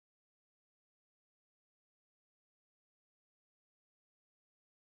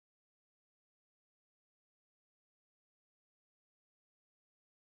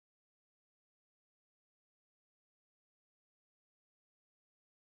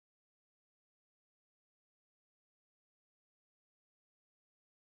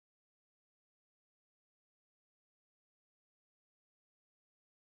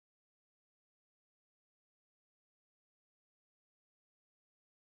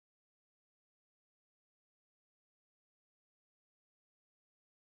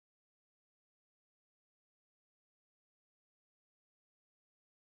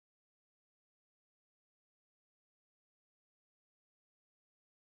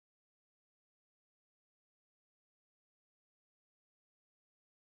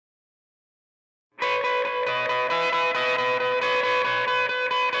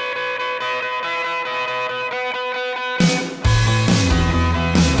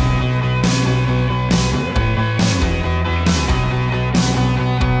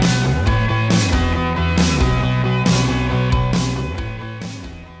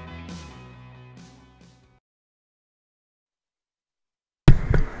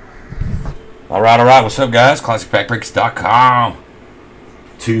All right. What's up, guys? ClassicPackBreaks.com.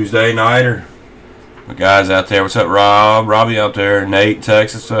 Tuesday nighter. The guys out there. What's up, Rob? Robbie out there. Nate,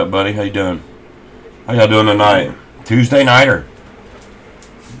 Texas. What's up, buddy? How you doing? How y'all doing tonight? Tuesday nighter.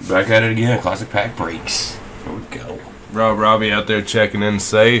 Back at it again. Classic Pack Breaks. Here we go. Robbie out there checking in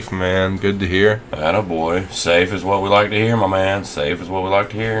safe, man. Good to hear. Attaboy. Safe is what we like to hear, my man. Safe is what we like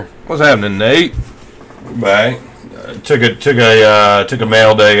to hear. What's happening, Nate? We're back. Took a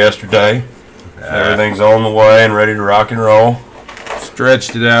mail day yesterday. Everything's on the way and ready to rock and roll.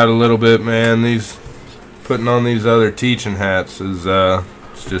 Stretched it out a little bit, man. Putting on these other teaching hats is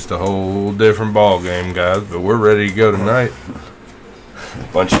it's just a whole different ball game, guys. But we're ready to go tonight.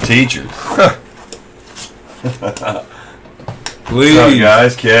 Bunch of teachers. Please, what's up,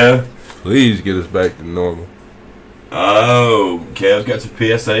 guys? Kev. Please get us back to normal. Oh, Kev's got some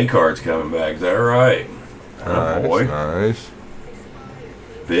PSA cards coming back. Is that right? Nice, boy. Nice.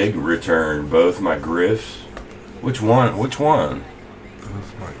 Big return. Both my Griffs. Which one? Both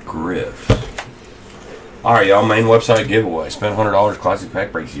my Griffs. All right, y'all. Main website giveaway. Spend $100. Classic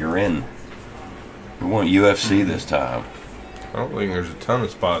Pack Breaks. You're in. We want UFC this time. I don't think there's a ton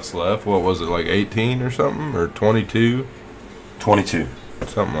of spots left. What was it, like 18 or something? Or 22? 22.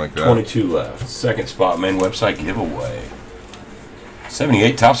 Something like that. 22 left. Second spot, main website giveaway.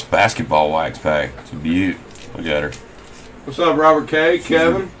 78 Tops basketball wax pack. It's a beaut. Look at her. What's up, Robert K.,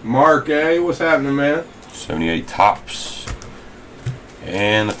 Kevin, Mark A.? What's happening, man? 78 Tops.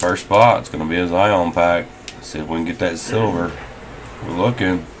 And the first spot, it's going to be a Zion pack. Let's see if we can get that silver. We're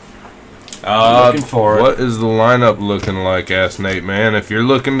looking. Looking for it. What is the lineup looking like, asked Nate, man? If you're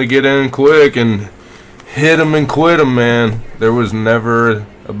looking to get in quick and hit them and quit them, man, there was never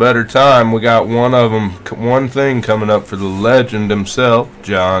a better time. We got one thing coming up for the legend himself,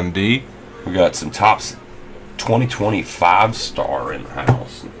 John D. We got some Tops 2025 star in the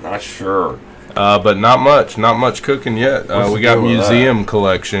house. Not sure. But not much cooking yet. We got museum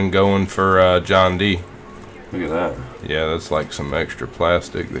collection going for John D. Look at that. Yeah, that's like some extra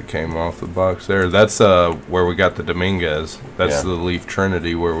plastic that came off the box there. That's where we got the Dominguez. That's the Leaf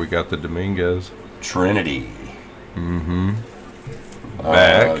Trinity where we got the Dominguez. Trinity. Mm-hmm.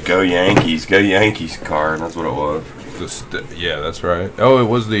 Back. Go Yankees. Go Yankees card. That's what it was. Yeah, that's right. Oh, it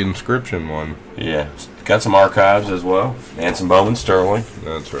was the inscription one. Yeah. Got some archives as well. And some Bowman Sterling.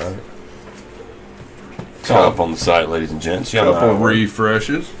 That's right. It's all up on the site, ladies and gents. Couple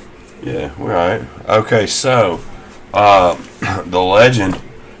refreshes. Yeah, we're all right. Okay, so the legend,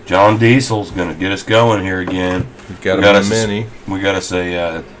 John Diesel's going to get us going here again. We got a mini. We got us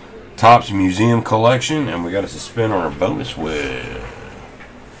a Tops Museum collection, and we got us a spin on our bonus wheel.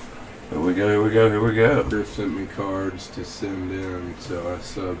 Here we go. Griff sent me cards to send in, so I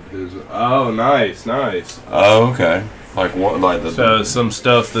subbed his. Oh, nice. Oh, okay. Like what? Like the so some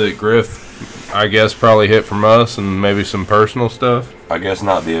stuff that Griff, I guess, probably hit from us, and maybe some personal stuff. I guess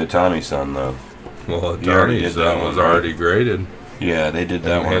not the Otani son though. Well, Otani's son was already graded. Yeah, they did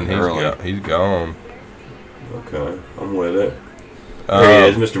that one early. He's gone. Okay, I'm with it. There he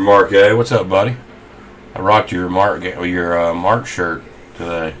is, Mr. Mark A. What's up, buddy? I rocked your Mark shirt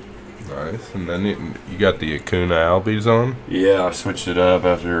today. Nice. And then you got the Acuna Albies on? Yeah, I switched it up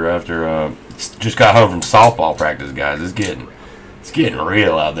after just got home from softball practice, guys. It's getting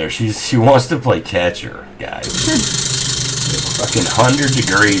real out there. She wants to play catcher, guys. It's fucking 100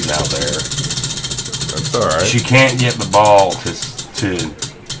 degrees out there. That's all right. She can't get the ball to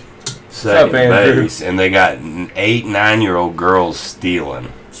second base, and they got 8-9-year-old girls stealing.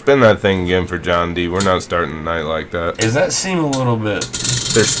 Spin that thing again for John D. We're not starting the night like that. Does that seem a little bit...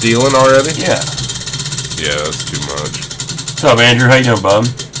 They're stealing already? Yeah. Yeah, that's too much. What's up, Andrew? How you doing, bub?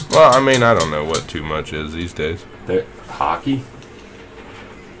 Well, I mean, I don't know what too much is these days. Hockey?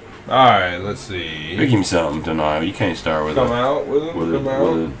 Alright, let's see. Pick him something tonight. You can't start with out with him? With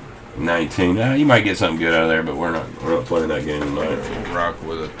a 19. You might get something good out of there, but we're not playing that game tonight. Rock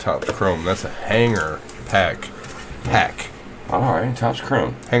with a Topps Chrome. That's a hanger pack. Alright, Topps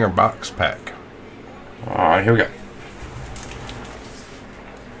Chrome. Hanger box pack. Alright, here we go.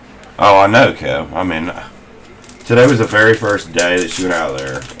 Oh, I know, Kev. I mean, today was the very first day that she went out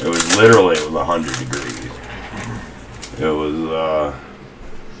there. It was 100 degrees. It was,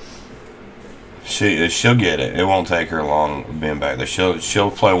 she'll get it. It won't take her long being back there.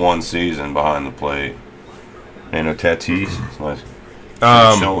 She'll play one season behind the plate. Ain't no tattoos. It's nice.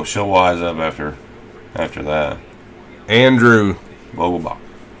 She'll wise up after that. Andrew, Vogelbach.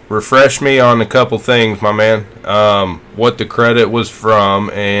 refresh me on a couple things, my man. What the credit was from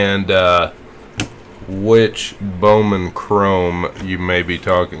and which Bowman Chrome you may be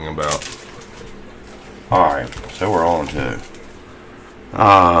talking about. Alright, so we're on to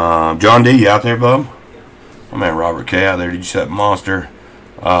John D, you out there, bub? My man Robert K out there. Did you set monster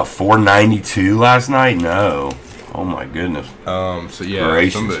 492 last night? No. Oh my goodness. So yeah,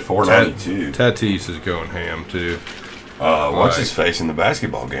 gracious, 492. Tatis is going ham too. What's his face in the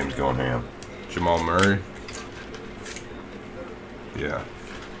basketball game's going ham? Jamal Murray. Yeah.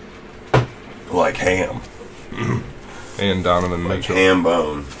 Like ham. And Donovan Like Mitchell. ham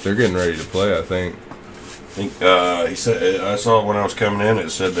bone. They're getting ready to play, I think. He said, I saw when I was coming in, it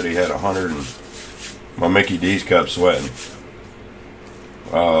said that he had 100 and my Mickey D's cup sweating.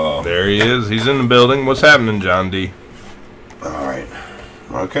 There he is. He's in the building. What's happening, John D? Alright.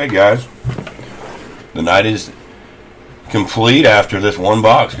 Okay, guys. The night is complete after this one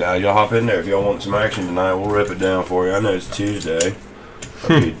box, guys. Y'all hop in there if y'all want some action tonight. We'll rip it down for you. I know it's Tuesday.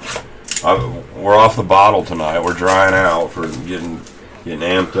 We're off the bottle tonight. We're drying out for getting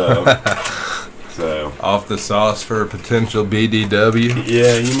amped up. So Off the sauce for a potential BDW.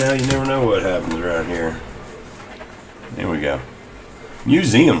 yeah, you never know what happens around here. Here we go.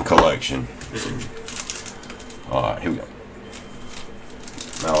 Museum collection. Alright, here we go.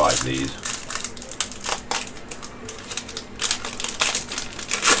 I like these.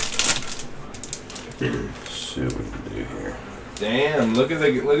 Let's see what we can do here. Damn! Look at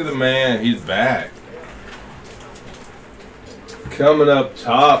the man. He's back. Coming up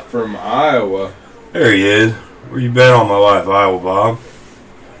top from Iowa. There he is. Where you been all my life, Iowa Bob?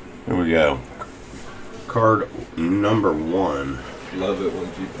 Here we go. Card number 1. Love it when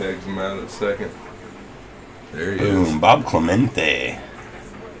she pegs him out at second. There he Boom, is. Bob Clemente.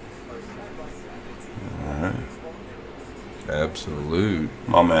 Alright. Absolute.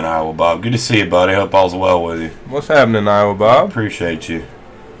 My man, Iowa Bob. Good to see you, buddy. Hope all's well with you. What's happening, Iowa Bob? Appreciate you.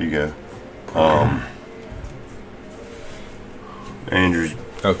 Here you go. Andrew's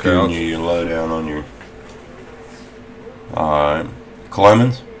Okay. giving you your lowdown on your... Alright.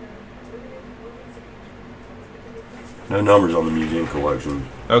 Clemens? No numbers on the museum collection.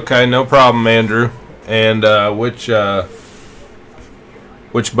 Okay, no problem, Andrew. And which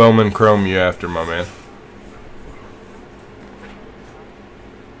Bowman Chrome you after, my man?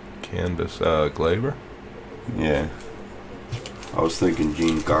 Canvas Glaber? Yeah. I was thinking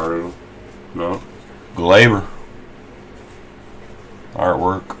Gene Carter. No. Glaber.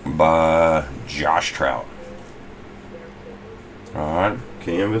 Artwork by Josh Trout. Alright.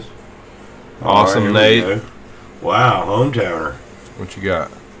 Canvas. Awesome, All right, here we Nate. go. Wow, hometowner. What you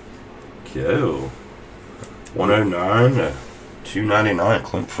got? Go. 109 to 299.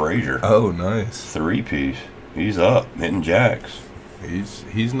 Clint Frazier. Oh, nice. 3-piece. He's up, hitting jacks.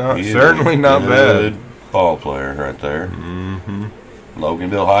 He's not He is certainly a not good bad. ball player right there. Mm-hmm.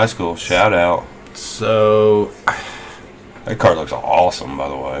 Loganville High School. Shout out. So, That card looks awesome, by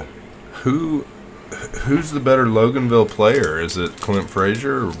the way. who's the better Loganville player? Is it Clint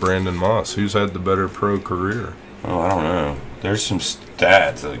Frazier or Brandon Moss? Who's had the better pro career? Oh, I don't know. There's some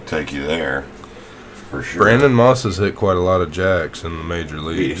stats that take you there, for sure. Brandon Moss has hit quite a lot of jacks in the major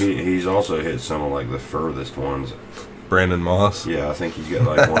leagues. He's also hit some of like the furthest ones. Brandon Moss? Yeah, I think he's got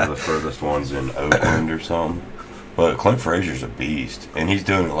like one of the furthest ones in Oakland or something. But Clint Frazier's a beast, and he's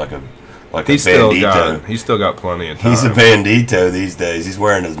doing it like a He's still got plenty of time. He's a bandito these days. He's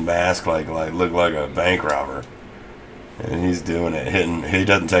wearing his mask like look like a bank robber, and he's doing it. He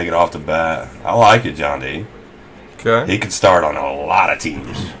doesn't take it off the bat. I like it, John D. Okay. He could start on a lot of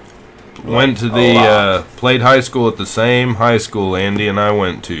teams. Went to played high school at the same high school Andy and I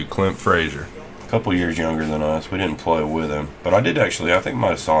went to, Clint Frazier. A couple years younger than us. We didn't play with him, but I did actually. I think I might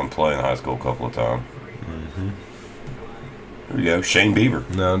have saw him play in high school a couple of times. Here we go, Shane Bieber.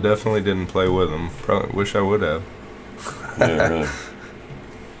 No, definitely didn't play with him. Probably wish I would have. Yeah, really.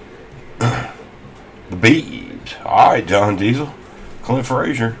 The Beebs. All right, John Diesel, Clint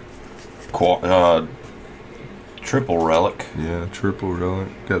Frazier, triple relic. Yeah, triple relic.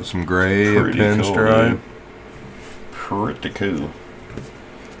 Got some gray Pretty pinstripe. Cool, pretty cool.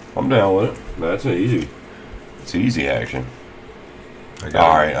 I'm down with it. That's easy. It's easy action. All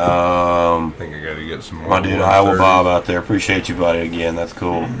right. I think I got to get some more. My dude, Iowa Bob out there. Appreciate you, buddy. Again, that's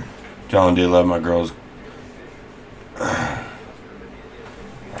cool. John D. Love my girls.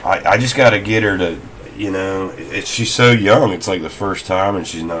 I just got to get her to, she's so young. It's like the first time, and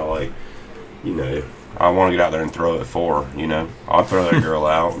she's not like, I want to get out there and throw it for her, I'll throw that girl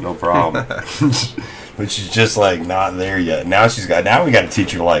out, no problem. But she's just like not there yet. Now we got to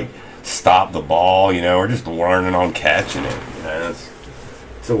teach her to like stop the ball, we're just learning on catching it.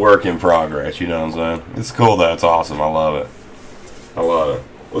 It's a work in progress, you know what I'm saying? It's cool though, it's awesome. I love it.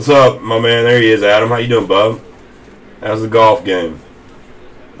 What's up, my man? There he is, Adam. How you doing, bub? How's the golf game?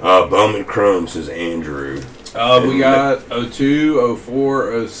 Bowman Chrome, says Andrew. We got 02,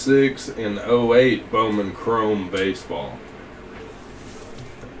 04, 06, and 08 Bowman Chrome baseball.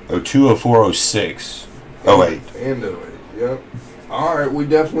 02, 04, 06. 08. And 08, yep. Alright, we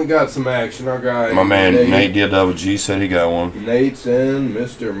definitely got some action. Our guy, My man Nate DLG said he got one. Nate's in.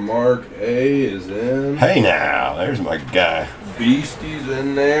 Mr. Mark A is in. Hey now, there's my guy. Beastie's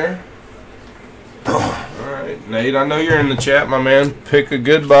in there. Alright, Nate, I know you're in the chat, my man. Pick a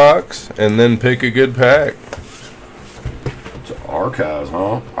good box and then pick a good pack. It's archives,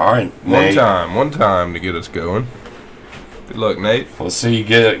 huh? Alright, Nate. One time to get us going. Good luck, Nate. Let's see, you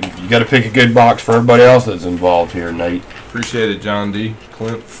got to pick a good box for everybody else that's involved here, Nate. Appreciate it, John D.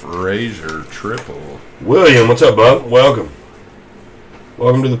 Clint Frazier, triple. William, what's up, bud? Welcome.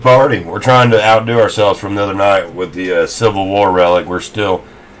 Welcome to the party. We're trying to outdo ourselves from the other night with the Civil War relic. We're still,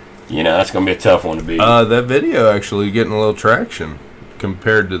 that's going to be a tough one to beat. That video actually getting a little traction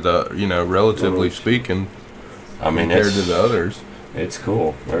compared to the, relatively speaking, compared to the others. It's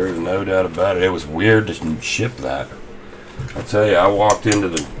cool. There's no doubt about it. It was weird to ship that. I tell you, I walked into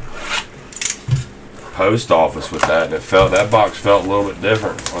the post office with that, and that box felt a little bit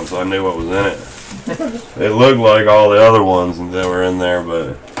different once I knew what was in it. It looked like all the other ones that were in there,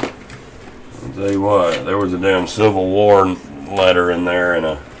 but I'll tell you what, there was a damn Civil War letter in there, and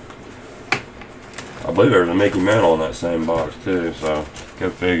I believe there was a Mickey Mantle in that same box too. So go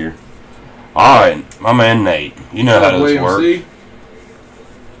figure. All right, my man Nate, you know how this works.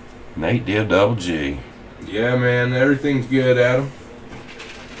 Nate DLG. Yeah, man, everything's good, Adam.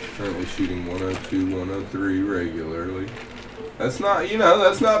 Currently shooting 102, 103 regularly. That's not,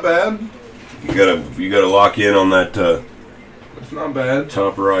 that's not bad. You gotta lock in on that. That's not bad.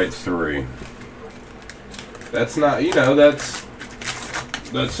 Top right 3. That's not, that's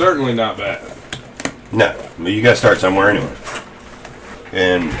certainly not bad. No, but you gotta start somewhere anyway.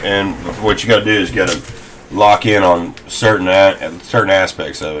 And what you gotta do is you gotta lock in on certain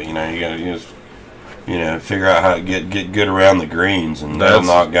aspects of it. You gotta figure out how to get good around the greens, and they'll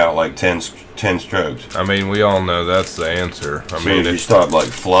knock out like 10 strokes. I mean, we all know that's the answer. I mean, if you start like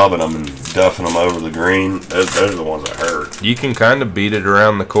flubbing them and duffing them over the green, those are the ones that hurt. You can kind of beat it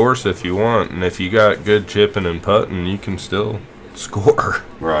around the course if you want, and if you got good chipping and putting, you can still score.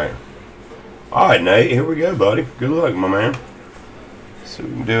 Right. All right, Nate, here we go, buddy. Good luck, my man. See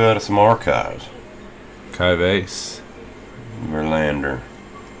what we can do out of some archives. Kai Vase. Verlander.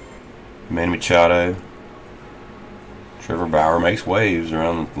 Manny Machado. Trevor Bauer makes waves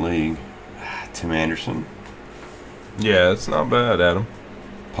around the league. Tim Anderson. Yeah, it's not bad, Adam.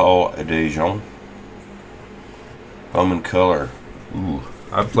 Paul Dejon. Bowman Color. Ooh.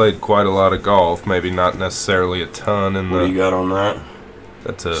 I've played quite a lot of golf, maybe not necessarily a ton. What do you got on that?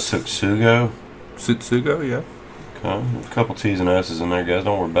 That's a Sutsugo. Sutsugo, yeah. Okay, a couple T's and S's in there, guys.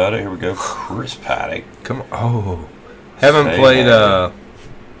 Don't worry about it. Here we go. Chris Paddock. Come on. Oh, haven't played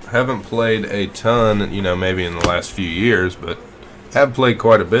a ton, maybe in the last few years, but have played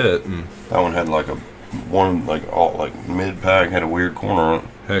quite a bit. And that one had like mid pack, had a weird corner on it.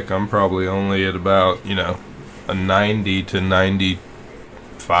 Heck, I'm probably only at about a 90 to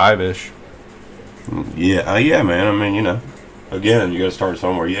 95-ish. Yeah, man. I mean, again, you got to start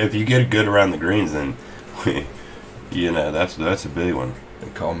somewhere. If you get good around the greens, then that's a big one. They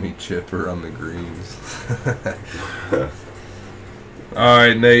call me Chipper on the greens. All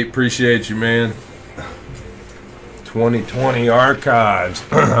right, Nate. Appreciate you, man. 2020 archives.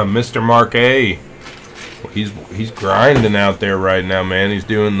 Mr. Mark A. He's grinding out there right now, man. He's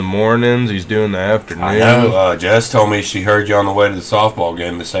doing the mornings. He's doing the afternoons. I know. Jess told me she heard you on the way to the softball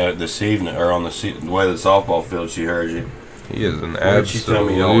game this evening, or on the way to the softball field. She heard you. He is an absolute. absolute. She told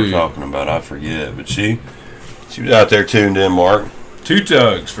me y'all were talking about. I forget, but she was out there tuned in, Mark. 2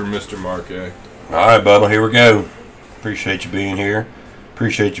 tugs for Mr. Mark A. All right, Bubba. Here we go. Appreciate you being here.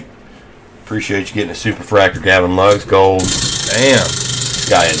 Appreciate you getting a super fractor Gavin Lux gold. Damn. This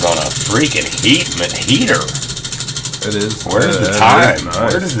guy is on a freaking heater. It is. Where's the time? Nice.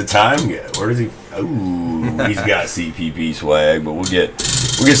 Where does the time go? Where does he? Oh, he's got CPP swag, but we'll get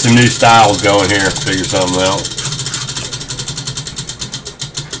some new styles going here. Figure something out.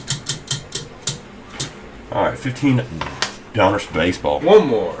 All right, $15 baseball. One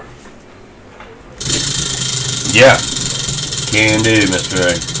more. Yeah, can do, Mr.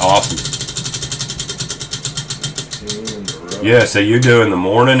 A. Awesome. Yeah, so you're doing the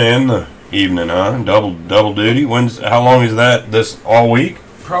morning and the evening, huh? Double duty. How long is that? This all week?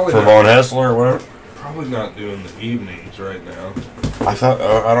 Probably for Von Hessler or whatever. Probably not doing the evenings right now. I thought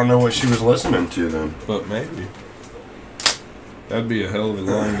I don't know what she was listening to then. But maybe that'd be a hell of a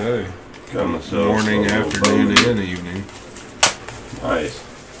long day. Morning, afternoon, and evening. Nice.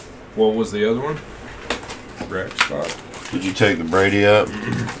 What was the other one? rack spot. Did you take the Brady up?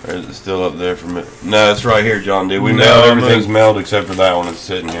 Or is it still up there for me? No, it's right here, John D. We No, mailed I'm everything's mailed except for that one that's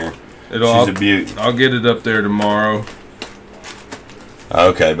sitting here. She's a beaut. I'll get it up there tomorrow.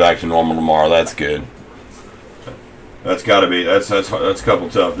 Okay, back to normal tomorrow. That's good. That's got to be. That's a couple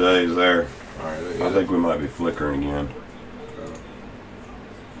tough days there. All right, I think we might be flickering again.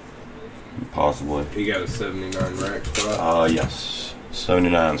 Possibly. He got a 79 rack spot. Yes.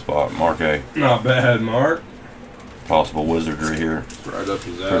 79 spot. Mark A. Not bad, Mark. Possible wizardry here. It's right up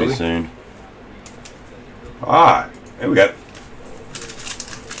his alley. Pretty soon. Alright. Here we go.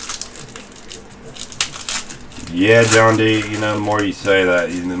 Yeah, John D, you know, the more you say that,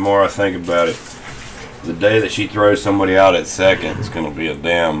 the more I think about it. The day that she throws somebody out at second, it's going to be a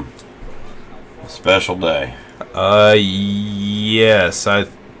damn special day. Yes. I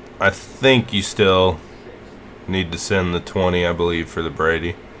think you still need to send the 20, I believe, for the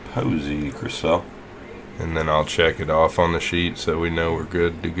Brady. Posey, Crisell. And then I'll check it off on the sheet so we know we're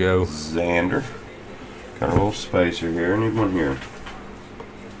good to go. Xander. Got a little spacer here. Need one here.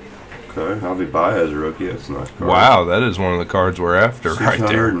 Okay, Javi Baez rookie. That's a nice card. Wow, that is one of the cards we're after right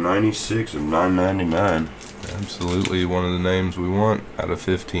there. 696 of 999. Absolutely one of the names we want out of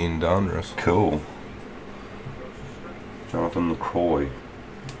 15 Donruss. Cool. Jonathan LaCroix.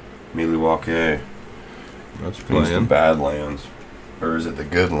 Milwaukee. That's It's the playing. Badlands. Or is it the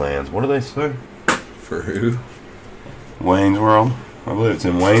Goodlands? What do they say? For who? Wayne's World. I believe it's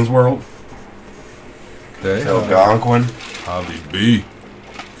in Wayne's World. Okay. Algonquin. Hobby B.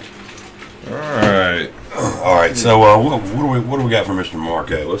 Alright. Alright, so what do we got for Mr.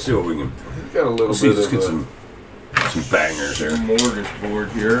 Marquet? Let's see what we can. We've got a little Let's get some bangers here. mortgage board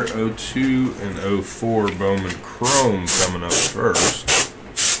here. 02 and 04 Bowman Chrome coming up first.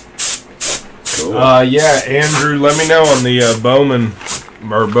 Cool. Yeah, Andrew, let me know on the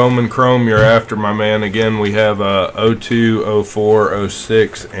Bowman Chrome you're after, my man. Again, we have 02, 04,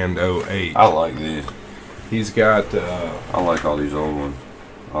 06, and 08. I like these. He's got I like all these old ones.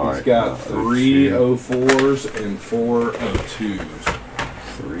 All he's got 3 04s and 4 02s.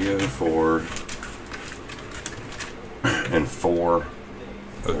 304 and 4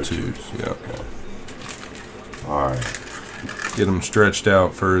 02s, yeah. Okay. All right. Get him stretched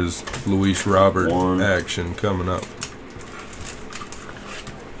out for his Luis Robert One. action coming up.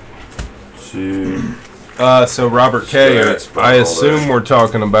 2. So Robert K, Stretch I ball assume there. we're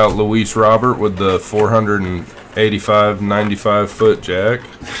talking about Luis Robert with the 485, 95 foot jack.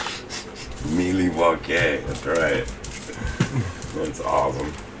 Milwaukee. That's right. That's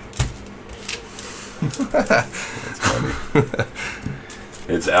awesome. That's funny.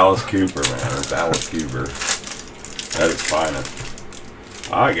 It's Alice Cooper, man. It's Alice Cooper. At its finest.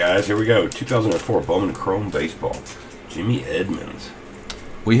 All right, guys. Here we go. 2004 Bowman Chrome Baseball. Jimmy Edmonds.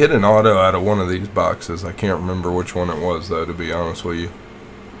 We hit an auto out of one of these boxes. I can't remember which one it was, though, to be honest with you.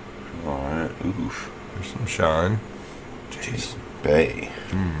 All right. Oof. There's some shine. Jason Bay.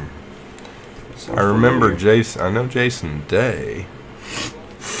 I remember Jason. I know Jason Day.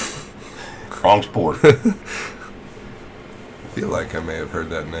 Kronsport. I feel like I may have heard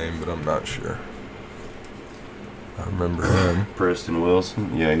that name, but I'm not sure. I remember him. Preston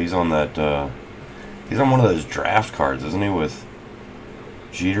Wilson. Yeah, he's on that. He's on one of those draft cards, isn't he? With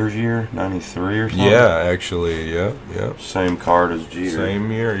Jeter's year, 93 or something. Yeah, actually, yeah. Same card as Jeter.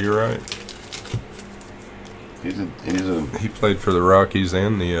 Same year. You're right. He played for the Rockies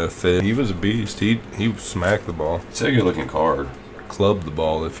and the Fed. He was a beast. He smacked the ball, It's a good looking card. clubbed the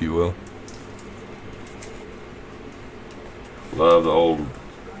ball, if you will. Love the old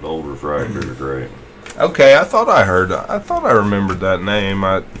refractors are great. Okay, I thought I remembered that name.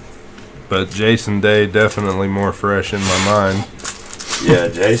 But Jason Day definitely more fresh in my mind. Yeah,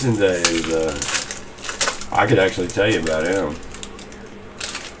 Jason Day is. I could actually tell you about him.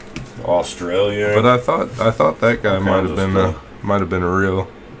 Australia. But I thought that guy All might kinds have of been a real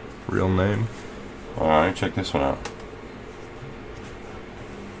name. All right, check this one out.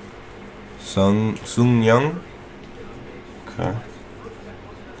 Sung Young. Okay.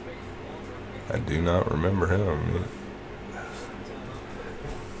 I do not remember him.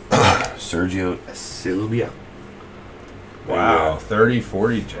 Sergio Silvia. Wow,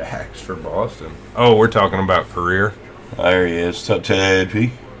 30-40 jacks for Boston. Oh, we're talking about career. There he is. What's up, Ted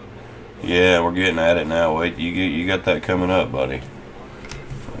P? Yeah, we're getting at it now. Wait, you got that coming up, buddy.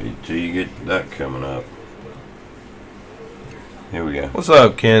 Wait till you get that coming up. Here we go. What's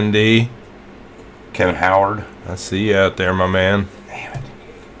up, Ken D? Kevin Howard. I see you out there, my man. Damn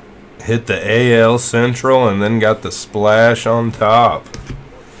it. Hit the AL Central and then got the splash on top.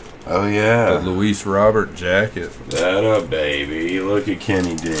 Oh, The yeah. Luis Robert jacket. That up, baby. Look at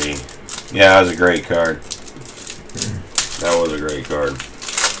Kenny D. Yeah, that was a great card. That was a great card.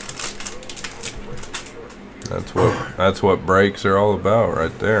 That's what breaks are all about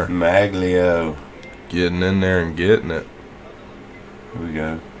right there. Maglio. Getting in there and getting it. Here we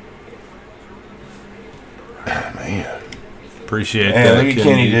go. Oh, man. Appreciate Hey, that. look at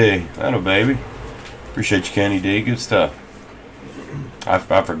Kenny D. That a baby. Appreciate you, Kenny D. Good stuff. I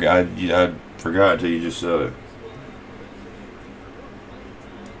forgot. I forgot till you just said it.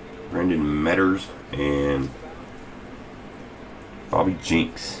 Brendan Metters and Bobby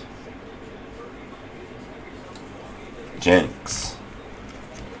Jinx. This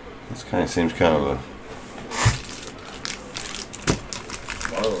kind of seems kind of a.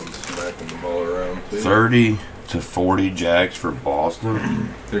 Marlon's smacking the ball around too. 30 to 40 jacks for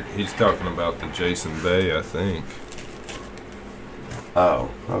Boston. He's talking about the Jason Bay, I think. Oh,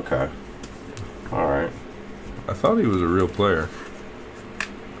 okay. All right. I thought he was a real player.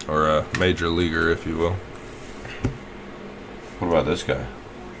 Or a major leaguer, if you will. What about this guy?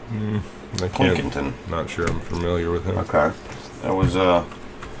 I can't. Plinkington. Not sure I'm familiar with him. Okay. That was That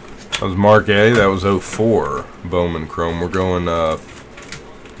was Mark A. That was 04 Bowman Chrome. We're going, let's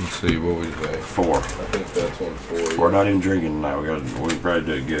see, what we say? 4. I think that's 1-4. We're not even drinking tonight. We probably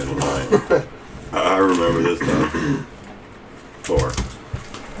did good tonight. I remember this time. 4.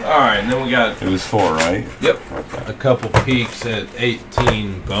 Alright, and then we got... It was 4, right? Yep. Okay. A couple peeks at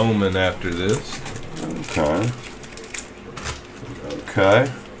 18 Bowman after this. Okay.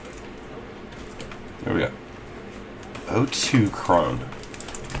 Okay. There we go. 02 Chrome.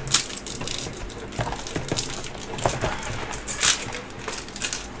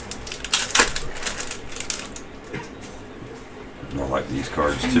 I like these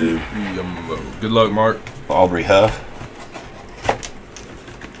cards too. Good luck, Mark. Aubrey Huff.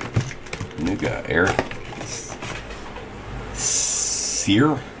 New guy, Eric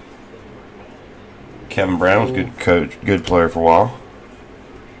Sear. Kevin Brown was good coach, good player for a while.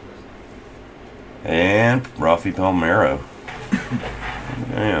 And Rafi Palmeiro.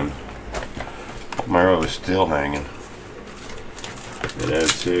 Man, Palmeiro is still hanging. It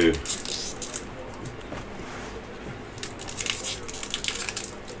is too.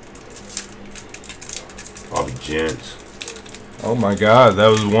 Bobby Gents. Oh my God, that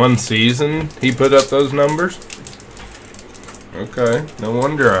was one season he put up those numbers? Okay, no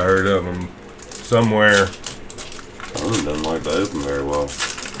wonder I heard of him somewhere. Doesn't like to open very well.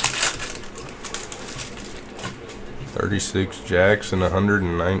 36 jacks and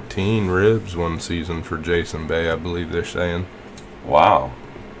 119 ribs one season for Jason Bay, I believe they're saying. Wow.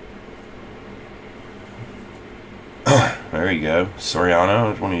 There you go.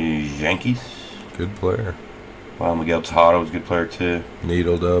 Soriano is one of you Yankees. Good player. Wow, Miguel Tejada was a good player too.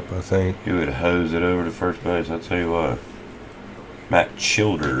 Needled up, I think. He would hose it over to first base, I'll tell you what. Matt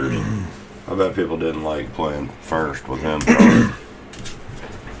Childers. I bet people didn't like playing first with him throwing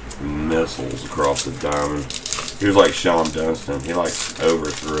missiles across the diamond. He was like Sean Dunston. He like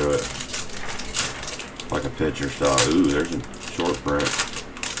overthrew it. Like a pitcher style. Ooh, there's a short print.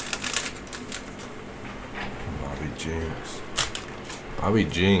 Bobby Jinx. Bobby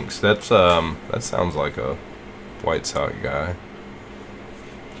Jinx. That's that sounds like a White Sox guy.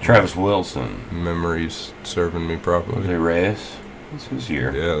 Travis Wilson. Memories serving me properly. Jose Reyes. This was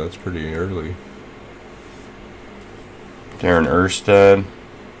here. Yeah, that's pretty early. Darren Erstad.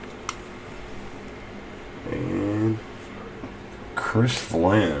 And Chris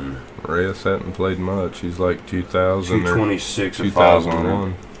Flynn. Reyes hadn't played much. He's like 2000 or 226 or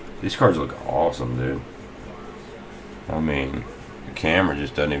 2001. These cards look awesome, dude. I mean, the camera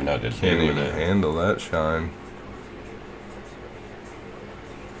just doesn't even know what to Can't do even with it. handle that shine.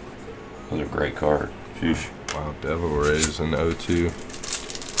 Those are great cards. Sheesh. Wow, Devil Rays in 02.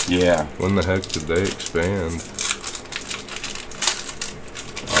 Yeah. When the heck did they expand?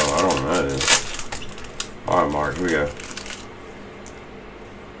 Oh, I don't know. Alright, Mark, here we go.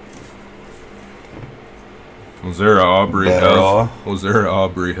 Was there a Aubrey Better Huff? Was there a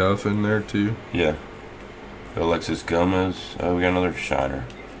Aubrey Huff in there too? Yeah. Alexis Gomez. Oh, we got another shiner.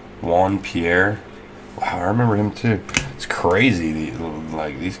 Juan Pierre. Wow, I remember him too. It's crazy.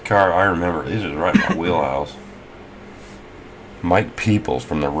 Like these cards, I remember. These are right in my wheelhouse. Mike Peoples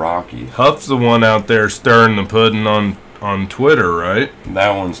from the Rockies. Huff's the one out there stirring the pudding on Twitter, right?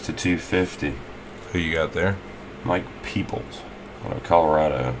 That one's to 250. Who you got there? Mike Peoples out of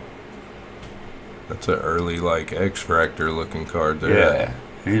Colorado. That's an early, like, X-Fractor looking card there. Yeah,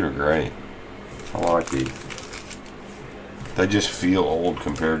 these are great. I like these. They just feel old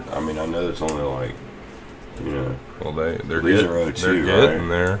compared. I mean, I know it's only like, you know. Well, they're These getting, are 02, they're getting right?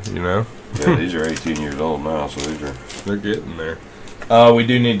 there, you know. Yeah, these are 18 years old now, so these are. They're getting there. We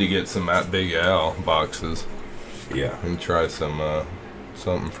do need to get some at Big Al boxes. Yeah. And try some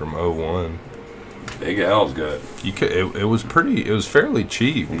something from '01. Big Al's good. You could. It was pretty. It was fairly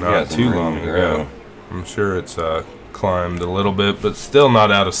cheap not too long ago. I'm sure it's climbed a little bit, but still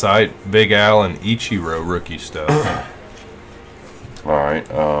not out of sight. Big Al and Ichiro rookie stuff. All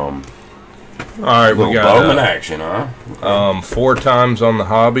right. All right, we got Bowman action, huh? 4 times on the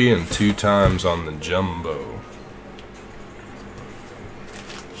hobby and 2 times on the jumbo.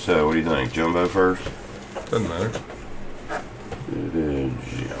 So, what do you think? Jumbo first? Doesn't matter.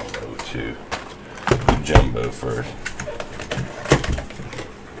 Jumbo two. Jumbo first.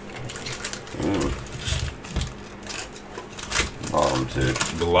 Ooh. Bottom two.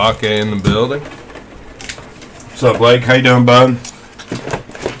 Blake in the building. What's up, Blake? How you doing, bud?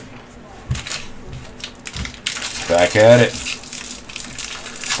 Back at it.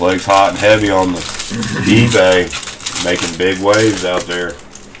 Blake's hot and heavy on the eBay, making big waves out there,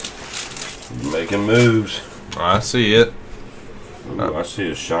 making moves. I see it. Ooh, I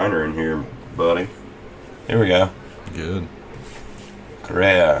see a shiner in here, buddy. Here we go. Good.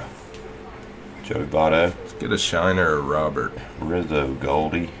 Correa. Joey Votto. Let's get a shiner or Robert. Rizzo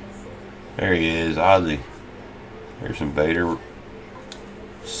Goldie. There he is. Ozzy. Here's some Bader.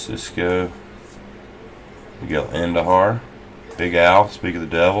 Cisco. Miguel Andahar. Big Al. Speak of the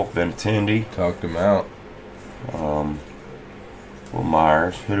Devil. Benintendi. Talked him out. Will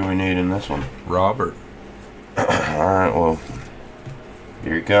Myers. Who do we need in this one? Robert. Alright, well,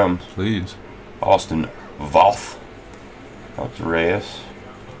 here he comes. Please. Austin Voth. Alex Reyes.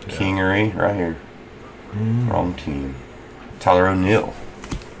 Yeah. Kingery. Right here. Wrong team. Tyler O'Neill.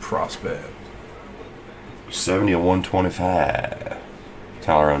 Prospect. 70 of 125.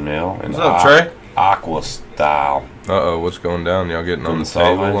 Tyler O'Neill. What's up, Trey? Aqua style. Uh-oh, what's going down? Y'all getting on the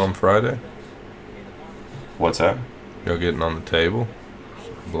Gonzalez. table on Friday? What's that? Y'all getting on the table?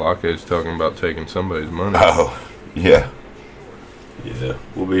 Blockade's talking about taking somebody's money. Oh, yeah. Yeah.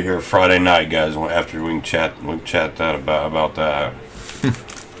 We'll be here Friday night, guys. After we can chat that about that.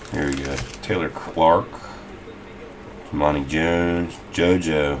 Here we go. Taylor Clark. Monty Jones.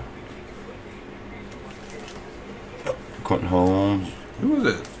 JoJo. Quentin Holmes. Who was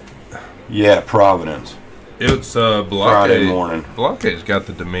it? Yeah, Providence. It's Friday Blockade. morning. Blockade's got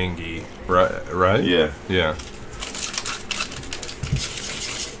the Domingue, right? Yeah. Yeah.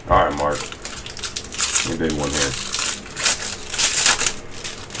 All right, Mark. A big one here.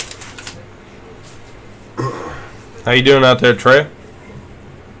 How you doing out there, Trey?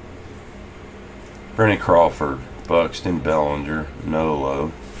 Brenny Crawford, Buxton, Bellinger,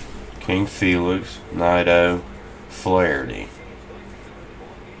 Nolo, King Felix, Nido, Flaherty,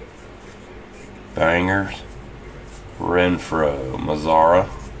 Bangers, Renfro, Mazzara.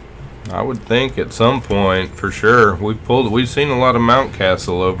 I would think at some point, for sure. We've seen a lot of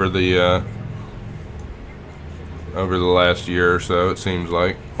Mountcastle over the last year or so. It seems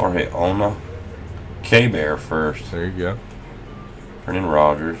like. Jorge Ona, K-Bear first, There you go. Brendan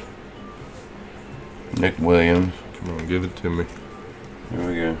Rogers, Nick Williams. Come on, give it to me. Here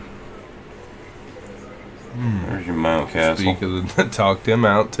we go. There's your Mountcastle. Speak of the talked him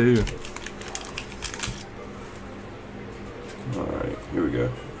out too. All right, here we go.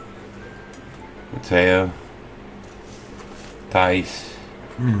 Mateo, Tice,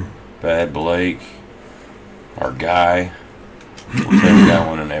 Bad Blake, our guy. We'll say we got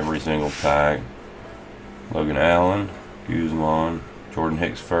one in every single pack. Logan Allen, Guzman, Jordan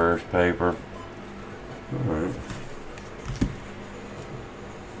Hicks first, paper. All right.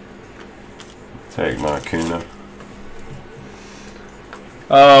 Take my Acuna.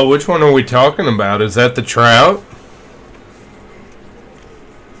 Which one are we talking about? Is that the Trout?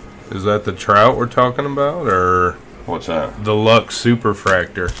 Is that the Trout we're talking about, or What's that? the Lux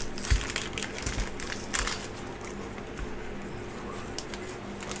Superfractor?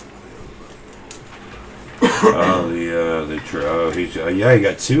 Yeah, he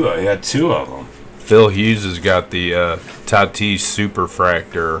got two. He had two of them. Phil Hughes has got the Tatis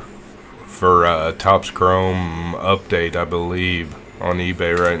Superfractor for Topps Chrome update, I believe, on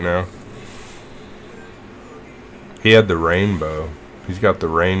eBay right now. He had the rainbow. He's got the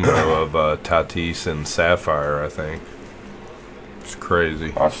rainbow of Tatis and Sapphire, I think. It's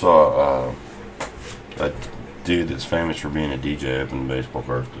crazy. I saw a dude that's famous for being a DJ up in the baseball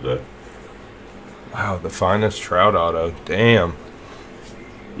cards today. Wow, the finest Trout auto. Damn.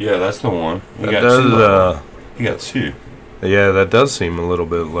 Yeah, that's the one. He That got does, two. of them. He got two. Yeah, that does seem a little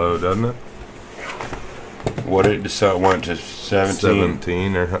bit low, doesn't it? What did it went to 17?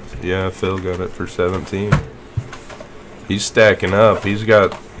 17 or yeah, Phil got it for 17. He's stacking up. He's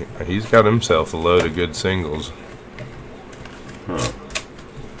got himself a load of good singles. Huh.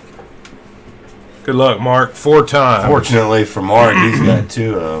 Good luck, Mark. 4 times. Fortunately for Mark, he's got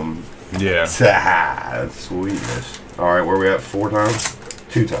 2 of them. Yeah. That's sweetness. All right, where we at? 4 times?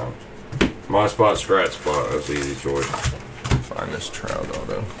 2 times. My spot, scratch spot. That's the easy choice. Find this Trout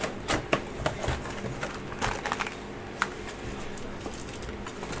auto.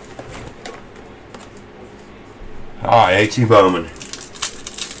 All right, A.T. Bowman.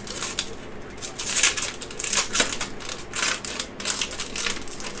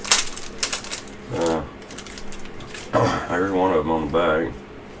 There's one of them on the bag.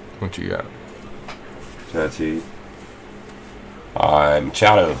 What you got? Tattoo.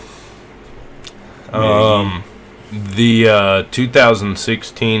 Machado. The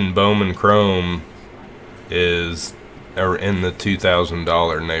 2016 Bowman Chrome is in the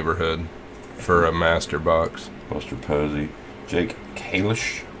 $2,000 neighborhood for a master box. Buster Posey. Jake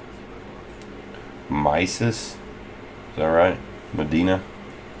Kalish. Mises. Is that right? Medina.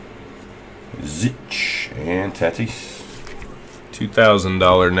 Zich and Tatis.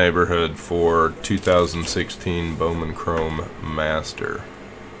 $2,000 neighborhood for 2016 Bowman Chrome Master.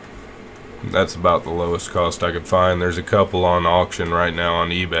 That's about the lowest cost I could find. There's a couple on auction right now on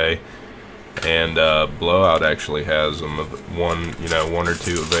eBay, and Blowout actually has them. One or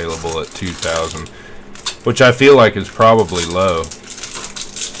two available at $2,000, which I feel like is probably low,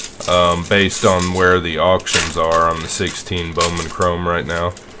 based on where the auctions are on the 16 Bowman Chrome right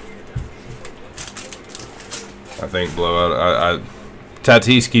now. I think Blowout.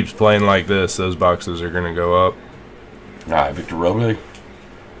 Tatis keeps playing like this. Those boxes are going to go up. All right, Victor Roble.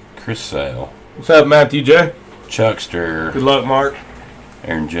 Chris Sale. What's up, Matthew J? Chuckster. Good luck, Mark.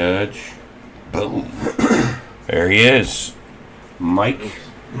 Aaron Judge. Boom. There he is. Mike.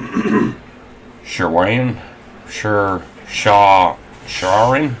 Shawarin. Shawarin.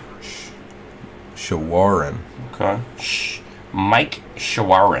 Shawarin. Okay. Mike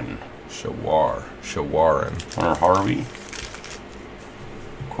Shawarin. Shawarin. Hunter Harvey.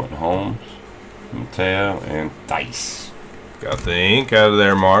 Quentin Holmes. Mateo. And Dice. Got the ink out of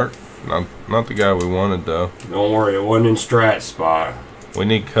there, Mark. Not the guy we wanted, though. Don't worry, it wasn't in Strat spot. We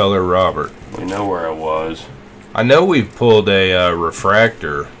need color Robert. We know where it was. I know we've pulled a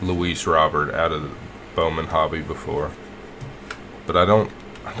refractor Luis Robert out of the Bowman hobby before, but I don't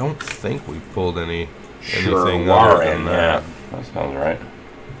think we've pulled anything other than that. Yeah, that sounds right.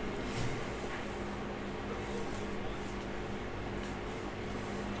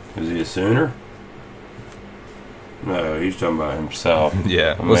 Is he a Sooner? No, he's talking about himself.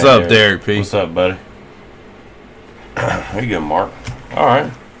 Yeah. What's up, Derek P? What's up, buddy? There you go, Mark. All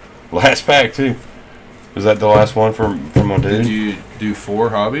right. Last pack, too. Was that the last one from my dude? Did you do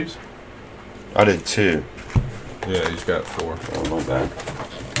 4 hobbies? I did 2. Yeah, he's got 4. Oh, my bad.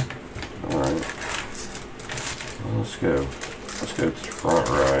 All right. Well, let's go. Let's go to the front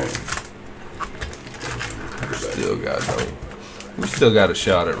right. We still got a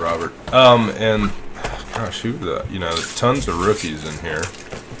shot at Robert. And gosh, there's tons of rookies in here.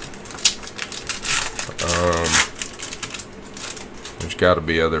 There's got to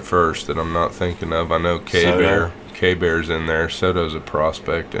be other first that I'm not thinking of. I know K-Bear's in there. Soto's a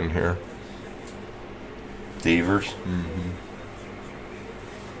prospect in here. Devers. Mm-hmm.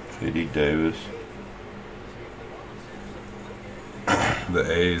 J.D. Davis.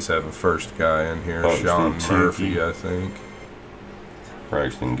 The A's have a first guy in here. Buxton Sean Murphy, Tukey. I think.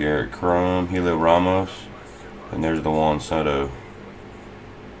 Braxton Garrett Crum. Helio Ramos. And there's the Juan Soto.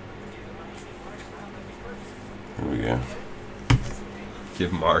 Here we go.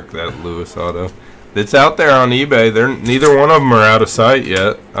 Give Mark that Lewis auto. It's out there on eBay. Neither one of them are out of sight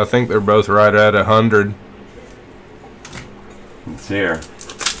yet. I think they're both right at 100. It's there.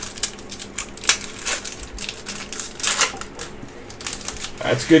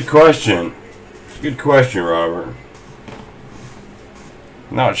 That's a good question. Good question, Robert.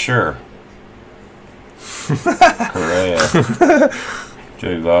 Not sure. Correa.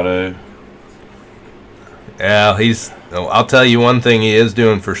 Joey Votto. Yeah, I'll tell you one thing he is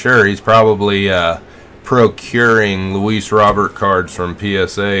doing for sure. He's probably procuring Luis Robert cards from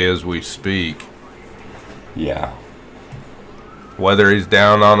PSA as we speak. Yeah. Whether he's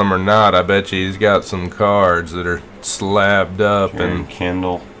down on them or not, I bet you he's got some cards that are slabbed up. Aaron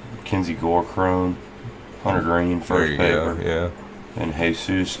Kendall, Kinsey Gorcrone, Hunter Green, first there you paper. go, yeah. And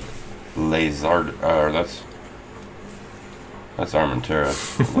Jesus Lazard. That's Armentura.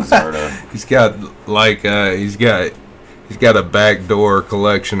 Lazardo. He's got a backdoor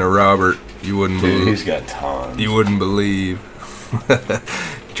collection of Robert. You wouldn't Dude, believe. he's got tons. You wouldn't believe.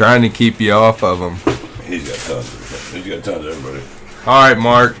 Trying to keep you off of him. He's got tons. He's got tons of everybody. All right,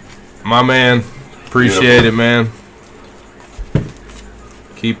 Mark, my man. Appreciate it, man.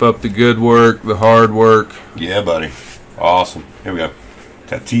 Keep up the good work, the hard work. Yeah, buddy. Awesome. Here we go.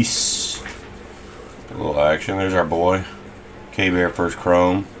 Tatis. A little action. There's our boy. K-Bear first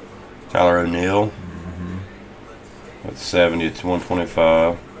chrome. Tyler O'Neill. With 70 to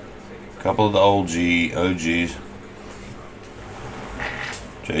 125. A couple of the OGs.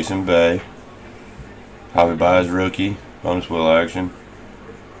 Jason Bay. Javi Baez rookie. Bonus wheel action.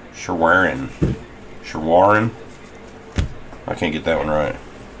 Sherwarren. I can't get that one right.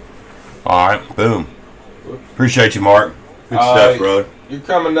 Alright, boom. Appreciate you, Mark. Good stuff, bro. You're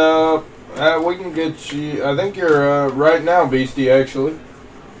coming up. We can get you. I think you're right now, Beastie, actually.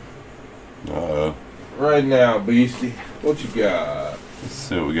 Right now, Beastie. What you got? Let's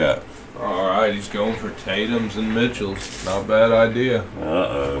see what we got. Alright, he's going for Tatum's and Mitchell's. Not a bad idea.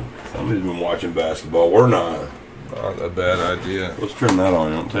 Somebody's been watching basketball. We're not. Not a bad idea. Let's turn that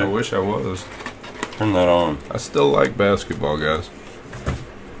on, don't I you? wish I was. Turn that on. I still like basketball, guys.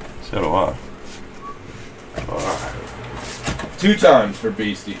 So do I. Alright. 2 times for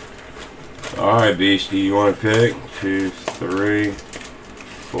Beastie. Alright, Beastie, you want to pick? 2, 3,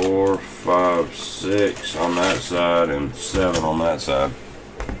 4, 5, 6 on that side and 7 on that side.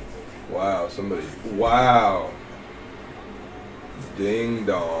 Wow, somebody. Wow. Ding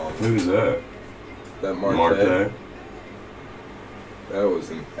dong. Who's that? That Marte. That was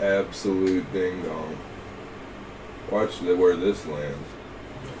an absolute ding dong. Watch where this lands.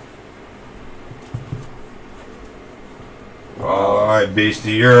 All right,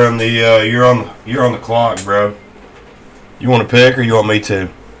 Beastie, you're on the clock, bro. You want to pick or you want me to?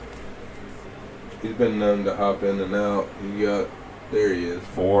 He's been known to hop in and out. There he is.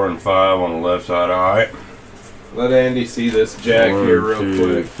 4 and 5 on the left side. All right. Let Andy see this jack here real 1,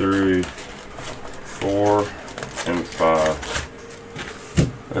 2, quick. 3, 4, and 5.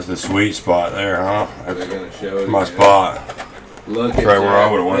 That's the sweet spot there, huh? They're gonna show it. My again. spot. Look at right where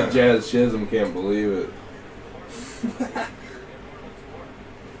I would've that went. Jazz Chisholm can't believe it.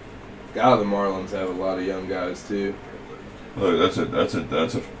 God, the Marlins have a lot of young guys too. Look, that's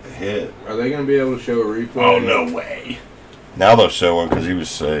a hit. Are they gonna be able to show a replay? Oh, no way. Now they'll show him because he was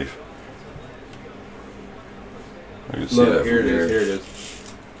safe. I can see Look, that here it from is. here. Here it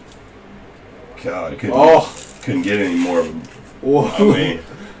is. God, Oh, couldn't get any more of them. whoa. I mean,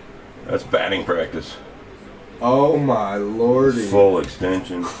 that's batting practice. Oh my lordy. Full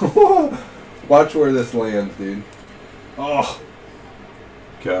extension. Watch where this lands, dude. Oh.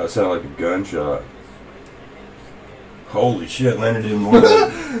 God, it sounded like a gunshot. Holy shit, landed in one.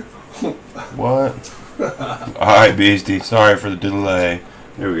 What? Alright, Beastie. Sorry for the delay.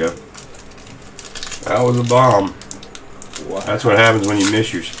 Here we go. That was a bomb. Wow. That's what happens when you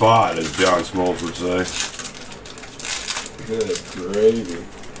miss your spot, as John Smoltz would say. Good gravy.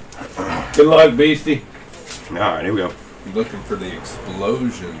 Good luck, Beastie. Alright, here we go. Looking for the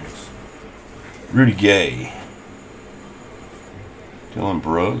explosions. Rudy Gay. Dylan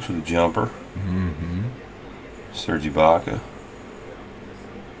Brooks with a jumper. Mm-hmm. Serge Ibaka.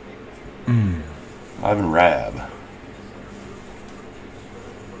 Ivan Rabb.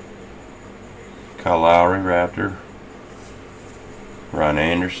 Kyle Lowry, Raptor. Ryan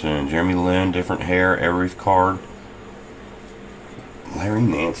Anderson. Jeremy Lin, different hair, every card. Larry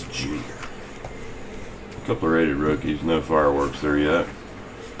Nance Jr. A couple of rated rookies, no fireworks there yet.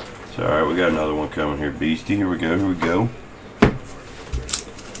 It's alright, we got another one coming here. Beastie, here we go.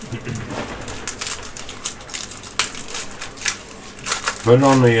 Put it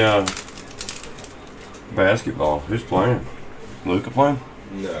on the basketball. Who's playing? Luka playing?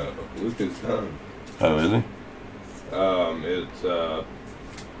 No, Luka's done. Oh, is he? It's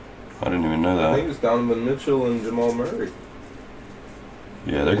I didn't even know I think that. it's Donovan Mitchell and Jamal Murray.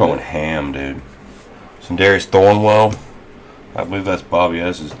 Yeah, they're going ham, dude. Some Darius Thornwell. I believe that's Bobby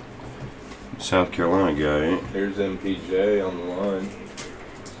S.'s South Carolina guy, ain't it? Here's MPJ on the line.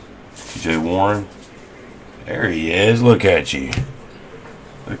 TJ Warren. There he is. Look at you.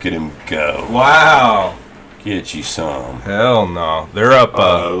 Look at him go. Wow. Get you some. Hell no. They're up.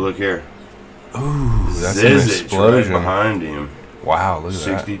 Oh, look here. Ooh, that's an Zizic explosion. right behind him. Wow, look at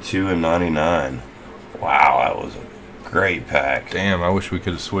 62 and 99. Wow, that was a great pack. that. Damn, I wish we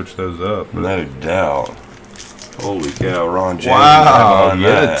could have switched those up. No doubt. Holy cow, Ron James. Wow, right behind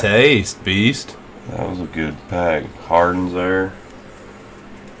get that. a taste, beast. That was a good pack. Harden's there.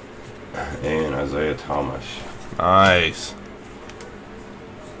 And Isaiah Thomas. Nice.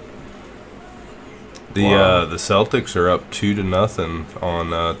 Wow. The Celtics are up 2-0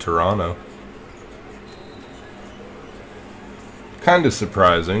 on Toronto. Kind of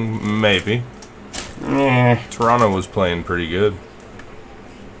surprising, maybe. Toronto was playing pretty good.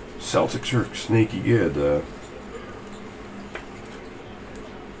 Celtics are sneaky good, though.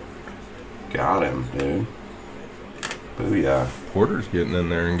 Got him, dude. Booyah. Porter's getting in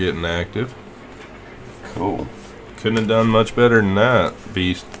there and getting active. Cool. Couldn't have done much better than that,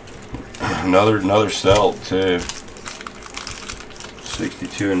 beast. Another Celt too.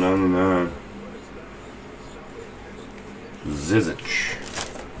 62 and 99. Zizic.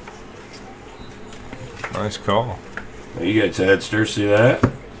 Nice call. There you go, Tedster. See that?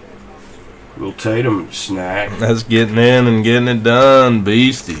 Little Tatum snack. That's getting in and getting it done,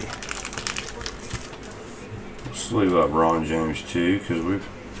 beastie. Let's leave up Ron James too, because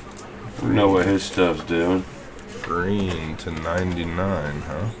we know what his stuff's doing. Green to 99,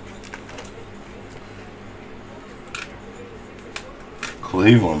 huh?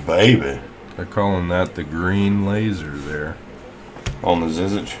 Cleveland, baby. They're calling that the green laser there. On the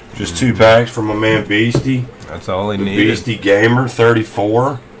Zizic. Just 2 packs from my man Beastie. That's all he The needed. Beastie Gamer,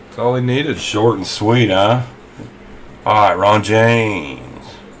 34. That's all he needed. Short and sweet, huh? Alright, Ron James.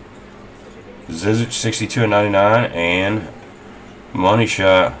 Zizic, 62 and 99. And money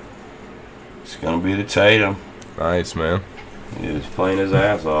shot. It's going to be the Tatum. Nice, man. He's playing his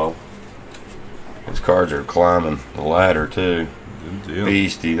ass off. His cards are climbing the ladder, too. Good deal.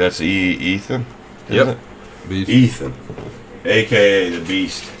 Beastie, that's Ethan? Is Yep. it? Beast. Ethan, a.k.a. the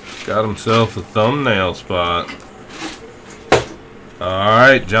Beast. Got himself a thumbnail spot.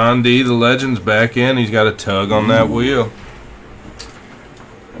 Alright, John D, the legend's back in. He's got a tug on that wheel.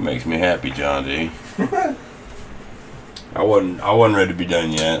 That makes me happy, John D. I wasn't ready to be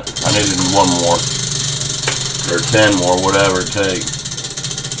done yet. I needed 1 more. Or 10 more, whatever it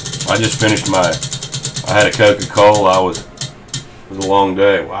takes. I just finished I had a Coca-Cola. It was a long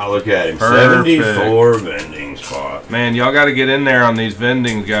day. Wow, look at him. Perfect. 74 vending spot. Man, y'all got to get in there on these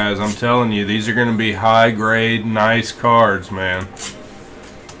vendings, guys. I'm telling you, these are going to be high-grade, nice cards, man.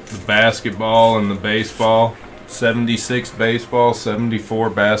 The basketball and the baseball. 76 baseball, 74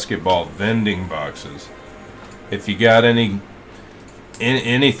 basketball vending boxes. If you got any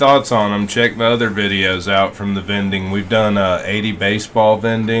thoughts on them, check the other videos out from the vending. We've done 80 baseball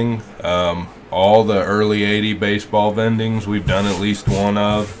vending. All the early 80 baseball vendings we've done at least one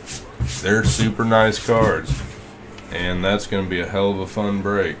of. They're super nice cards, and that's going to be a hell of a fun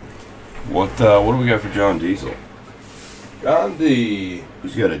break. What do we got for John Diesel? John D.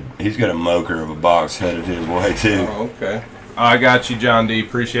 He's got a moker of a box headed his way too. Oh, okay. I got you, John D.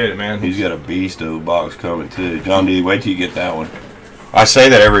 Appreciate it, man. He's got a beast of a box coming too. John D, wait till you get that one. I say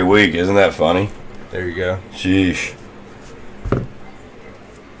that every week. Isn't that funny? There you go. Sheesh.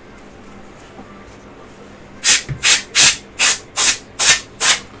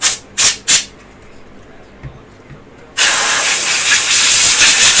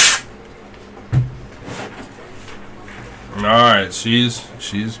 All right, she's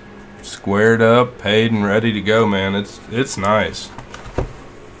squared up, paid, and ready to go, man. It's nice.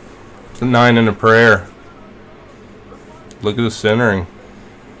 It's a 9 and a prayer. Look at the centering.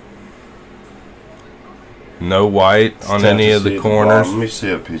 No white on any of the corners. Let me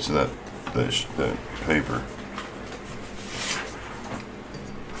see a piece of that paper.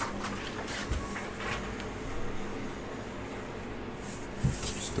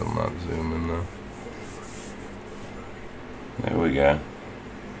 Still not zooming though. There we go.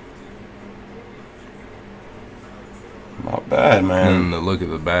 Not bad, man. And the look at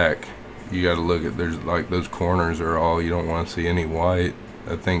the back. You got to look at, there's like those corners are all, you don't want to see any white.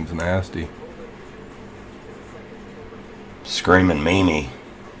 That thing's nasty. Screaming Mimi.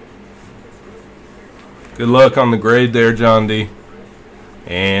 Good luck on the grade there, John D.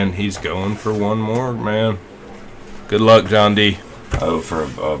 And he's going for one more, man. Good luck, John D. Oh, for a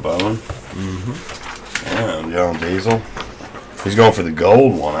Bowen? Mm-hmm. Damn, John Diesel. He's going for the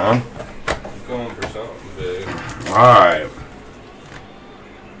gold one, huh? Going for something big. Alright.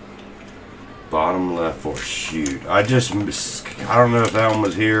 Bottom left for shoot. I don't know if that one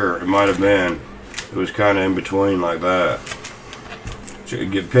was here. It might have been. It was kind of in between like that.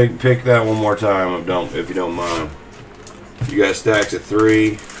 Pick that one more time if you don't mind. You got stacks of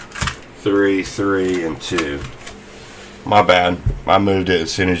 3, 3, 3, and 2. My bad. I moved it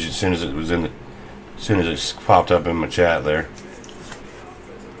as soon as it was in the, as soon as it popped up in my chat there.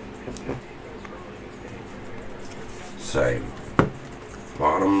 Same.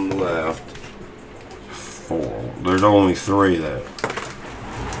 Bottom left 4. There's only 3 there.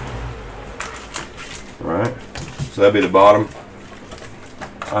 Right? So that'd be the bottom.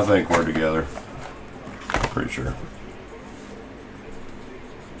 I think we're together. Pretty sure.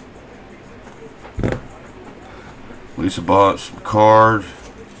 Lisa bought some cards.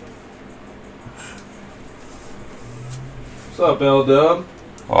 What's up, L-Dub?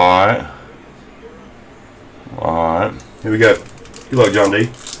 Alright. Alright. Here we go. Good luck, John D.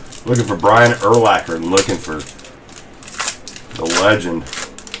 Looking for Brian Urlacher and looking for the legend,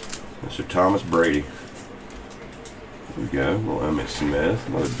 Mr. Thomas Brady. There we go. Little Emmett Smith,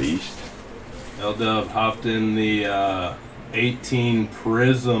 another beast. L-Dub hopped in the 18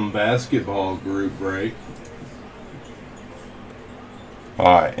 Prism basketball group break.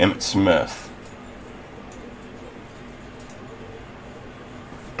 All right, Emmett Smith.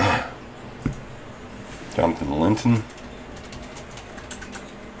 Jonathan Linton.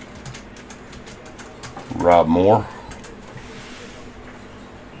 Rob Moore.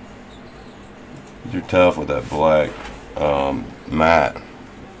 You're tough with that black. Matt.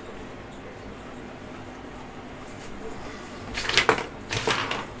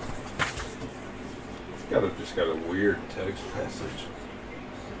 Just got a weird text message.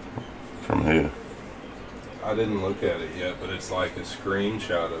 From who? I didn't look at it yet, but it's like a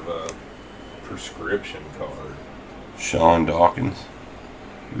screenshot of a prescription card. Sean Dawkins.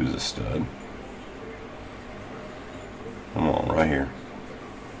 He was a stud. Come on, right here.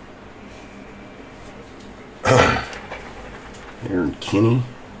 Aaron Kinney.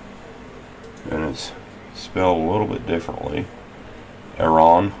 And it's spelled a little bit differently.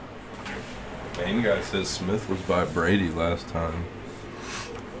 Aaron. Main guy says Smith was by Brady last time.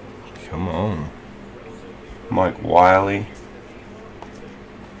 Come on. Mike Wiley.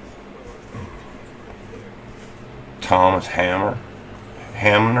 Thomas Hamner.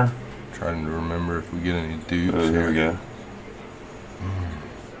 Trying to remember if we get any dupes Here we go.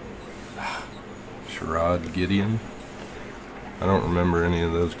 Sherrod Gideon. I don't remember any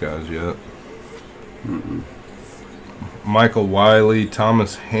of those guys yet. Michael Wiley,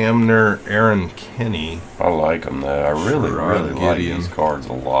 Thomas Hamner, Aaron Kinney. I like them though. I really like these cards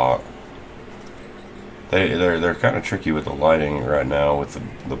a lot. They're kind of tricky with the lighting right now with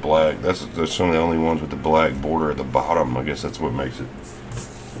the black. They're some of the only ones with the black border at the bottom. I guess that's what makes it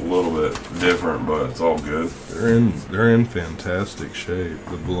a little bit different, but it's all good. They're in fantastic shape.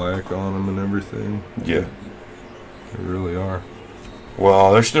 The black on them and everything. Yeah, they really are.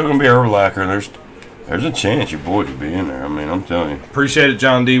 Well, there's still gonna be Urlacher. There's a chance your boy could be in there. I mean, I'm telling you. Appreciate it,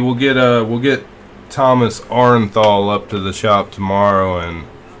 John D. We'll get Thomas Arenthal up to the shop tomorrow, and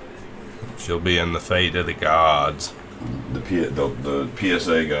she'll be in the fate of the gods. The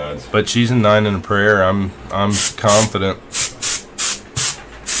PSA gods. But she's a 9 in a prayer. I'm confident.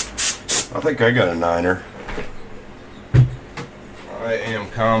 I think I got a 9er. I am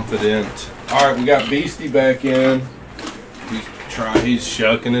confident. All right, we got Beastie back in. He's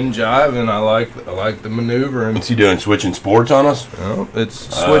shucking and jiving. I like the maneuvering. What's he doing? Switching sports on us? Oh, it's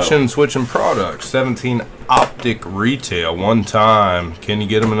switching products. 17 Optic Retail. One time. Can you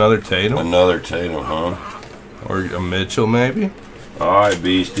get him another Tatum? Another Tatum, huh? Or a Mitchell, maybe? All right,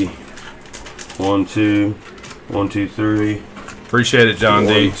 Beastie. 1, 2, 1, 2, 3. Appreciate it, John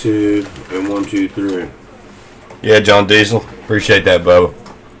D. 1, 2, and 1, 2, 3. Yeah, John Diesel. Appreciate that, Bubba.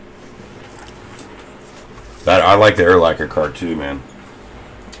 I like the Urlacher card too, man.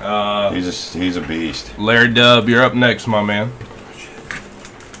 He's a beast. Larry Dub, you're up next, my man.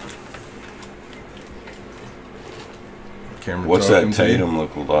 What's that Tatum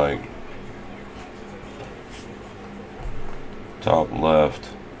look like? Top left.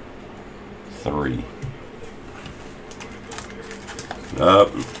 3.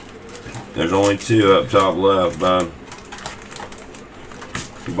 Up. There's only 2 up top left, bud.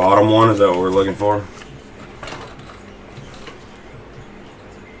 Bottom one, is that what we're looking for?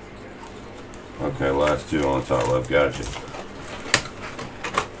 Okay, last 2 on the top left. Gotcha.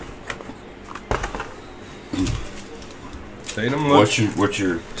 Tatum looks. What's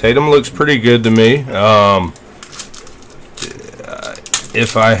your? Tatum looks pretty good to me.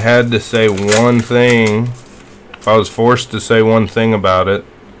 If I had to say one thing, if I was forced to say one thing about it,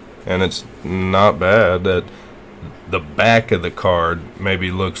 and it's not bad, that the back of the card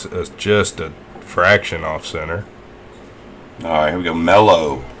maybe looks just a fraction off center. All right, here we go.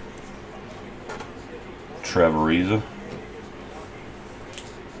 Mello. Trevor Ariza.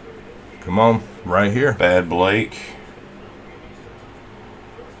 Come on, right here. Bad Blake.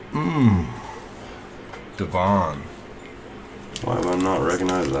 Devon. Why have I not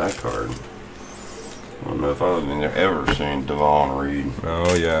recognized that card? I don't know if I've ever seen Devon Reed.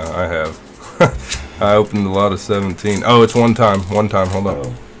 Oh yeah, I have. I opened a lot of 17. Oh, it's one time. Hold on.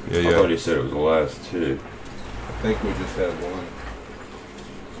 Oh. Yeah. I thought he said it was the last 2. I think we just had one.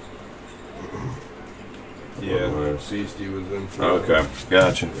 Yeah, Beastie was in front. Okay,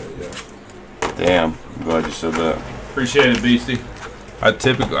 gotcha. Yeah. Damn, I'm glad you said that. Appreciate it, Beastie.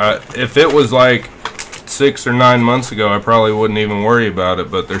 If it was like 6 or 9 months ago, I probably wouldn't even worry about it,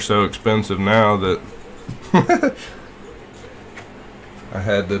 but they're so expensive now that I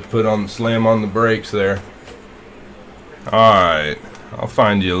had to slam on the brakes there. Alright. I'll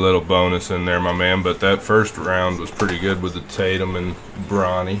find you a little bonus in there, my man, but that first round was pretty good with the Tatum and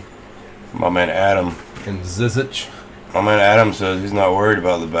Bronny. My man Adam. And Zizic. My man Adam says he's not worried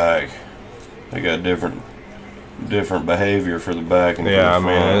about the back. They got different behavior for the back. And yeah, I for the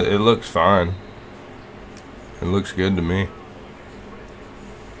front. mean, it looks fine. It looks good to me.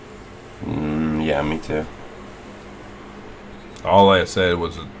 Yeah, me too. All I said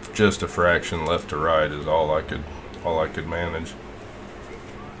was just a fraction left to right is all I could manage.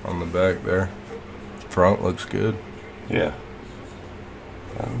 On the back there. Front looks good. Yeah.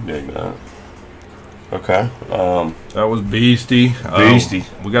 I dig that. Okay. That was Beastie. Beastie.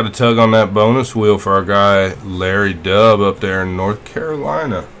 We got to tug on that bonus wheel for our guy Larry Dubb up there in North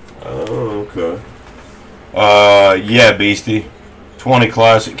Carolina. Oh, okay. Yeah, Beastie. 20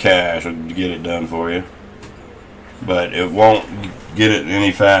 classic cash will get it done for you. But it won't get it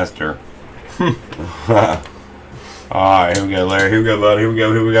any faster. Alright, here we go, Larry. Here we go, buddy. Here we go.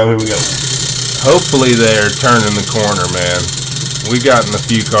 Hopefully they're turning the corner, man. We've gotten a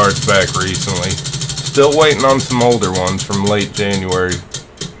few cards back recently. Still waiting on some older ones from late January.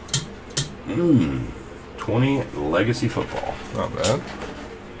 20 legacy football. Not bad.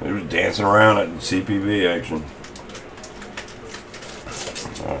 They were dancing around at CPB action.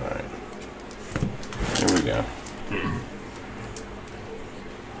 Alright. Here we go.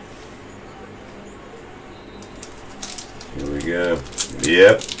 Here we go.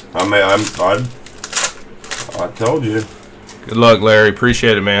 Yep. I told you. Good luck, Larry.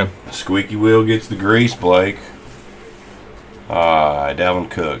 Appreciate it, man. Squeaky wheel gets the grease, Blake. Dalvin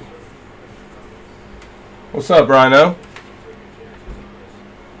Cook. What's up, Rhino?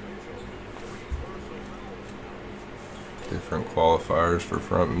 Different qualifiers for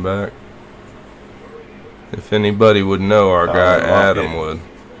front and back. If anybody would know, our guy Adam would.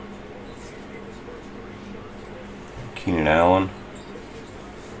 Keenan Allen.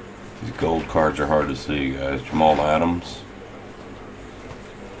 These gold cards are hard to see, guys. Jamal Adams.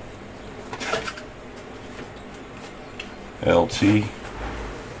 LT.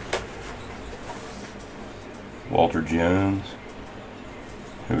 Walter Jones.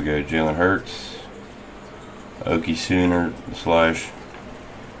 Here we go, Jalen Hurts. Okie Sooner /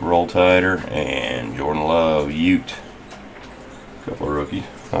 Roll Tider. And Jordan Love, Ute. Couple of rookies.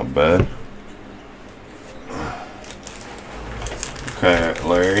 Not bad. Okay,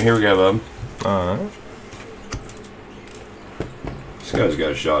 Larry, here we go, bub. Alright. This guy's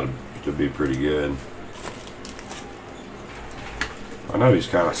got a shot to be pretty good. I know he's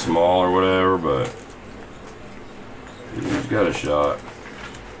kind of small or whatever, but he's got a shot.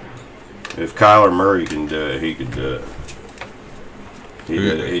 If Kyler Murray can do it, he could do it. He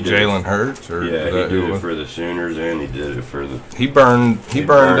did it. Jalen Hurts, or yeah, he did it for the Sooners, and he did it for the. He burned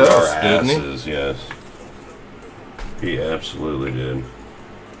us, didn't he? Asses, yes. He absolutely did.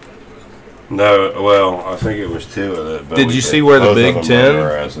 No, well, I think it was 2 of it. But did you see where the Big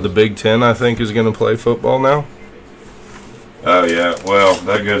Ten? The Big Ten, I think, is going to play football now. Oh yeah, well,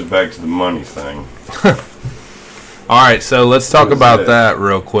 that goes back to the money thing. All right, so let's talk about that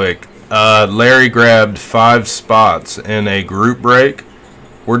real quick. Larry grabbed 5 spots in a group break.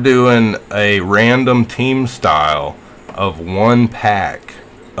 We're doing a random team style of 1 pack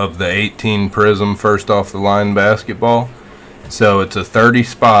of the 18 Prism first off the line basketball. So it's a 30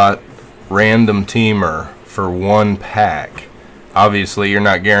 spot random teamer for 1 pack. Obviously, you're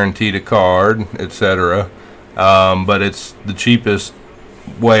not guaranteed a card, etc. But it's the cheapest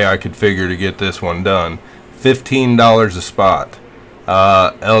way I could figure to get this one done. $15 a spot.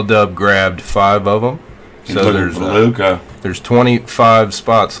 L-Dub grabbed 5 of them. So there's 25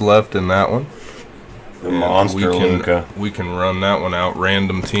 spots left in that one. The monster Luka. We can run that one out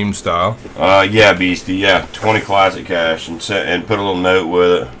random team style. Yeah, Beastie. Yeah, 20 classic cash and put a little note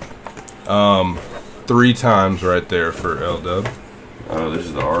with it. 3 times right there for L-Dub. Oh, this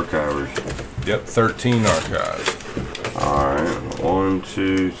is the archivers. Yep, 13 archives. All right, 1,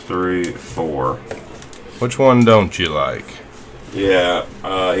 2, 3, 4. Which one don't you like? Yeah,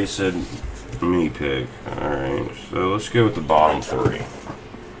 he said me pick. All right, so let's go with the bottom 3.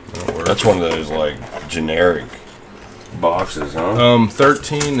 That's one of those like generic boxes, huh?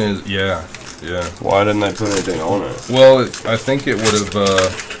 13 is yeah. Why didn't they put anything on it? Well, I think it would have.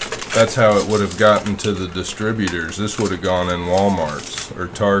 That's how it would have gotten to the distributors. This would have gone in Walmart's or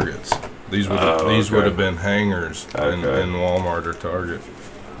Target's. These would have been hangers in Walmart or Target.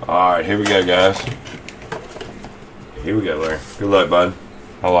 All right, here we go, guys. Here we go, Larry. Good luck, bud.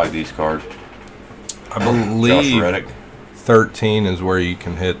 I like these cards. I believe Josh Reddick. 13 is where you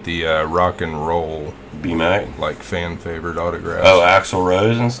can hit the rock and roll, B-Mac. like fan favorite autographs. Oh, Axl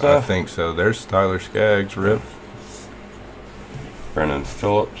Rose and I stuff? think so. There's Tyler Skaggs, rip. Brennan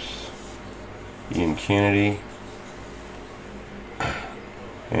Phillips. Ian Kennedy.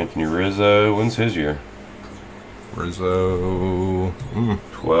 Anthony Rizzo. When's his year? Rizzo,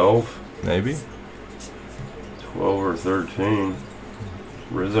 12? maybe. 12 or 13.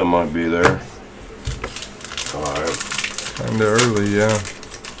 Rizzo might be there. Alright. Kinda early, yeah.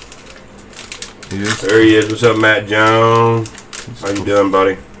 He is There he is. What's up, Matt Jones? How you doing,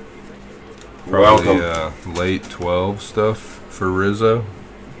 buddy? probably Welcome. Late 12 stuff for Rizzo.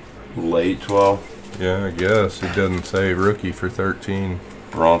 Late 12. Yeah, I guess. It doesn't say rookie for 13.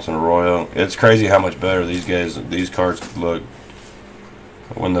 Bronson Arroyo. It's crazy how much better these cards look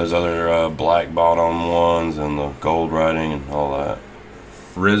when those other black bottom ones and the gold writing and all that.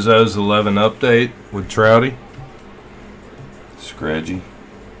 Rizzo's 11 update with Trouty. Scredgy.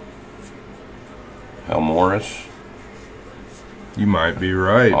 Hal Morris. You might be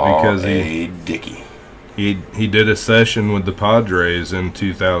right because A. Dickey. he did a session with the Padres in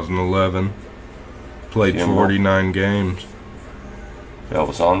 2011. Played Jimbo. 49 games.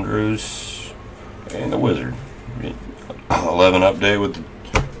 Elvis Andrews and the Wizard. 11 update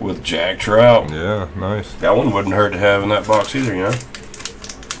with Jack Trout. Yeah, nice. That one wouldn't hurt to have in that box either, you know.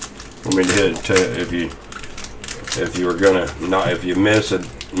 I mean, if you were gonna if you missed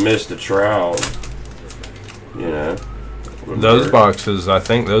the Trout, you know. Those boxes, I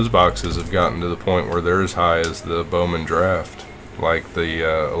think those boxes have gotten to the point where they're as high as the Bowman draft, like the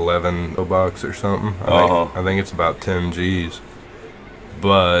 11 box or something. I think it's about 10 G's.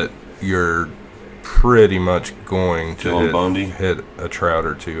 But you're pretty much going to hit a Trout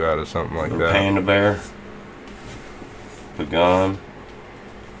or two out of something like that. Panda Bear, Pagan,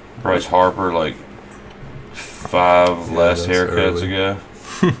 Bryce Harper, like 5 less haircuts ago.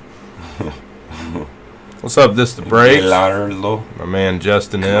 What's up, this the break? My My man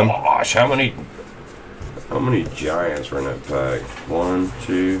Justin M. Gosh, how many Giants were in that pack? 1,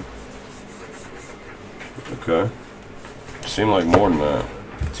 2. Okay. Seemed like more than that.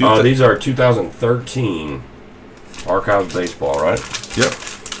 These are 2013 Archives Baseball, right? Yep.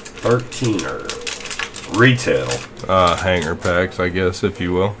 13er. Retail. Hanger packs, I guess, if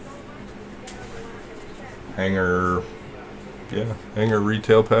you will. Hanger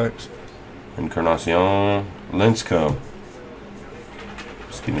retail packs. Encarnacion. Linscomb.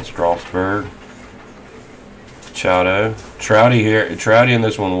 Steven Strasburg. Chado. Trouty here. Trouty in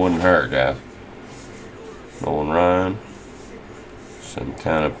this one wouldn't hurt, guys. Nolan Ryan.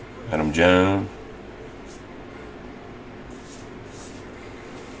 Santana. Adam Jones.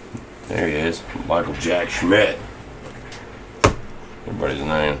 There he is. Michael Jack Schmidt. Everybody's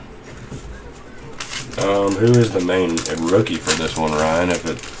name. Who is the main rookie for this one, Ryan? If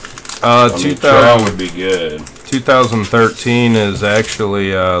it 2000 would be good. 2013 is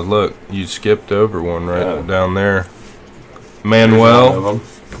actually look, you skipped over one right down there. Manuel.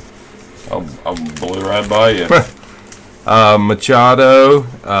 I blew right by you. Machado,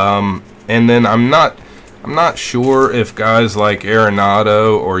 and then I'm not sure if guys like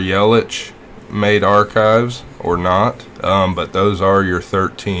Arenado or Yelich made archives or not, but those are your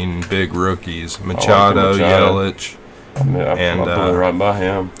 13 big rookies: Machado, Yelich, and I blew right by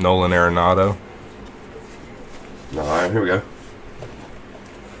him. Nolan Arenado. All right, here we go.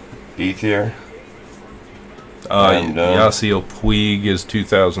 Ethier. Yasiel Puig is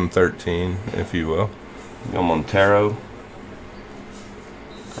 2013, if you will. Miguel Montero.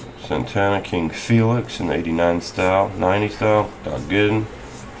 Santana, King Felix in the 89 style, 90 style. Doug Gooden.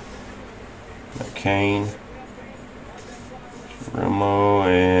 McCain. Remo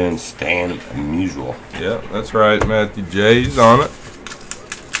and Stan Musial. Yeah, that's right. Matthew J's on it.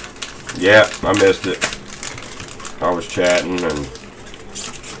 Yeah, I missed it. I was chatting and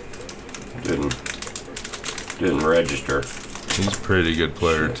didn't register. He's a pretty good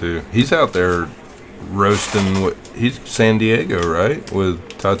player too. He's out there roasting. He's San Diego, right? With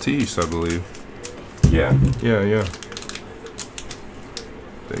Tatis, I believe. Yeah. Yeah.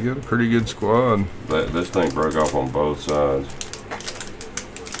 They got a pretty good squad. This thing broke off on both sides.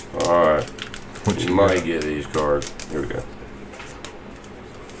 All right. What You might get these cards. Here we go.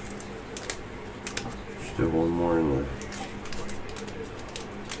 Still one more in there.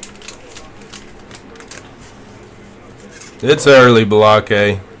 It's early,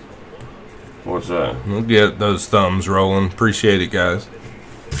 Balake. What's that? We'll get those thumbs rolling. Appreciate it, guys.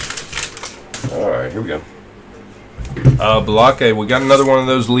 All right, here we go. Balake, we got another one of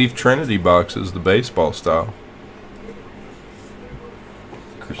those Leaf Trinity boxes, the baseball style.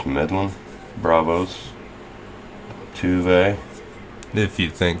 Chris Medlin, Bravos. Tuve. If you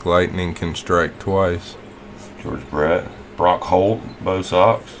think lightning can strike twice. George Brett. Brock Holt, Bo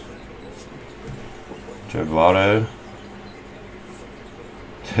Sox. Joe Votto.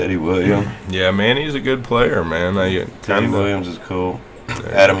 Teddy Williams. Yeah, man, he's a good player, man. Teddy Williams is cool.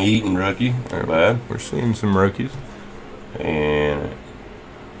 Adam Eaton, rookie. Not bad. We're seeing some rookies. And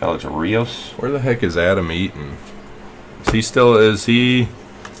Alex Rios. Where the heck is Adam Eaton? He's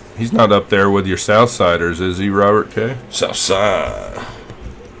not up there with your Southsiders, is he, Robert K? Southside.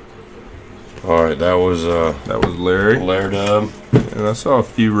 All right, that was Larry. Larry Dub. And I saw a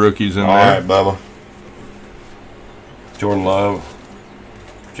few rookies in All there. right, Bubba. Jordan Love.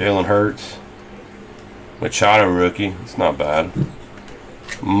 Jalen Hurts. Machado rookie. It's not bad.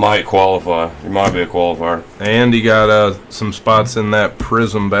 Might qualify. He might be a qualifier. And he got some spots in that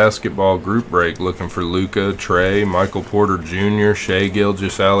Prism basketball group break looking for Luka, Trey, Michael Porter Jr., Shea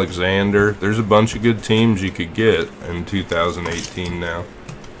Gilgeous-Alexander. There's a bunch of good teams you could get in 2018 now.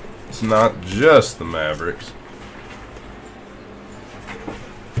 It's not just the Mavericks.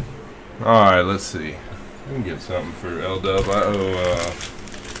 Alright, let's see. I can get something for L-Dub. I owe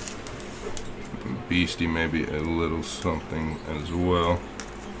Beastie maybe a little something as well.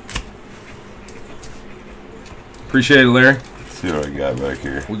 Appreciate it, Larry. Let's see what I got back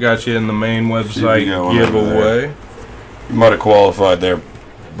here. We got you in the main website giveaway. You might have qualified there,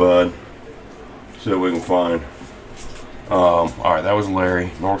 bud. See what we can find. All right, that was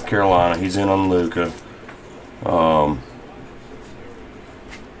Larry, North Carolina. He's in on Luka. All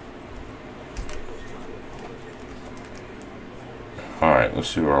right, let's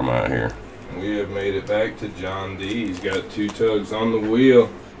see where I'm at here. We have made it back to John D. He's got 2 tugs on the wheel.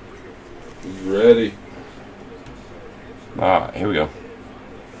 He's ready. All right, here we go.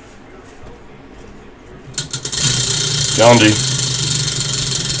 John D.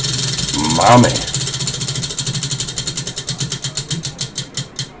 Mommy.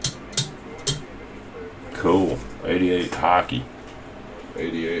 Cool. 88 hockey.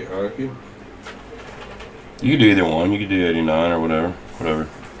 88 hockey. You could do either one. You could do 89 or whatever. Whatever.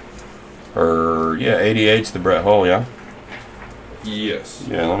 Or, yeah, 88's the Brett Hull, yeah? Yes.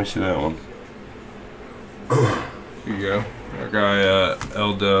 Yeah, let me see that one. Here you go. Our guy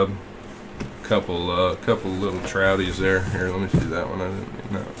L-Dub. Couple little trouties there. Here, let me see that one. I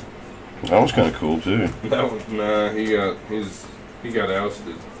didn't know. That was kind of cool, too. That was, nah, he got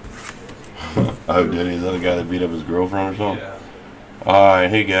ousted. Oh, did he? Is that the guy that beat up his girlfriend or something? Yeah.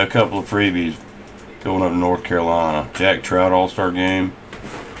 Alright, here you go. A couple of freebies going up to North Carolina. Jack Trout All-Star Game.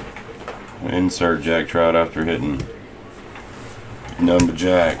 Insert Jack Trout after hitting none but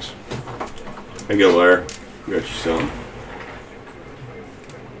jacks. Here you go, Larry. Got you something.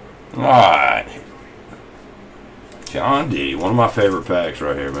 Alright. John D. One of my favorite packs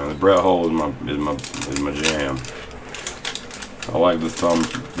right here, man. The Brett Hull is my jam. I like the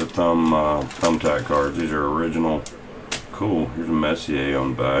thumbtack cards. These are original. Cool. Here's a Messier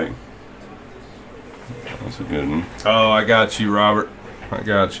on the back. That's a good one. Oh, I got you, Robert. I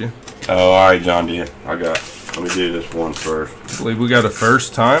got you. Oh, all right, John D. Let me do this one first. I believe we got a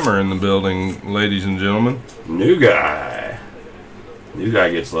first timer in the building, ladies and gentlemen. New guy. New guy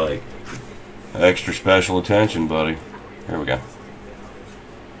gets like extra special attention, buddy. Here we go.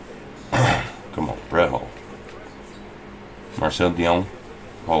 Come on, Brett Hull. Marcel Dion,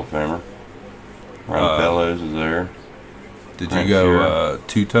 Hall of Famer. Ron Bellows is there. Did you go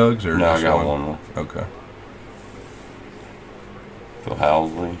 2 tugs or no? just I got one? one. Okay. Phil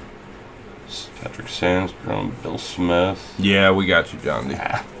Housley, Patrick Sandstrom, Bill Smith. Yeah, we got you, John D.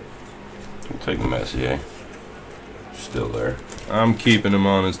 We'll take the Messier. Still there. I'm keeping him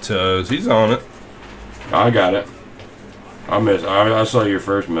on his toes. He's on it. I got it. I saw your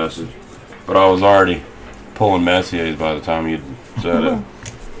first message, but I was already pulling Messiers by the time you said it.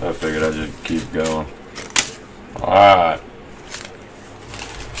 I figured I'd just keep going. Alright.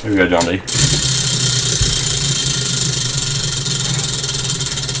 Here we go, John D.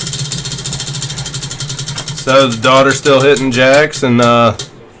 So the daughter's still hitting jacks and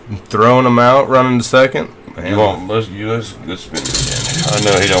throwing them out, running to second. Man. Let's spin it again. I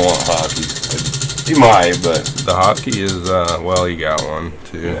know he don't want hockey. He might, but the hockey is well, he got one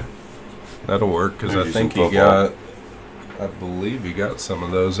too. Yeah. That'll work because I think he got. I believe he got some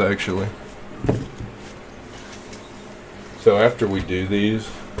of those actually. So after we do these,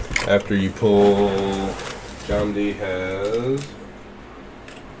 after you pull, John D has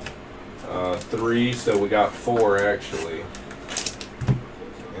 3, so we got 4 actually.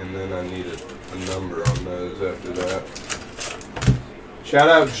 And then I need a number on those after that. Shout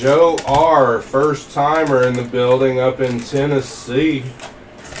out Joe R, first timer in the building up in Tennessee.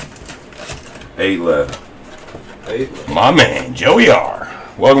 8 left. Hey. My man, Joey R.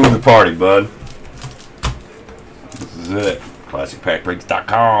 Welcome to the party, bud. This is it.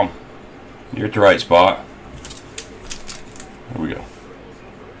 ClassicPackBreaks.com. You're at the right spot. Here we go.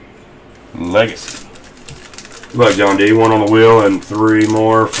 Legacy. Good luck, John D. 1 on the wheel and 3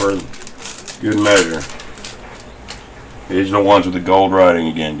 more for good measure. These are the ones with the gold writing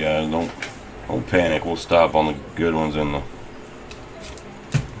again, guys. Don't panic. We'll stop on the good ones in the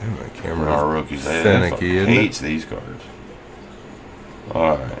camera. Our rookies. Finicky, They hates these cards.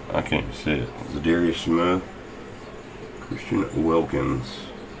 Alright, I can't even see it. Zadarius Smith, Christian Wilkins,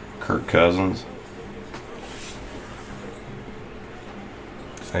 Kirk Cousins.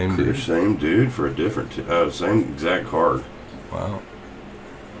 Same dude. Same dude for a different, same exact card. Wow.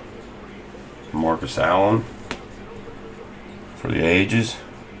 Marcus Allen for the ages.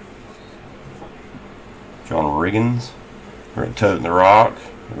 John Riggins. We're at Toting the Rock.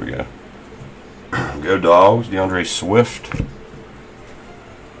 Here we go. Go Dogs. DeAndre Swift.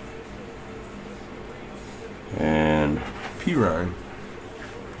 And Pirine.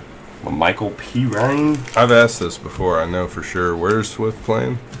 Michael Pirine. I've asked this before. I know for sure. Where's Swift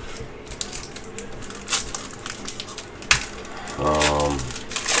playing?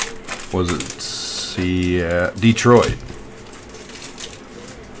 Was it Detroit?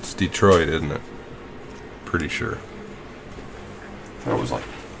 It's Detroit, isn't it? Pretty sure. That was like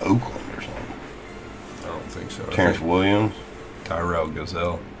Oakland or something. I don't think so. Terrence Williams. Tyrell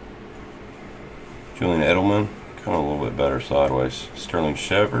Gazelle. Julian Edelman. Kind of a little bit better sideways. Sterling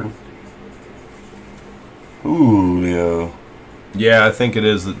Shepard. Julio. Yeah, I think it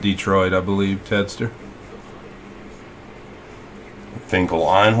is Detroit, I believe, Tedster. Finkel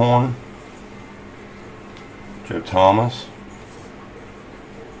Einhorn. Joe Thomas.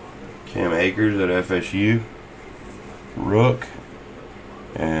 Cam Akers at FSU. Rook.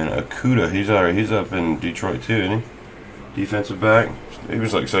 And Akuda. He's up in Detroit too, isn't he? Defensive back. He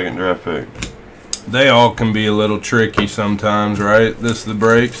was like second draft pick. They all can be a little tricky sometimes, right? This is the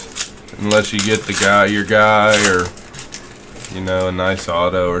breaks. Unless you get your guy, or a nice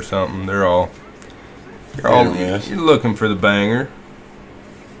auto or something. You're looking for the banger.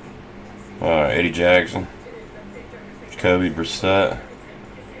 Eddie Jackson, Jacoby Brissett,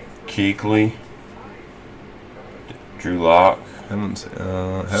 Kuechly, Drew Lock,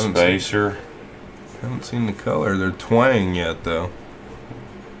 Spacer. Haven't seen the color. They're twang yet, though.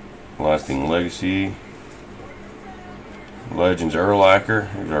 Lasting Legacy, Legends Urlacher.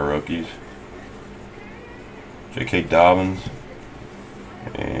 Here's our rookies. J.K. Dobbins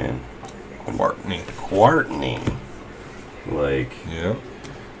and Quartney. Like, yeah.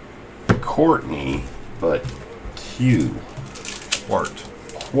 Courtney, but Q.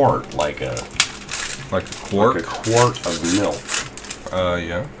 Quart, like a quart? Like a quart of milk.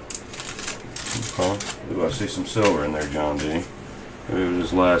 Yeah. Okay. Ooh, I see some silver in there, John D. Maybe it was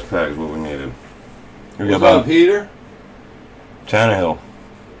this last pack is what we needed. Here we go, What's up, Peter? Tannehill.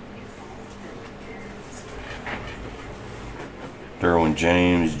 Derwin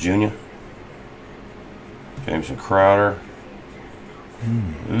James Jr. Jameson Crowder.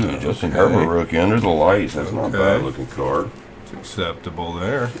 Ooh, Justin Herbert rookie under the lights. That's not a bad looking card. It's acceptable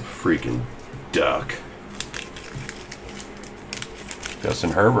there. Freaking duck.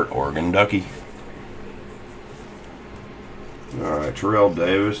 Justin Herbert, Oregon Ducky. Alright, Terrell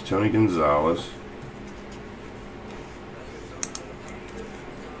Davis, Tony Gonzalez.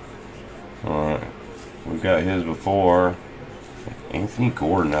 Alright, we've got his before. Anthony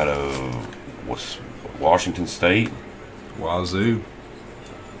Gordon out of Washington State. Wazoo.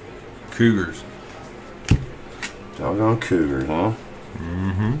 Cougars. Doggone Cougars, huh?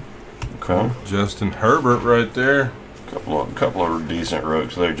 Mm-hmm. Okay. Justin Herbert right there. Couple of decent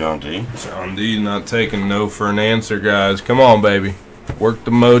rooks there, John D. John D not taking no for an answer, guys. Come on, baby. Work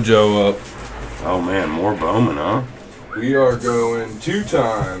the mojo up. Oh, man, more Bowman, huh? We are going 2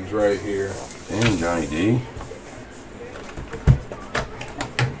 times right here. Damn, Johnny D.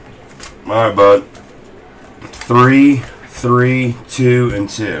 All right, bud. 3, 3, 2, and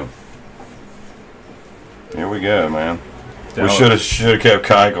 2. Here we go, man. We should have kept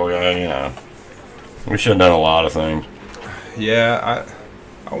Keuchel. We should have done a lot of things. Yeah,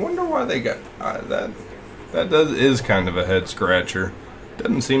 I wonder why they got that. That is kind of a head scratcher.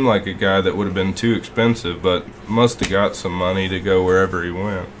 Doesn't seem like a guy that would have been too expensive, but must have got some money to go wherever he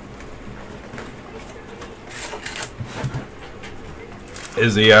went.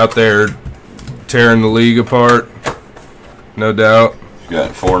 Is he out there tearing the league apart? No doubt.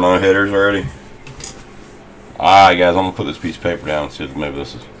 Got 4 no-hitters already. Alright, guys, I'm going to put this piece of paper down and see if maybe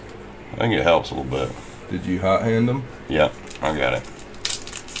this is... I think it helps a little bit. Did you hot hand him? Yep, I got it.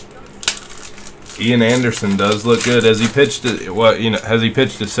 Ian Anderson does look good. Has he pitched has he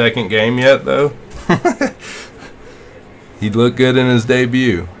pitched a second game yet though? He looked good in his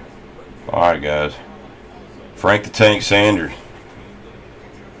debut. All right, guys. Frank the Tank Sanders.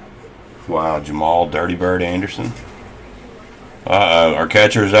 Wow, Jamal Dirty Bird Anderson. Our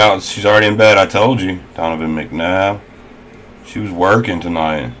catcher's out. She's already in bed. I told you. Donovan McNabb. She was working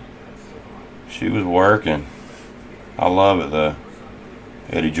tonight. She was working. I love it, though.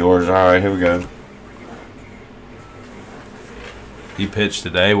 Eddie George. All right, here we go. He pitched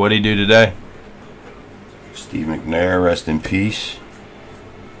today. What'd he do today? Steve McNair, rest in peace.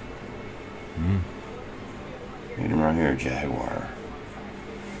 Need him right here, Jaguar.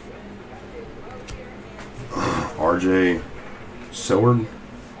 RJ Seward.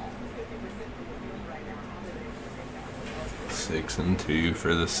 6-2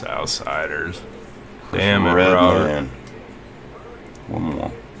 for the Southsiders. Damn it, Red Robert. Man. One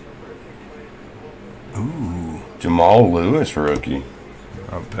more. Ooh, Jamal Lewis, rookie.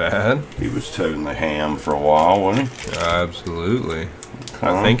 not bad. He was toting the ham for a while, wasn't he? Absolutely. I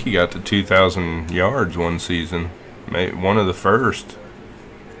Huh? think he got to 2,000 yards one season. One of the first.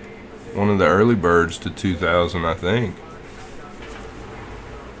 One of the early birds to 2,000, I think.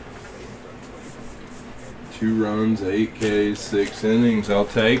 2 runs, 8 Ks, 6 innings. I'll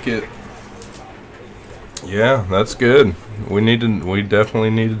take it. Yeah, that's good. We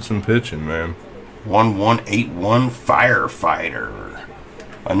definitely needed some pitching, man. 1181 firefighter.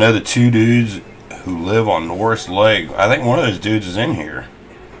 I know the 2 dudes who live on Norris Lake. I think one of those dudes is in here.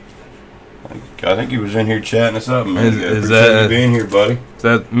 I think he was in here chatting us up, man. Is Appreciate that- you being here, buddy? Is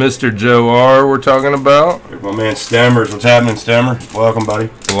that Mr. Joe R. we're talking about? There's my man Stemmers. What's happening, Stemmer? Welcome, buddy.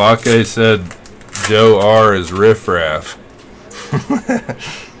 Lake said Joe R. is riffraff.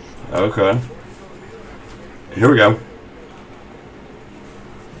 Okay. Here we go.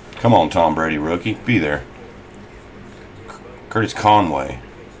 Come on, Tom Brady, rookie. Be there. Curtis Conway.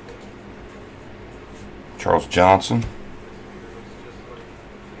 Charles Johnson.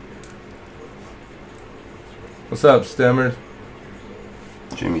 What's up, Stemmers?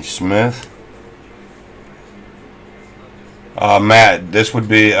 Jimmy Smith. Matt, this would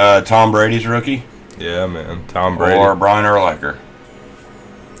be Tom Brady's rookie Yeah, man. Tom Brady. or Brian Urlacher.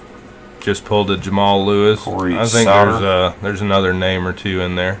 Just pulled a Jamal Lewis. Corey I think Sauter. there's another name or two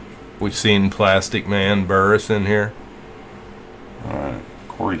in there. We've seen Plastic Man Burris in here. All right,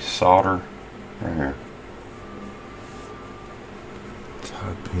 Corey Sauter, right here.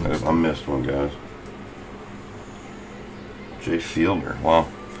 I missed one, guys. Jay Fielder. Wow,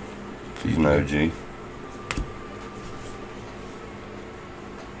 he's an OG.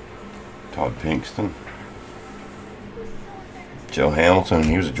 Todd Pinkston. Joe Hamilton.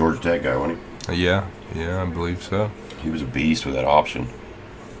 He was a Georgia Tech guy, wasn't Yeah, I believe so. he? He was a beast with that option.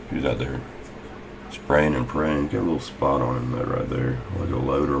 He was out there spraying and praying. Got a little spot on him, that right there, like a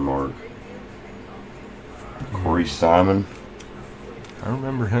loader mark. Corey Simon. I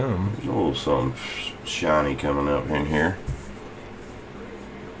remember him. There's a little something shiny coming up in here.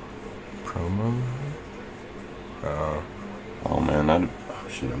 Promo. Oh man, oh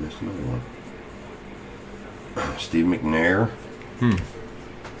shit, I missed another one. Steve McNair.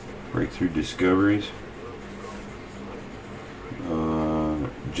 Breakthrough Discoveries.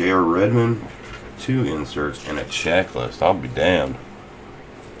 J.R. Redmond. 2 inserts and a checklist. I'll be damned.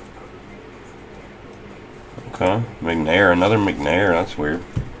 Okay, McNair, another McNair. That's weird.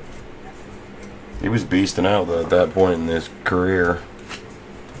 He was beasting out though, at that point in his career.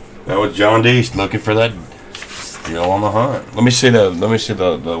 That was John D. looking for that. Still on the hunt. Let me see the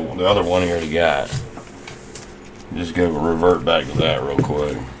other one here he got. Just go revert back to that real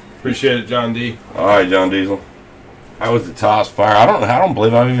quick. Appreciate it, John D. All right, John Diesel. How was the toss fire? I don't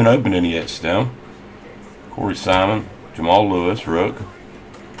believe I've even opened any yet. Stem. Corey Simon, Jamal Lewis, Rook.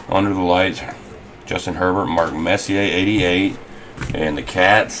 Under the Lights, Justin Herbert, Mark Messier, 88, and the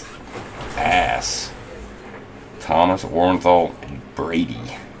Cats, ass. Thomas Orenthal, Brady.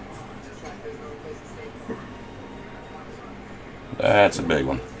 That's a big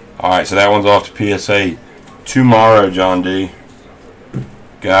one. All right, so that one's off to PSA tomorrow, John D.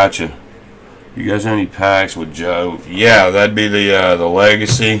 Gotcha. You guys have any packs with Joe? Yeah, that'd be the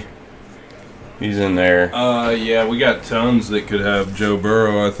Legacy. He's in there. Yeah, we got tons that could have Joe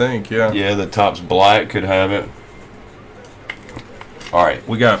Burrow, I think, yeah. Yeah, the Topps Black could have it. All right.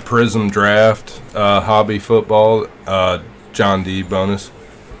 We got Prism Draft, Hobby Football, John D. bonus.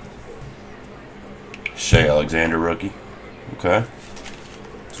 Shea Alexander rookie. Okay.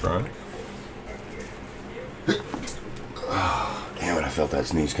 That's right. Damn it, I felt that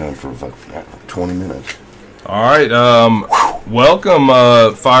sneeze coming for like 20 minutes. All right. Welcome,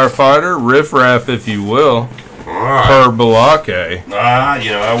 firefighter, riffraff, if you will, All right. per Balake.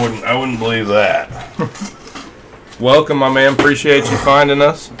 I wouldn't believe that. Welcome, my man. Appreciate you finding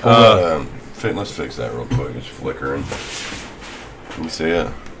us. Let's fix that real quick. It's flickering. Can you see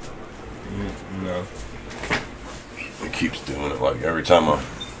it? No. It keeps doing it like every time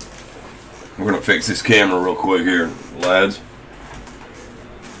we're gonna fix this camera real quick here, lads.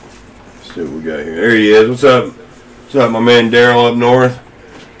 Let's see what we got here. There he is. What's up? What's up, my man Daryl up north?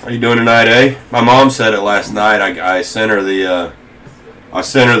 How you doing tonight, eh? My mom said it last night. I sent her the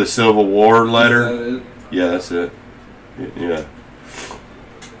Civil War letter. Is that it? Yeah, that's it. Yeah.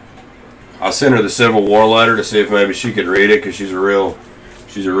 I sent her the Civil War letter to see if maybe she could read it, because she's a reader.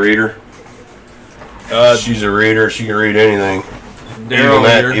 She's a reader. She can read anything.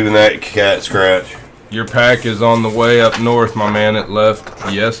 Daryl, Even that cat scratch. your pack is on the way up north, my man. It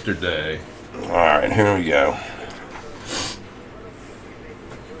left yesterday. Alright, here we go.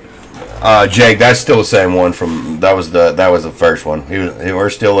 Jake, that's still the same one from that was the first one. We're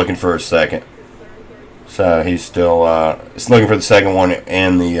still looking for a second. So he's still looking for the second one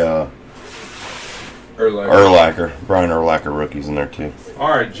and the Urlacher. Brian Urlacher rookie's in there too. All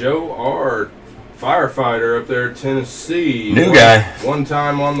right, Joe R., firefighter up there in Tennessee. New guy. One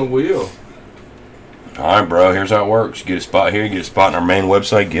time on the wheel. Alright, bro, here's how it works. You get a spot here, you get a spot in our main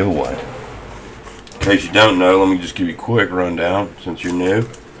website giveaway. In case you don't know, let me just give you a quick rundown since you're new.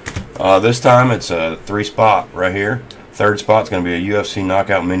 This time it's a 3-spot right here. Third spot's going to be a UFC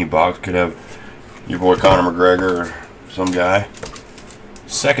knockout mini box. Could have your boy Conor McGregor or some guy.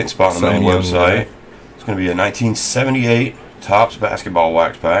 Second spot on the main website. It's going to be a 1978 Topps basketball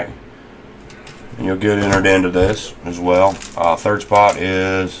wax pack. And you'll get entered into this as well. Third spot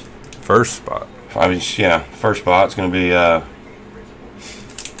is... First spot. First spot. It's going to be a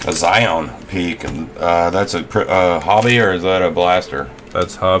Zion Peak. That's a hobby, or is that a blaster?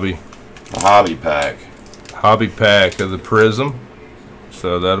 That's hobby. A hobby pack. Hobby pack of the Prism.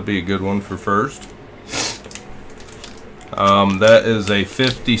 So that'll be a good one for first. That is a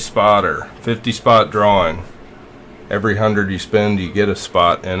 50 spotter. 50 spot drawing. Every 100 you spend, you get a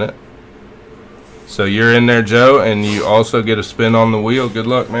spot in it. So you're in there, Joe, and you also get a spin on the wheel. Good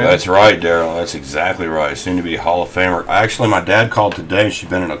luck, man. That's right, Daryl. That's exactly right. Soon to be a Hall of Famer. Actually, my dad called today. She'd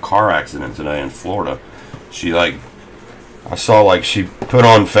been in a car accident today in Florida. I saw she put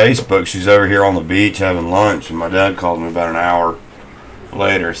on Facebook, she's over here on the beach having lunch, and my dad called me about an hour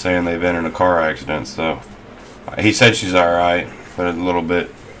later saying they've been in a car accident. So he said she's all right, but a little bit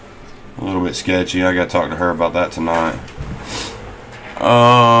sketchy. I got to talk to her about that tonight.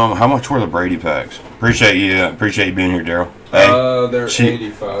 How much were the Brady packs? Appreciate you being here, Daryl. Hey, they're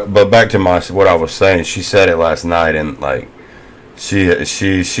 85. But back to what I was saying. She said it last night, and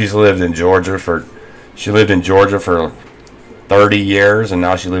she's lived in Georgia for 30 years, and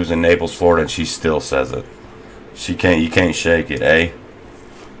now she lives in Naples, Florida, and she still says it. You can't shake it, eh?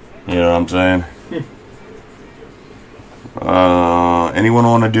 You know what I'm saying? Anyone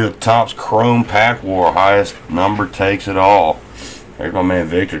want to do a Topps Chrome Pack War? Highest number takes it all. There's my man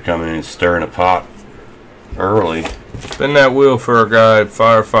Victor coming in and stirring a pot early. Spin that wheel for our guy,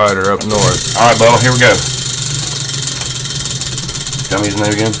 firefighter up north. All right, Bo, here we go. Tell me his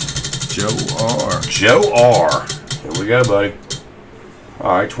name again. Joe R. Joe R. Here we go, buddy.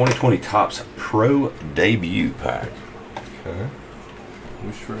 All right, 2020 Topps Pro Debut Pack. Okay.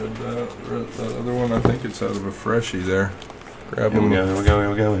 We shred that other one. I think it's out of a freshie there. Grab him. Here we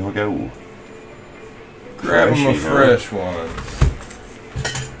go. Grab him a fresh one.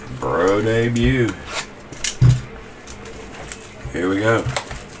 Pro Debut. Here we go.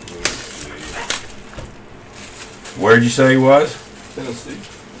 Where'd you say he was?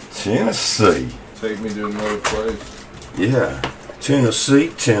 Tennessee. Take me to another place. Yeah. Tennessee.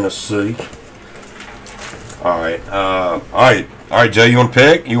 Alright, alright, Joe, you want to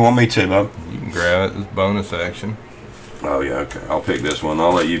pick? You want me to, bub? You can grab it. It's bonus action. Oh, yeah, okay. I'll pick this one.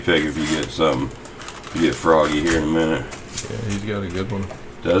 I'll let you pick if you get something. You get Froggy here in a minute. Yeah, he's got a good one.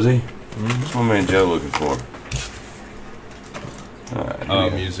 Does he? What's my man Joe looking for?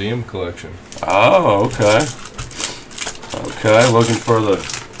 Alright. Museum collection. Oh, okay. Okay, looking for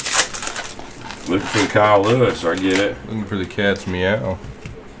Kyle Lewis. I get it. Looking for the cat's meow.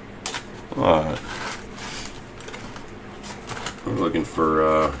 Alright. We're looking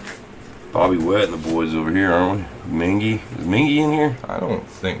for Bobby Wett and the boys over here, aren't we? Mingy? Is Mingy in here? I don't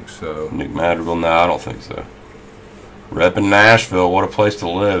think so. Nick Madrigal? No, I don't think so. Reppin' Nashville. What a place to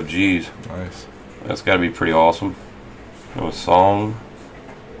live. Jeez. Nice. That's got to be pretty awesome. A song.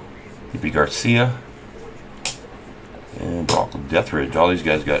 E.B. Garcia. And Brock Deathridge. All these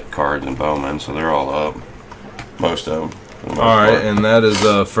guys got cards and Bowman, so they're all up. Most of them. For the most All right, part. and that is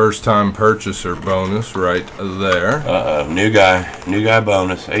a first-time purchaser bonus right there. New guy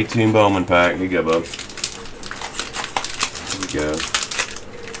bonus. 18 Bowman pack. Here you go, bub. Here we go.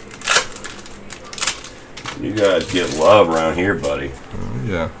 You guys get love around here, buddy.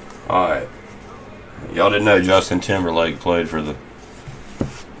 Yeah. All right. Y'all didn't know Justin Timberlake played for the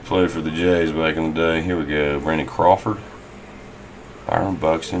Jays back in the day. Here we go. Brandon Crawford. Byron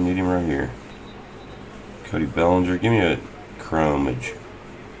Buxton. Need him right here. Cody Bellinger. Give me a Chromage.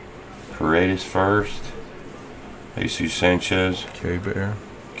 Paredes first. Jesus Sanchez. K-Bear.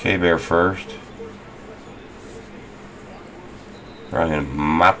 K-Bear first. Ryan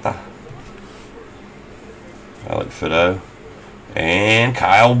Mata. Alec Fido. And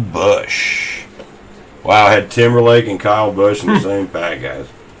Kyle Busch. Wow, I had Timberlake and Kyle Busch in the same pack, guys.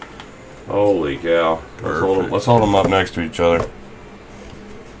 Holy cow. Let's hold them up next to each other.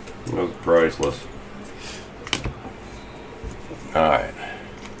 That was priceless. Alright.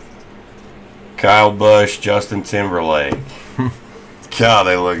 Kyle Busch, Justin Timberlake. God,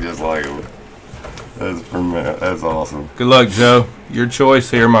 they look just like him. That's awesome. Good luck, Joe. Your choice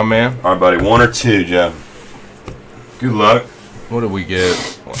here, my man. Alright, buddy. 1 or 2, Joe. Good luck. What did we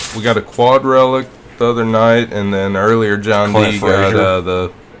get? We got a quad relic the other night, and then earlier John Clint D Frazier. got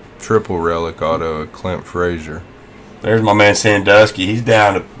the triple relic auto of Clint Frazier. There's my man Sandusky. He's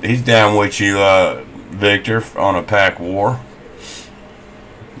down with you, Victor, on a pack war.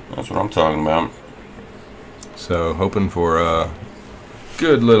 That's what I'm talking about. So hoping for a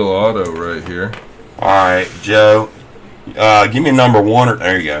good little auto right here. All right, Joe. Give me number 1 or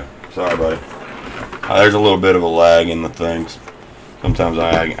there you go. Sorry, buddy. There's a little bit of a lag in the things. Sometimes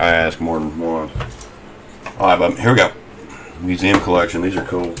I ask more than once. All right, but here we go. Museum collection. These are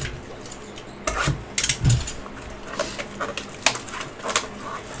cool.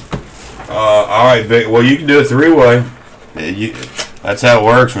 All right, Vic. Well, you can do a 3-way. That's how it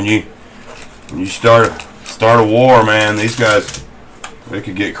works when you start a war, man. These guys, they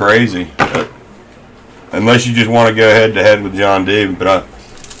could get crazy. Unless you just want to go head to head with John D. But I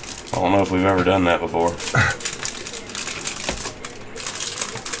don't know if we've ever done that before.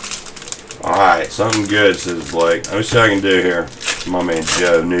 All right, something good, says Blake. Let me see what I can do here. My man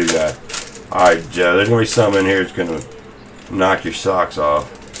Joe, new guy. All right, Joe. There's gonna be something in here that's gonna knock your socks off.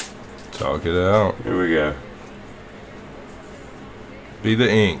 Talk it out. Here we go. Be the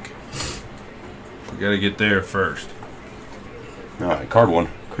ink. We got to get there first. All right, card 1.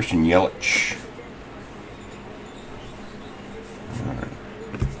 Christian Yelich. All right.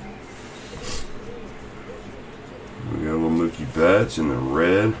 We got a little Mookie Betts in the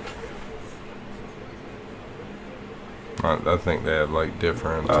red. I think they have like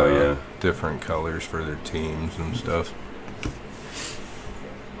different, different colors for their teams and stuff.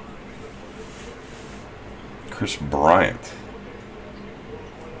 Chris Bryant.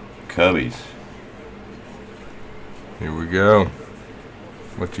 Cubbies. Here we go.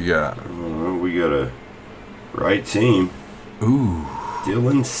 What you got? We got a right team. Ooh.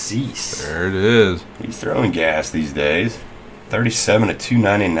 Dylan Cease. There it is. He's throwing gas these days. 37 to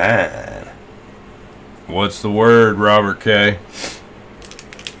 299. What's the word, Robert K?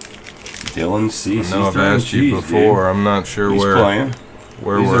 Dylan Cease. I know I've asked you before. I'm not sure He's where playing.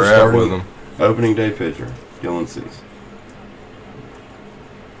 we're at with him. Opening day pitcher. Dylan Cease.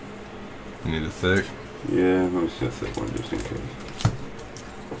 You need a thick? Yeah, let me see a thick one just in case.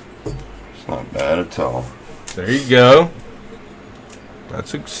 It's not bad at all. There you go.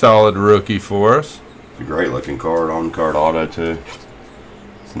 That's a solid rookie for us. It's a great looking card, on-card auto too.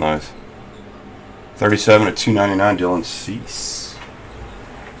 It's nice. 37 to 299, Dylan Cease.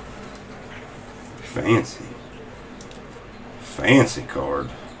 Fancy. Fancy card.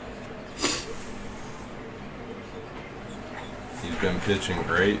 He's been pitching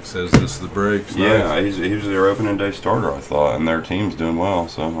great. Says this is the breaks. Yeah, Nice. he was their opening day starter, I thought, and their team's doing well,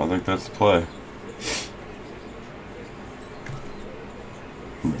 so I think that's the play.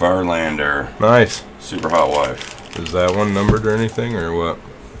 Verlander. Nice. Super hot wife. Is that one numbered or anything, or what?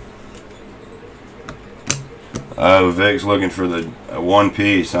 Oh, Vic's looking for the one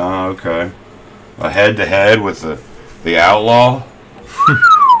piece, huh? Okay. A head-to-head with the Outlaw.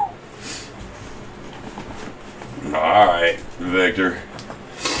 All right, Victor.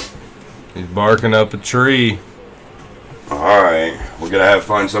 He's barking up a tree. All right, we're gonna have to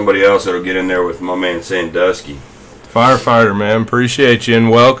find somebody else that'll get in there with my man Sandusky. Firefighter, man. Appreciate you and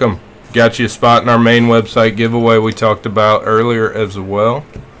welcome. Got you a spot in our main website giveaway we talked about earlier as well.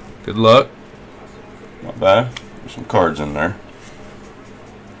 Good luck. Not bad. There's some cards in there.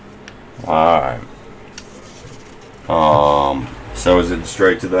 All right. So is it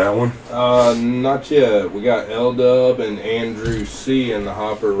straight to that one? Not yet. We got L-Dub and Andrew C in the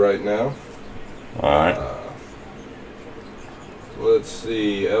hopper right now. Alright. Let's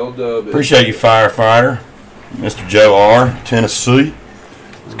see. L-Dub. Appreciate you, firefighter. Mr. Joe R., Tennessee.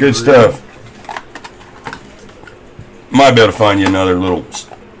 It's good stuff. Might be able to find you another little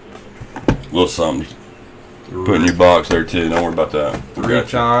something. Put in your box there too. Don't worry about that. Three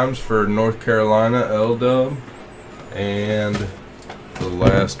times for North Carolina L-Dub. And the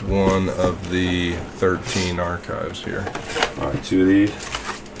last one of the 13 archives here. Alright, 2 of these.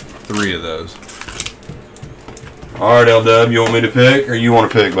 3 of those. Alright, L-Dub, you want me to pick or you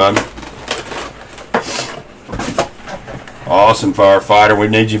want to pick, bud? Awesome, firefighter. We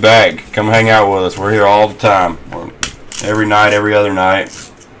need you back. Come hang out with us. We're here all the time. Every night, every other night.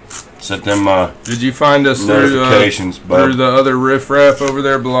 Set them Did you find us notifications, through the other riffraff over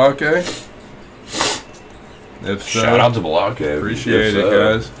there, Block A? If so, shout out to Block A. Appreciate it,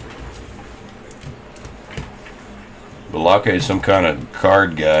 guys. Block A is some kind of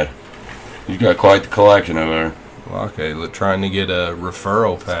card guy. He's got quite the collection over there. Block A, trying to get a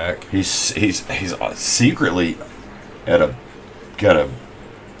referral pack. He's secretly got a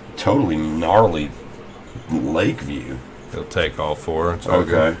totally gnarly lake view. He'll take all 4. It's all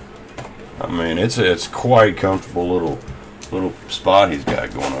Okay. good. I mean, it's quite comfortable little spot he's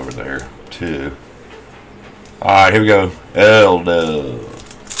got going over there too. All right, here we go. L-Dub.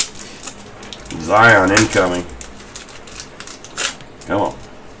 Zion incoming. Come on.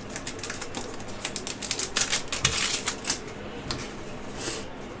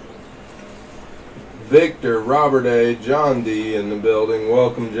 Victor, Robert A, John D in the building.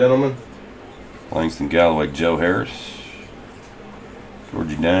 Welcome, gentlemen. Langston Galloway, Joe Harris,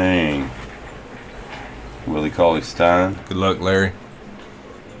 Georgie Dang, Willie Cauley Stein, Good luck, Larry.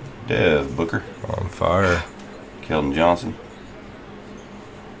 Dev Booker, On fire. Keldon Johnson,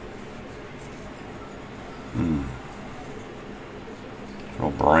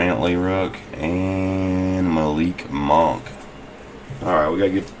 Earl Brantley Rook, and Malik Monk. All right, we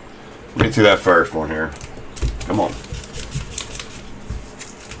gotta get through that first one here. Come on.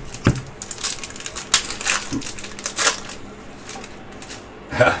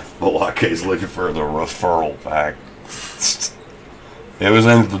 Balaka's looking for the referral pack. It was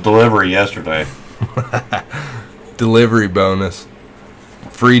in the delivery yesterday. Delivery bonus.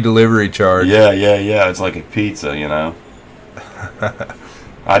 Free delivery charge. Yeah. It's like a pizza, you know.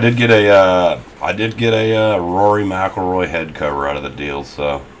 I did get a Rory McIlroy head cover out of the deal,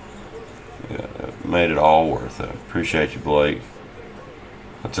 so yeah, it made it all worth it. Appreciate you, Blake.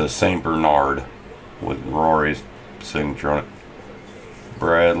 That's a Saint Bernard with Rory's signature on it.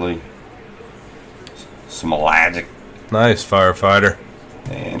 Bradley, Smalagic, Nice, firefighter.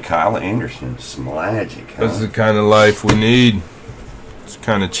 and Kyle Anderson. Smalagic. Huh? This is the kind of life we need. It's the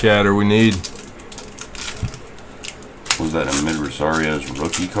kind of chatter we need. Was that a Mid Rosario's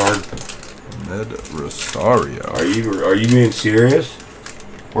rookie card? Mid Rosario. Are you being serious?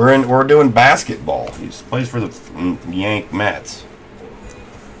 We're doing basketball. He plays for the Yank Mets.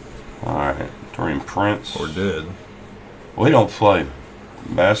 All right, Torian Prince. Or did. We don't play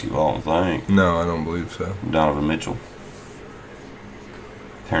basketball, I don't think. No, I don't believe so. Donovan Mitchell.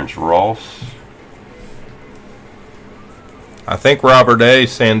 Terrence Ross. I think Robert A.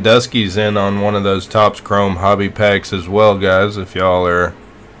 Sandusky's in on one of those Topps Chrome hobby packs as well, guys, if y'all are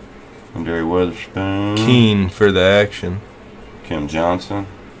Gary Witherspoon. keen for the action. Kim Johnson.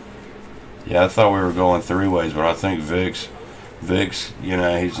 Yeah, I thought we were going 3 ways, but I think Vic's, you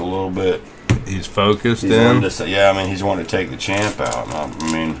know, he's a little bit. He's focused He's in. wanting to say, yeah, I mean, he's wanting to take the champ out.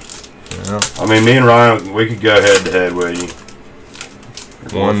 And Yeah. I mean, me and Ryan, we could go head to head with you.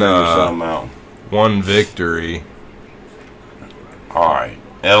 We'll figure something out. One victory. All right,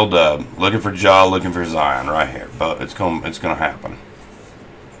 L-Dub, looking for Ja, looking for Zion, right here. But it's gonna happen.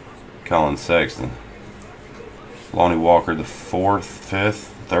 Colin Sexton, Lonnie Walker, the 4th, 5th,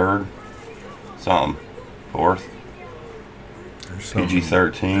 3rd, something, 4th. There's something.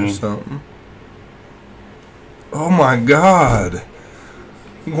 PG-13. There's something. Oh my God!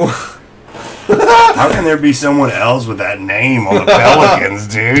 What? How can there be someone else with that name on the Pelicans,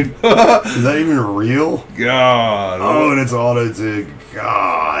 dude? Is that even real? God! Oh, and it's auto too.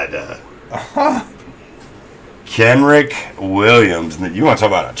 God. Kenrick Williams. You want to talk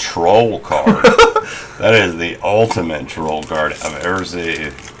about a troll card? That is the ultimate troll card I've ever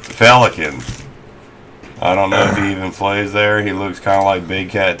seen. Pelicans. I don't know if he even plays there. He looks kind of like Big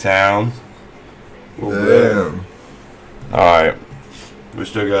Cat Towns. Damn. All right. We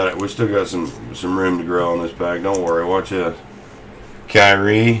still got it. We still got some room to grow on this pack. Don't worry. Watch this.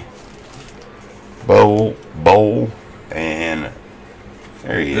 Kyrie, Bowl, and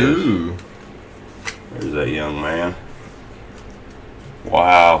There he is. Ooh. There's that young man.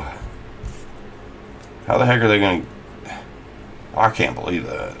 Wow. How the heck are they going to... I can't believe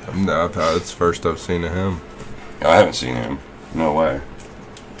that. No, I thought it's the first I've seen of him. I haven't seen him. No way.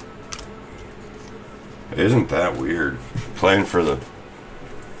 Isn't that weird? Playing for the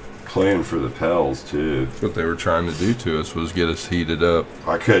Pels too. That's what they were trying to do to us, was get us heated up.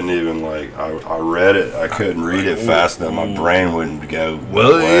 I couldn't even I read it. I couldn't read it fast enough. My brain wouldn't go.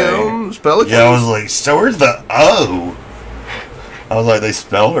 Williams Pelicans. Yeah, I was like, so where's the O? I was like, they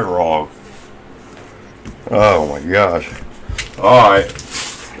spelled it wrong. Oh my gosh. All right,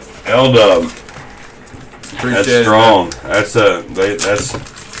 L-Dub. That's strong. That's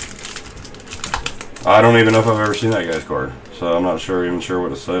I don't even know if I've ever seen that guy's card, so I'm not even sure what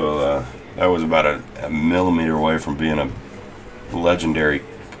to say about that. That was about a millimeter away from being a legendary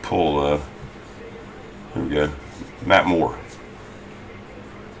pull. Here we go. Matt Moore,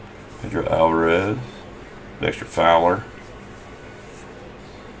 Pedro Alvarez, Dexter Fowler,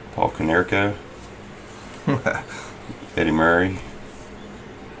 Paul Konerko, Eddie Murray.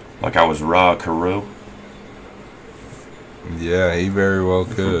 Like I was Ra Carew. Yeah, he very well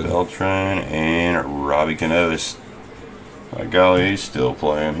could. Beltran and Robbie Canovis. My golly, he's still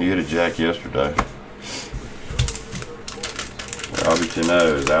playing. He hit a jack yesterday. Robbie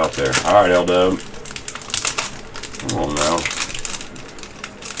Cano is out there. All right, L-Dub. Come on now.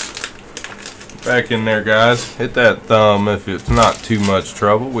 Back in there, guys. Hit that thumb if it's not too much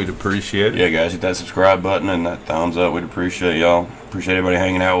trouble. We'd appreciate it. Yeah, guys, hit that subscribe button and that thumbs up. We'd appreciate y'all. Appreciate everybody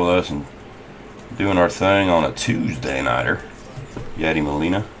hanging out with us and doing our thing on a Tuesday nighter. Yadi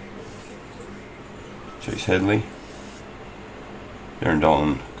Molina, Chase Headley, Darren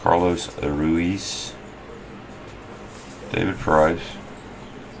Dalton, Carlos Ruiz, David Price,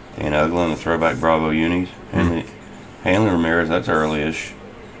 Dan Uglin, the throwback Bravo unis, Hanley Ramirez. That's early-ish.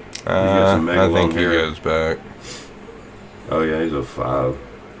 I think he goes back. Oh yeah, he's a 5.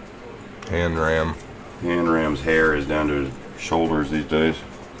 Hand Ram. Hand Ram's hair is down to his shoulders these days.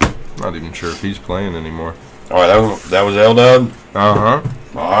 Not even sure if he's playing anymore. All right, that was L-Dub. All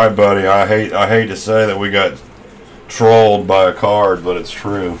right, buddy. I hate to say that we got trolled by a card, but it's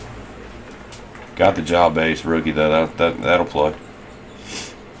true. Got the job base rookie though. That'll play.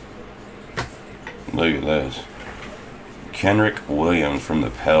 Look at this. Kenrick Williams from the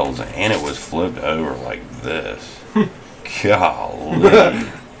Pels, and it was flipped over like this. Golly.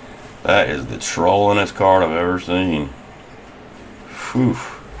 That is the trollingest card I've ever seen. Whew.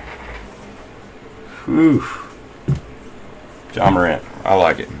 Whew. John Morant. I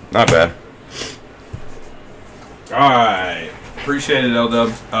like it. Not bad. right. Appreciate it,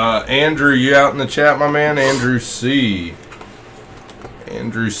 L-Dub. Andrew, you out in the chat, my man? Andrew C.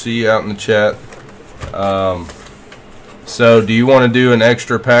 Andrew C out in the chat. So, do you want to do an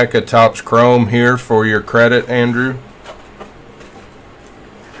extra pack of Topps Chrome here for your credit, Andrew?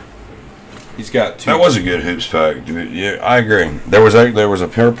 He's got 2. That was a good hoops pack, dude. Yeah, I agree. There was a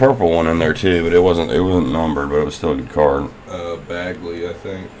purple one in there too, but it wasn't numbered, but it was still a good card. Bagley, I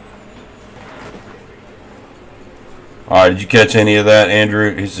think. All right, did you catch any of that,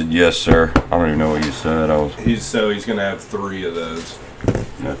 Andrew? He said yes, sir. I don't even know what you said. He's gonna have 3 of those.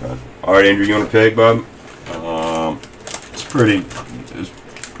 Okay. All right, Andrew, you want to pick, bub? It's pretty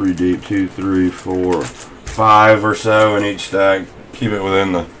deep. 2, 3, 4, 5 or so in each stack. Keep it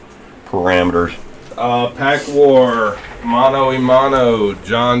within the parameters. Pack War, Mano y Mano,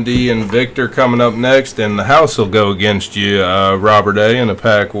 John D and Victor coming up next, and the house will go against you, Robert A, in a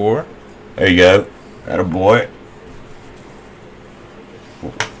Pack War. There you go. Atta boy.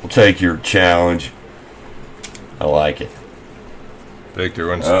 We'll take your challenge. I like it. Victor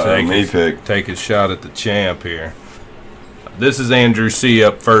wants to take his shot at the champ here. This is Andrew C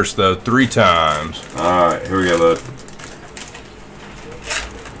up first, though, 3 times. All right, here we go, bud.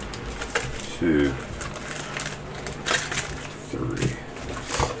 2, 3.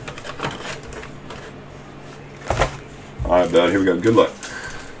 All right, bud. Here we go. Good luck.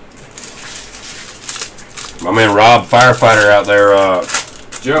 My man Rob, firefighter out there.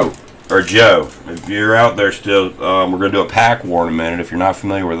 Joe. Or Joe. If you're out there still, we're going to do a pack war in a minute. If you're not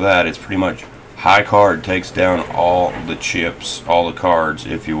familiar with that, it's pretty much high card takes down all the chips, all the cards,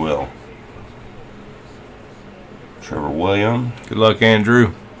 if you will. Trevor Williams. Good luck,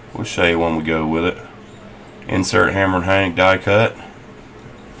 Andrew. We'll show you when we go with it. Insert Hammer and Hank die cut.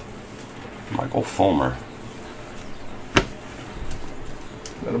 Michael Fulmer.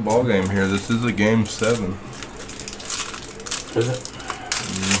 Got a ball game here. This is a game 7. Is it?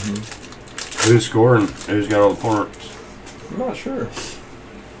 Mm-hmm. Who's scoring? Who's got all the points? I'm not sure.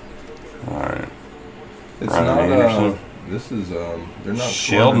 All right. It's Ryan not Anderson. This is they're not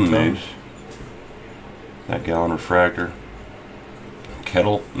Sheldon scoring a ton. Moose. That gallon refractor.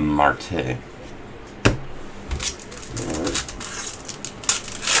 Kettle Marte.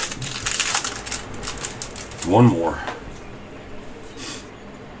 One more.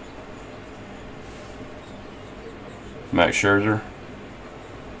 Max Scherzer.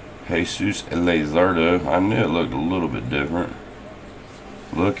 Jesus Elizardo. I knew it looked a little bit different.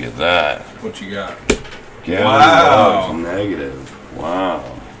 Look at that. What you got? Wow. Negative.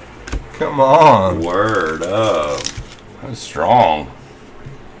 Wow. Come on. Word up. That's strong.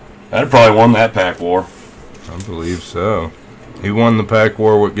 That'd probably won that pack war. I believe so. He won the pack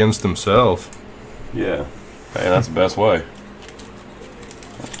war against himself. Yeah. Hey, that's the best way.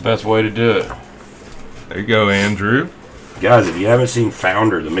 That's the best way to do it. There you go, Andrew. Guys, if you haven't seen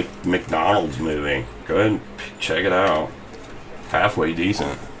Founder, the McDonald's movie, go ahead and check it out. Halfway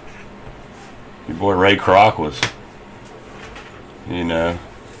decent. Your boy Ray Kroc was, he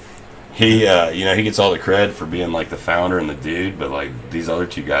gets all the credit for being like the founder and the dude, but like these other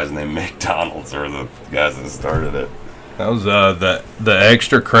two guys named McDonald's are the guys that started it. That was the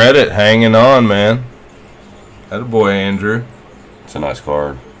extra credit hanging on, man. That a boy, Andrew. It's a nice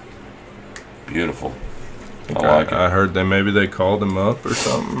card. Beautiful. I like it. I heard maybe they called him up or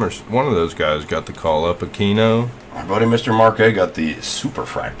something, or one of those guys got the call up. Aquino. Our buddy Mr. Marquet got the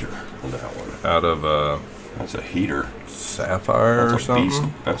Superfractor of that one. Out of That's a heater. Sapphire That's or a something. beast.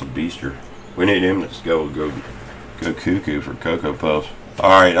 That's a beaster. We need him to go cuckoo for Cocoa Puffs.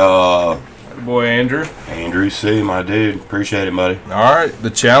 All right, That boy, Andrew. Andrew C, my dude. Appreciate it, buddy. All right, the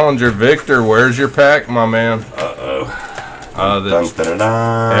challenger, Victor. Where's your pack, my man? Dun, dun, dun,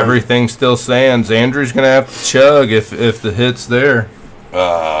 dun. Everything still stands. Andrew's gonna have to chug if the hit's there.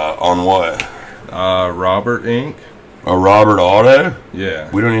 On what? Robert Inc. A Robert Auto? Yeah.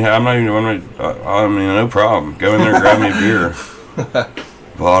 We don't even have, I mean, no problem. Go in there and grab me a beer.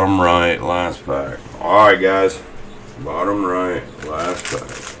 Bottom right, last pack. All right, guys. Bottom right, last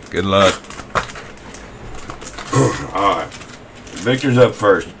pack. Good luck. All right. Victor's up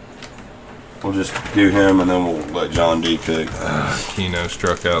first. We'll just do him, and then we'll let John D pick. Keno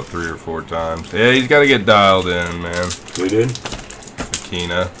struck out 3 or 4 times. Yeah, he's got to get dialed in, man. We did?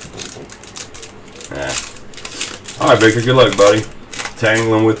 Keno. Yeah. All right, Victor. Good luck, buddy.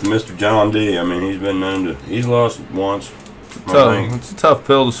 Tangling with Mr. John D. I mean, he's been known to. He's lost once. It's a tough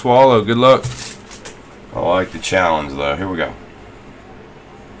pill to swallow. Good luck. I like the challenge, though. Here we go.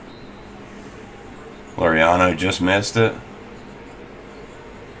 Lariano just missed it.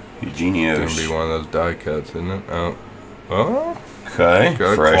 Eugenio. It's gonna be one of those die cuts, isn't it? Oh, Okay.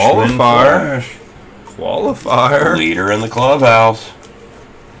 got a Freshman qualifier. Flash. Qualifier. Leader in the clubhouse.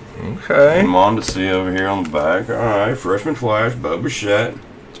 Okay. I'm on to see over here on the back. All right. Freshman Flash. Bo Bichette.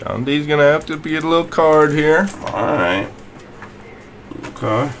 John D's gonna have to get a little card here. All right.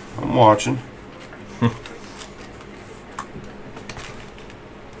 Okay. I'm watching.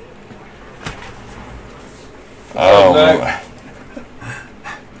 Oh, man.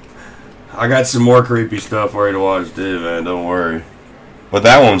 I got some more creepy stuff for you to watch too, man. Don't worry. But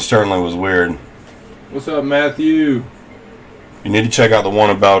that one certainly was weird. What's up, Matthew? You need to check out the one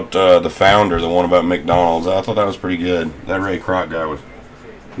about the founder, the one about McDonald's. I thought that was pretty good. That Ray Kroc guy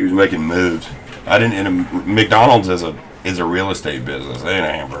he was making moves. McDonald's is a real estate business. They ain't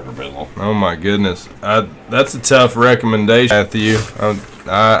a hamburger business. Oh my goodness, that's a tough recommendation, Matthew.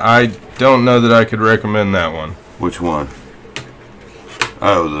 I don't know that I could recommend that one. Which one?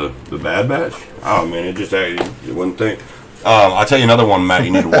 Oh, the Bad Batch? Oh man, it wouldn't think. I'll tell you another one, Matt.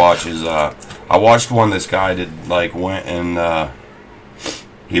 You need to watch is I watched one. This guy did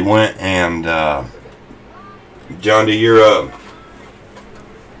John D, you're up.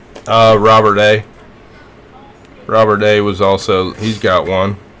 Robert A. Robert A. was also, he's got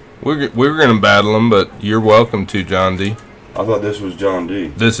one. We were gonna battle him, but you're welcome to, John D. I thought this was John D.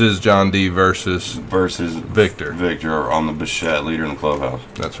 This is John D versus Victor. Victor on the Bichette, leader in the clubhouse.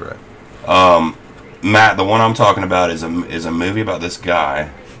 That's right. Matt, the one I'm talking about is a movie about this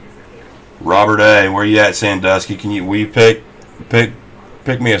guy. Robert A. Where you at, Sandusky? Will you pick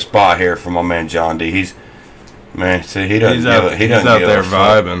me a spot here for my man John D? He's he doesn't He's out there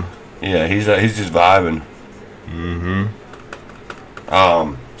vibing. Yeah, he's just vibing.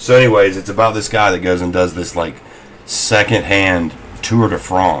 So anyways, it's about this guy that goes and does this like second-hand Tour de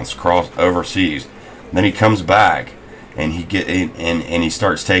France overseas. Then he comes back and he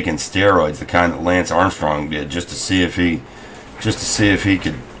starts taking steroids, the kind that Lance Armstrong did, just to see if he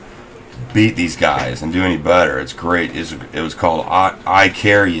could beat these guys and do any better. It's great. It was called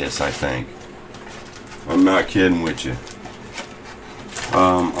Icarius, I think. I'm not kidding with you.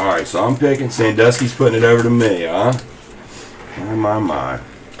 All right, so I'm picking. Sandusky's putting it over to me, huh? My.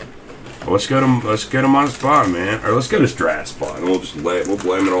 Let's go to my spot, man. Or let's go to Strat's spot. And we'll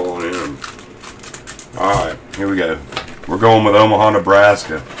blame it all on him. Alright, here we go. We're going with Omaha,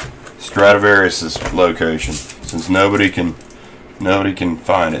 Nebraska. Stradivarius' location. Since nobody can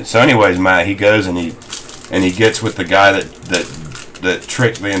find it. So anyways, Matt, he goes and he gets with the guy that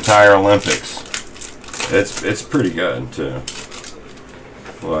tricked the entire Olympics. It's pretty good too.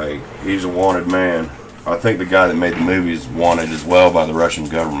 Like, he's a wanted man. I think the guy that made the movie is wanted as well by the Russian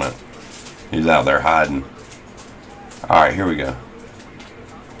government. He's out there hiding. Alright, here we go.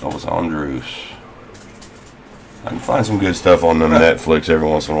 That was Andrews. I can find some good stuff on them Netflix every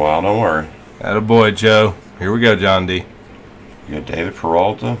once in a while, don't worry. Attaboy, Joe. Here we go, John D. You got David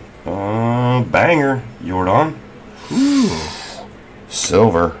Peralta. Banger. Jordan. Ooh.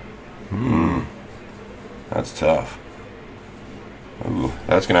 Silver. That's tough. Ooh,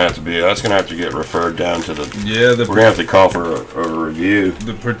 that's gonna have to get referred down to the. Yeah, we're gonna have to call for a review.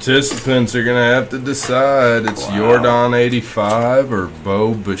 The participants are gonna have to decide. It's Jordan 85 or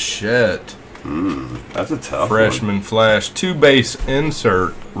Bo Bichette. That's a tough freshman one. Flash 2 base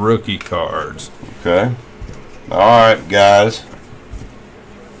insert rookie cards. Okay. All right, guys.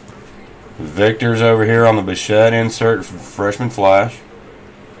 Victor's over here on the Bichette insert freshman Flash.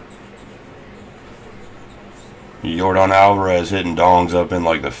 Jordan Alvarez hitting dongs up in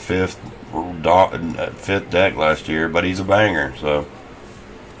like the fifth deck last year, but he's a banger, so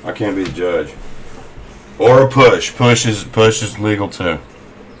I can't be the judge. Or a push. Push is legal too.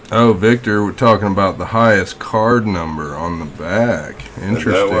 Oh, Victor, we're talking about the highest card number on the back.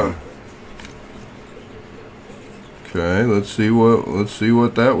 Interesting. Okay, let's see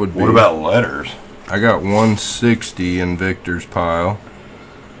what that would be. What about letters? I got 160 in Victor's pile.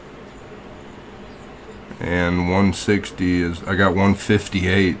 And 160 is, I got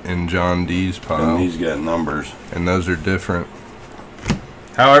 158 in John D's pile. And he's got numbers. And those are different.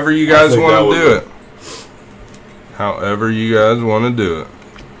 However you guys want to do it. However you guys want to do it.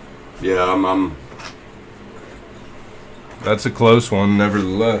 Yeah, I'm that's a close one,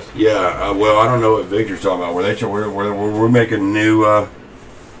 nevertheless. Yeah, well, I don't know what Victor's talking about. We're making new.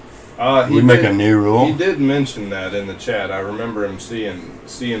 We make a new rule. He did mention that in the chat. I remember him seeing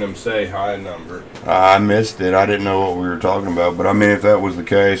him say high number. I missed it. I didn't know what we were talking about. But I mean, if that was the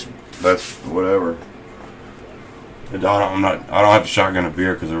case, that's whatever. I don't have to shotgun a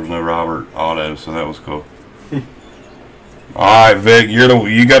beer because there was no Robert Otto, so that was cool. All right, Vic,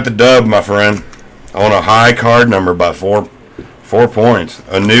 you got the dub, my friend, on a high card number by 4 points.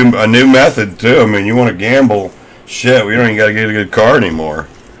 A new method too. I mean, you want to gamble? Shit, we don't even got to get a good card anymore.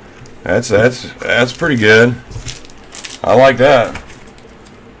 That's pretty good. I like that.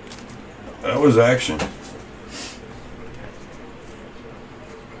 That was action.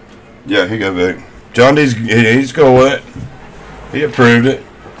 Yeah, here you go, Vic. John D's he's cool with it. He approved it.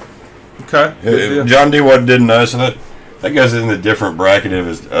 Okay. John D didn't know, so that goes in the different bracket of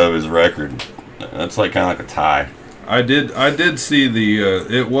his record. That's like kind of like a tie. I did see the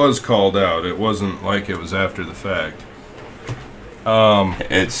it was called out. It wasn't like it was after the fact.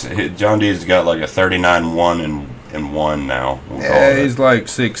 John D's got like a 39-1 and 1 now. Yeah, he's like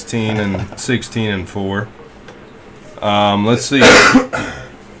 16 and 4. Let's see.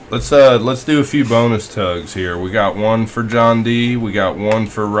 Let's do a few bonus tugs here. We got one for John D, we got one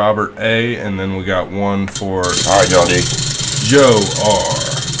for Robert A, and then we got one for all right, John D. Joe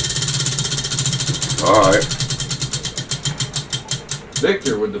R. All right.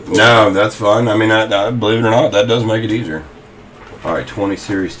 Victor with the pull. No, that's fine. I mean, I believe it or not, that does make it easier. All right, 20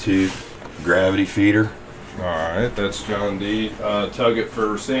 Series 2 gravity feeder. All right, that's John D. Tug it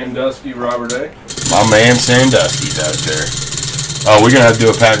for Sandusky, Robert A. My man Sandusky's out there. Oh, we're gonna have to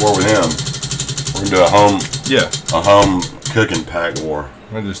do a pack war with him. We're gonna do a home cooking pack war.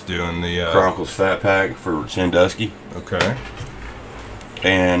 We're just doing the Chronicles Fat Pack for Sandusky. Okay.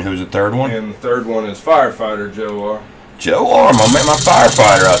 And who's the third one? And the third one is Firefighter Joe R. Joe R, my man, my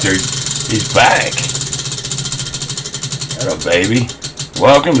firefighter out there. He's back. Hello, baby.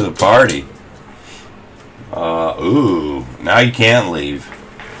 Welcome to the party. Ooh, now you can't leave.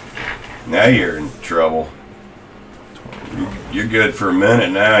 Now you're in trouble. You're good for a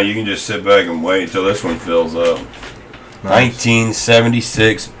minute now. You can just sit back and wait until this one fills up. Nice.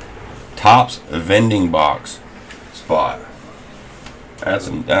 1976 Topps vending box spot. That's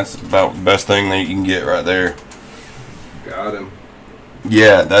about the best thing that you can get right there. Got him.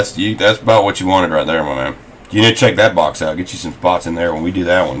 Yeah, that's about what you wanted right there, my man. You need to check that box out. Get you some spots in there. When we do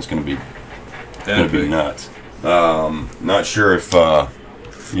that one, it's gonna be nuts. Not sure if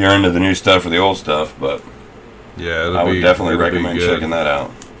you're into the new stuff or the old stuff, but yeah, I would definitely recommend checking that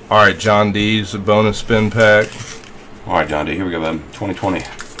out. All right, John D's a bonus spin pack. All right, John D. Here we go, bud. 2020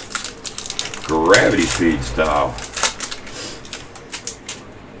 Gravity Feed style.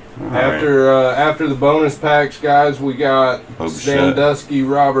 After the bonus packs, guys, we got Sandusky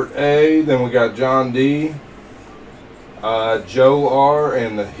Robert A. Then we got John D. Joe R.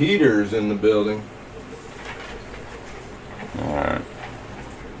 and the Heaters in the building. All right.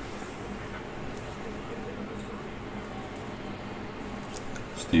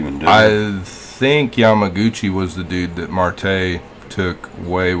 Steven Dillon. I think Yamaguchi was the dude that Marte took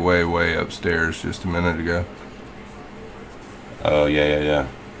way, way, way upstairs just a minute ago. Oh, yeah.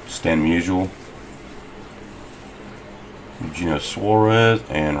 Stan Musial. Gino Suarez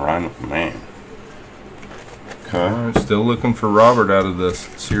and Ryan. Man. Okay. All right, still looking for Robert out of this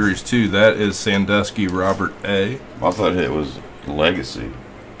Series 2. That is Sandusky Robert A. I thought it was Legacy.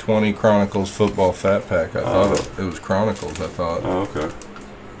 20 Chronicles Football Fat Pack. I thought it was Chronicles, I thought. Oh, okay.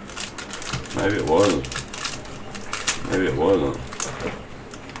 Maybe it wasn't. Maybe it wasn't.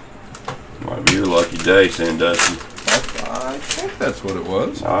 Might be your lucky day, Sandusky. I think that's what it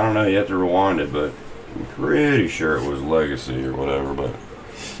was. I don't know. You have to rewind it, but I'm pretty sure it was Legacy or whatever. But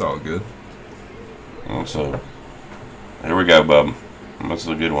it's all good. So here we go, bub. That's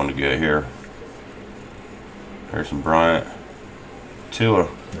a good one to get here. Harrison Bryant. Tua.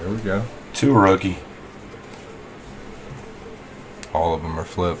 There we go. Tua rookie. All of them are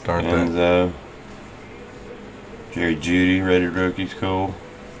flipped, aren't they? Jerry Jeudy, rated rookies, cool.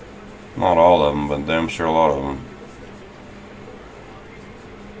 Not all of them, but I'm sure a lot of them.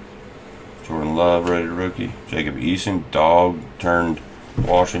 Jordan Love, rated rookie. Jacob Eason, dog turned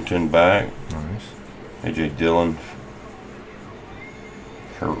Washington back. Nice. AJ Dillon.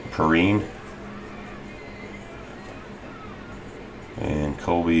 Perrine. And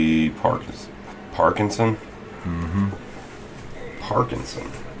Colby Parkinson. Mm-hmm.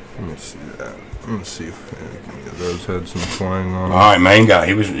 Parkinson. Let me see that. Let me see if any of those had some twang on them. All right, main guy.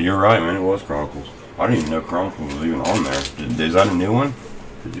 You're right, man. It was Chronicles. I didn't even know Chronicles was even on there. Is that a new one?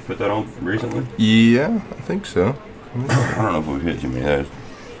 Did you put that on recently? Yeah, I think so. I don't know if we've hit too many of those.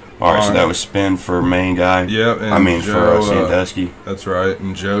 All right, so that was spin for main guy. Yep. For Sandusky. That's right.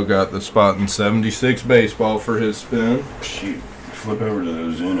 And Joe got the spot in 76 baseball for his spin. Shoot. Flip over to the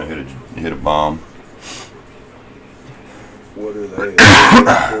Ozuna. Hit a bomb. What are they?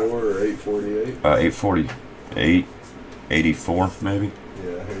 844 or 848? 848. 84, maybe.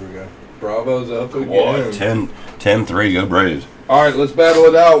 Yeah, here we go. Bravo's up again. What? 10-3. Go Braves. All right, let's battle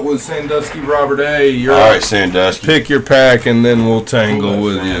it out with Sandusky Robert A. You're all right, Sandusky. Pick your pack, and then we'll tangle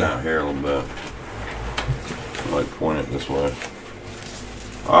with you. Out here a little bit. I might point it this way.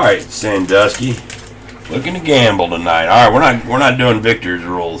 All right, Sandusky. Looking to gamble tonight. All right, we're not doing Victor's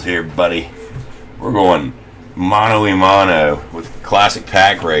rules here, buddy. We're going mano a mano with classic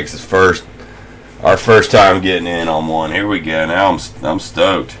pack breaks. It's our first time getting in on one. Here we go. Now I'm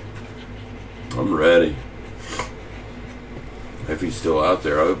stoked. I'm ready. If he's still out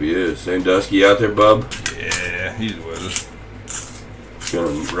there, I hope he is. Sandusky out there, bub? Yeah, he's with us. Gonna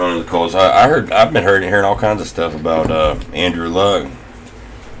run in the coals. I've been hearing all kinds of stuff about Andrew Luck.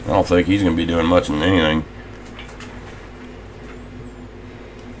 I don't think he's gonna be doing much in anything.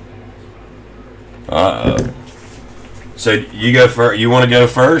 So you go first. You want to go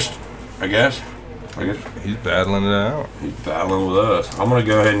first? I guess. He's battling it out. He's battling with us. I'm gonna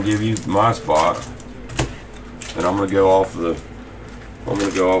go ahead and give you my spot, and I'm gonna go off the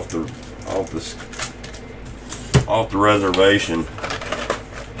reservation.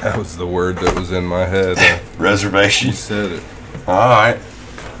 That was the word that was in my head. Reservation. You said it. All right.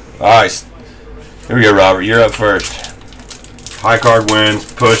 Here we go, Robert. You're up first. High card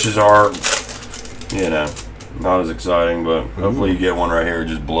wins. Pushes are, not as exciting, but hopefully you get one right here. It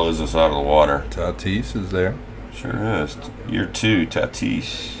just blows us out of the water. Tatis is there. Sure is. Year 2,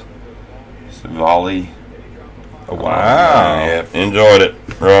 Tatis. Savali. Oh, wow. Yeah, enjoyed it,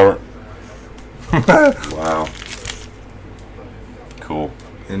 Robert. Wow. Cool.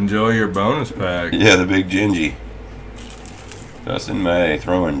 Enjoy your bonus pack. Yeah, the big Gingy. Dustin May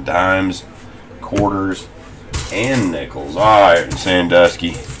throwing dimes, quarters, and nickels. All right,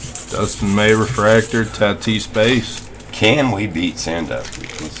 Sandusky. Dustin May refractor, Tatis base. Can we beat Sandusky?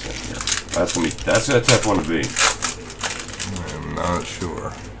 Let's see here. That's a tough one to beat. I'm not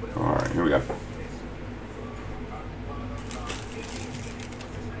sure. All right, here we go.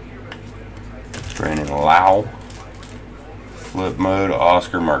 Brandon Lau. Flip mode,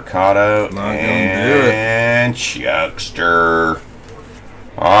 Oscar Mercado. Not gonna do it. And Chuckster.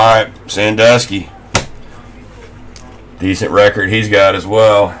 All right, Sandusky. Decent record he's got as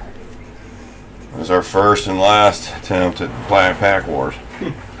well. It was our first and last attempt at playing Pack Wars.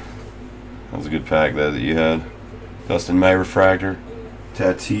 That was a good pack that you had. Dustin May refractor.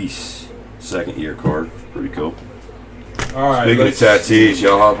 Tatis, second year card. Pretty cool. All right. Speaking of Tatis,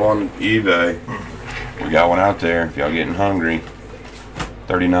 y'all hop on eBay. We got one out there if y'all getting hungry.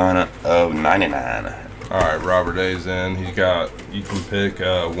 39 of 99. All right, Robert A's in. He's got. You can pick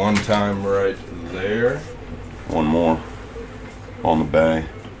one time right there. One more on the bay.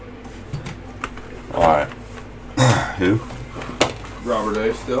 All right. Who? Robert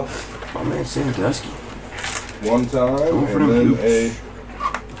A still. My man Sandusky. One time, Going for and then them a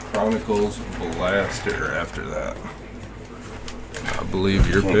Chronicles Blaster after that. I believe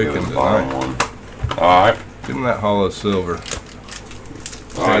you're Can't go picking to the bottom tonight. one. All right. Give him that Hollow Silver.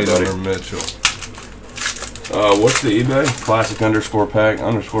 All right, buddy. Tatum or Mitchell. What's the eBay? Classic _ pack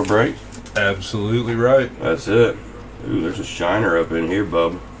 _ break. Absolutely right. That's it. Ooh, there's a shiner up in here,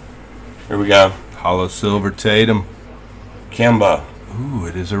 bub. Here we go. Hollow Silver Tatum. Kemba. Ooh,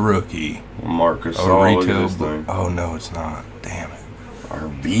 it is a rookie. Marcus. Oh, Look at retail. this thing. Oh no, it's not. Damn it.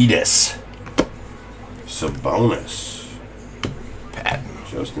 Arvidas. Sabonis. Patton.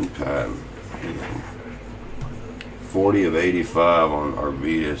 Justin Patton. 40 of 85 on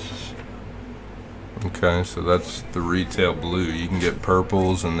Arvidas. Okay, so that's the retail blue. You can get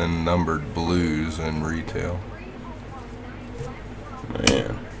purples and then numbered blues in retail.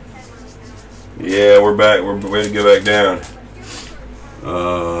 Man. Yeah, we're back. We're ready to go back down.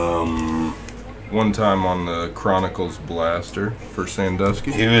 One time on the Chronicles Blaster for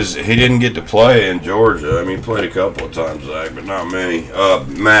Sandusky. He didn't get to play in Georgia. I mean, he played a couple of times, Zach, but not many.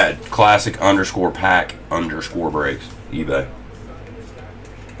 Matt, classic _ pack _ breaks, eBay.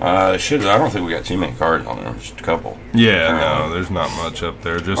 I don't think we got too many cards on there. Just a couple. Yeah, no, there's not much up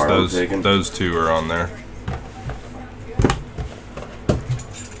there. Just Alright, those two are on there.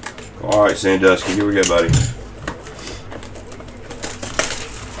 All right, Sandusky, here we go, buddy.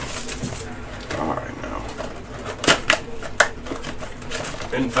 All right, now.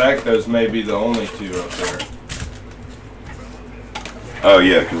 In fact, those may be the only two up there. Oh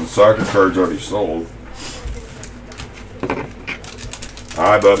yeah, because the soccer card's already sold. All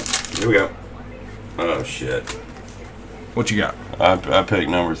right, bub. Here we go. Oh shit. What you got? I picked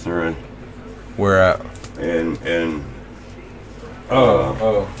number 3. Where at? And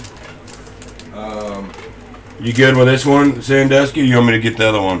you good with this one, Sandusky? You want me to get the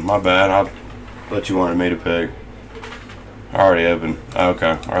other one? My bad. I thought you wanted me to pick. Already open.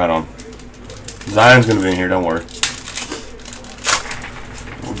 Okay, right on. Zion's gonna be in here. Don't worry.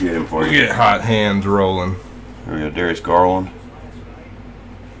 We'll get him for you. Get hot hands rolling. Here we go. Darius Garland.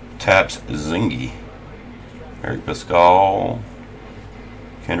 Taps Zingy. Eric Pascal.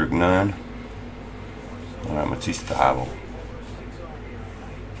 Kendrick Nunn. All right, Matisse Thybulle.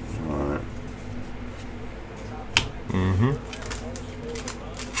 All right. Mm-hmm.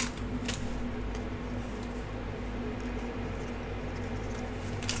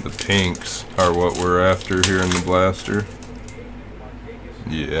 The pinks are what we're after here in the blaster.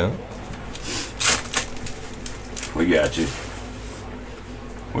 Yeah. We got you.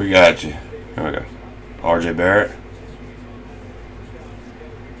 We got you. Here we go. RJ Barrett.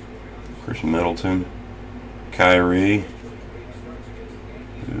 Chris Middleton. Kyrie.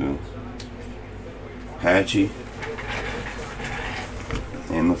 Ooh. Hatchie.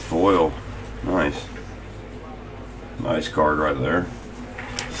 And the foil. Nice. Nice card right there.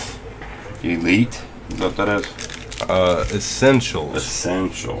 Elite. Is that what that is? Essentials.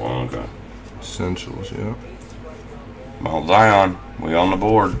 Essential. Okay. Essentials, yeah. Mount Zion. We on the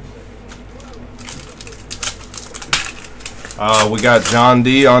board. We got John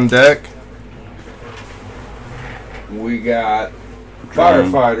D on deck. We got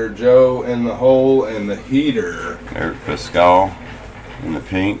Firefighter Joe in the hole and the heater. Eric Pascal in the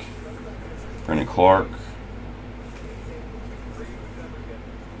pink. Brendan Clark.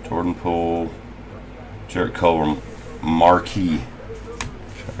 Jordan Poole. Jarrett Culver. Marquee.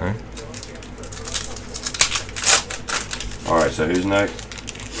 Okay. Alright, so who's next?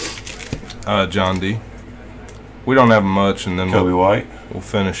 John D. We don't have much, and then Kobe White. we'll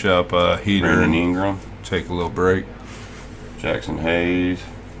finish up heater Brandon and Ingram. take a little break. Jackson Hayes.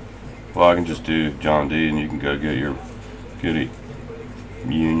 Well, I can just do John D. and you can go get your goodie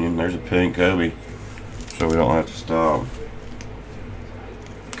Union. There's a pink Kobe, so we don't have to stop.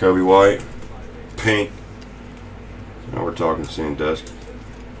 Kobe White, pink. Now we're talking Sandusky.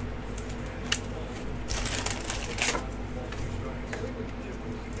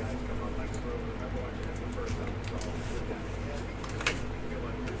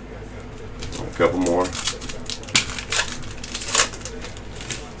 A couple more.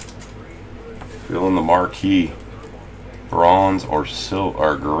 Fill in the marquee. Bronze or silver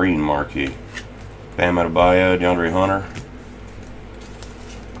or green marquee. Bam Adebayo, DeAndre Hunter,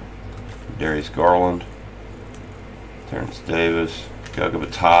 Darius Garland, Terrence Davis, Guga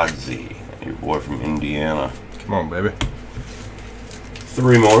Batadze, your boy from Indiana. Come on, baby.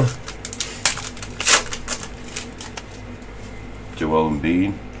 3 more. Joel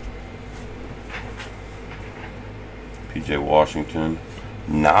Embiid, PJ Washington,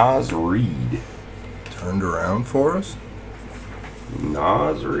 Naz Reid. Turned around for us.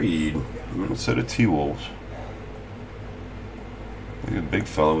 Naz Reid, Minnesota T-Wolves. Look at big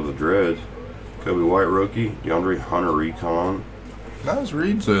fellow with the dreads. Kobe White rookie, DeAndre Hunter recon. Naz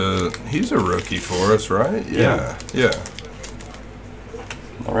Reid's he's a rookie for us, right? Yeah. Yeah.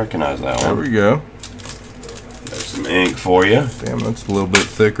 I recognize that There one. we go. There's some ink for you. Damn, that's a little bit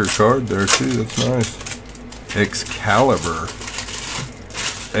thicker card there too. That's nice.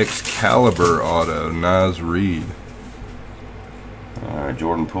 Excalibur auto, Naz Reid. Alright,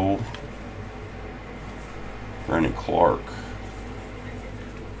 Jordan Poole. Brandon Clark.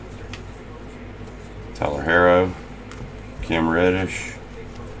 Tyler Harrow. Cam Reddish.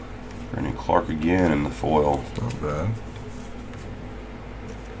 Brandon Clark again in the foil. Not bad.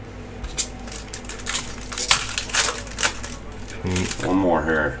 Pink. One more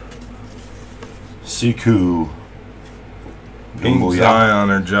here. Siku. Pink Booyah.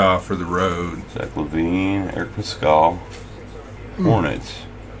 Zion or Ja for the road. Zach Levine, Eric Pascal, Hornets,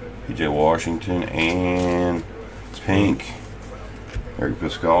 PJ Washington, and pink. Eric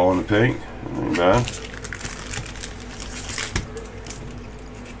Pascal in the pink. Not bad.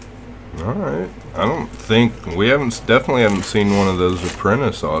 All right. I don't think definitely haven't seen one of those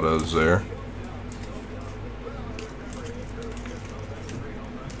apprentice autos there.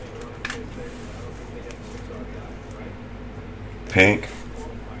 Pink.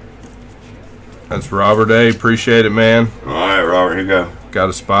 That's Robert A. Appreciate it, man. All right, Robert, here you go. Got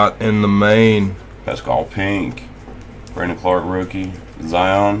a spot in the main. Pascal pink. Brandon Clark rookie.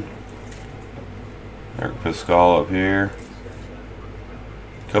 Zion. Eric Pascal up here.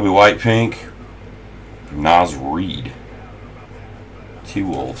 Kobe White pink. Naz Reid.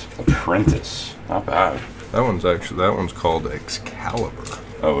 T-Wolves apprentice. Not bad. That one's called Excalibur.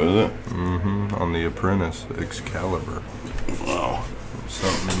 Oh, is it? Mm-hmm. On the apprentice, Excalibur. Wow.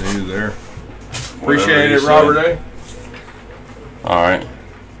 Something new there. Whatever Appreciate you it, say. Robert A. All right.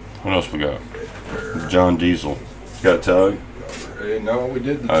 What else we got? John Diesel. Got a tug? Hey, no, we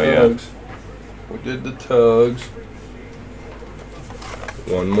did the Oh, yeah. tugs. We did the tugs.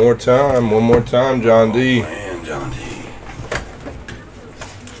 One more time, John D. Man, John D.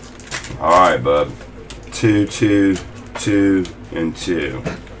 All right, bub. 2, 2, 2, and 2.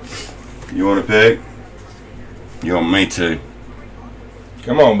 You want to pick? You want me to?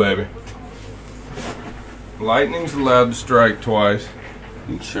 Come on, baby. Lightning's allowed to strike twice.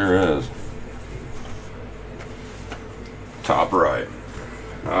 It sure is. Top right.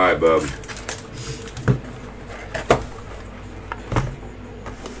 All right, bub.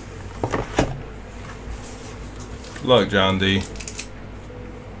 Good luck, John D.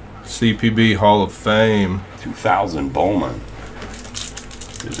 CPB Hall of Fame. 2000 Bowman.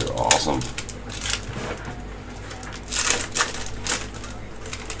 These are awesome.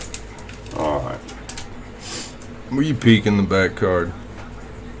 All right. Were you peeking the back card?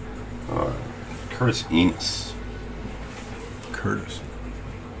 All right. Curtis Enos. Curtis.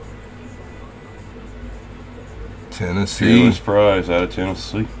 Tennessee. Fearless Prize out of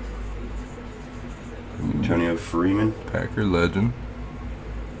Tennessee. Antonio Freeman. Packer legend.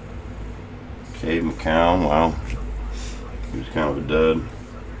 Cade McCown. Wow. He was kind of a dud.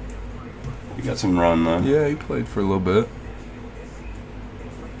 He got some run though. Yeah, he played for a little bit.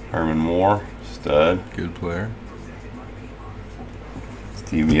 Herman Moore. Stud. Good player.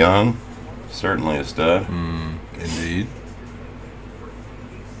 Steve Young. Certainly a stud. Indeed.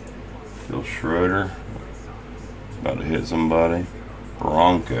 Phil Schroeder. About to hit somebody.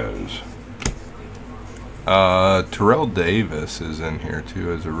 Broncos. Terrell Davis is in here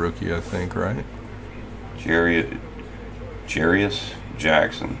too as a rookie, I think, right? Jarius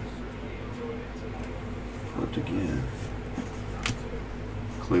Jackson. Flipped again.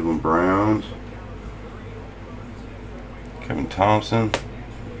 Cleveland Browns. Kevin Thompson.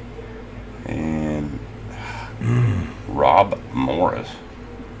 And Rob Morris.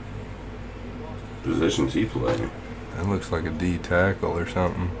 Positions he played. That looks like a D tackle or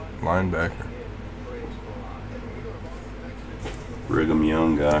something. Linebacker. Brigham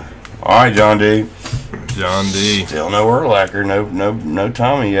Young guy. All right, John D. John D. Still no Urlacher, no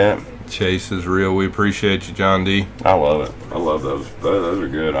Tommy yet. Chase is real. We appreciate you, John D. I love it. I love those. Those are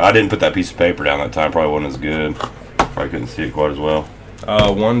good. I didn't put that piece of paper down that time. Probably wasn't as good. Probably couldn't see it quite as well.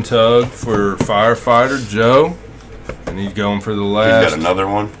 One tug for Firefighter Joe, and he's going for the last. You got another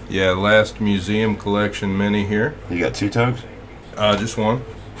one? Yeah, last museum collection mini here. You got 2 tugs? Just one.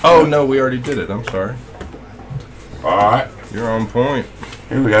 Oh no, we already did it. I'm sorry. All right. You're on point.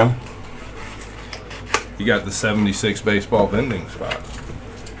 Here we go. You got the 76 baseball vending spot.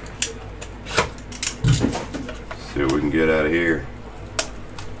 See what we can get out of here.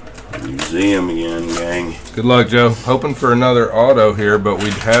 Museum again, gang. Good luck, Joe. Hoping for another auto here, but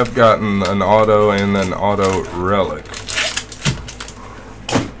we have gotten an auto and an auto relic.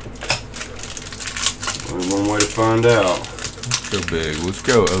 Only one way to find out. Let's go big. Let's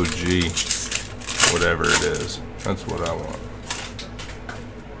go OG. Whatever it is. That's what I want.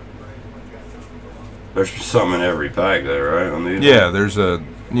 There's something in every pack there, right? On these? Yeah, there's a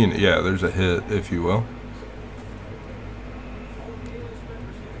there's a hit, if you will.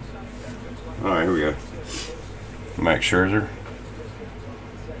 All right, here we go. Max Scherzer.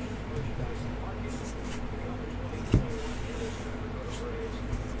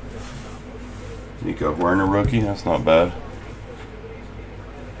 Nico Werner rookie. That's not bad.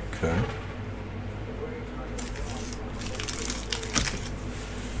 Okay.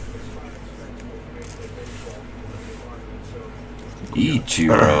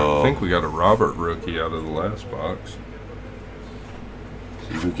 Ichiro. I think we got a Robert rookie out of the last box.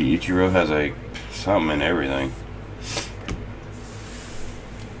 Suzuki Ichiro has something in everything.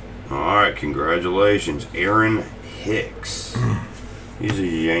 Alright, congratulations. Aaron Hicks. He's a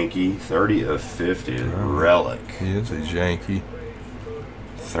Yankee. 30 of 50. Relic. He is a Yankee.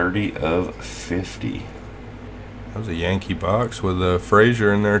 30 of 50. That was a Yankee box with a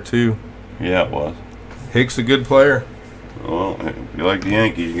Frazier in there too. Yeah, it was. Hicks a good player. Well, if you like the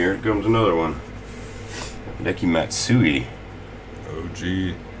Yankees, here comes another one. Hideki Matsui.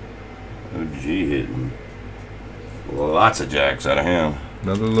 OG. OG hitting. Lots of jacks out of him.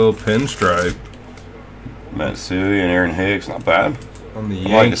 Another little pinstripe. Matsui and Aaron Hicks, not bad. On the I'd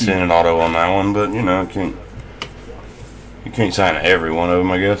like to Yankee. send an auto on that one, but you know, you can't sign every one of them,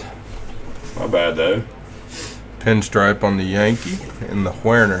 I guess. Not bad though. Pinstripe on the Yankee and the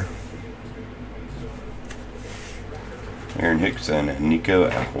Werner. Aaron Hicks and Nico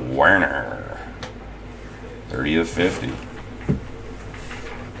Werner. 30 of 50.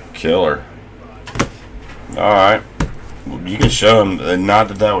 Killer. Alright. Well, you can show him, not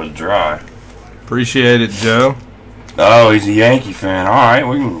that was dry. Appreciate it, Joe. Oh, he's a Yankee fan. Alright,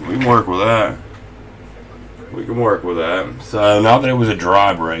 we can work with that. We can work with that. So, not that it was a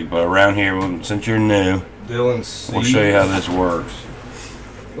dry break, but around here, since you're new, Dylan C. we'll show you how this works.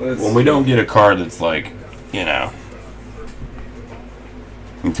 When we don't get a card that's like, you know,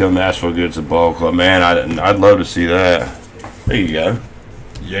 until Nashville gets a ball club, man, I'd love to see that. There you go.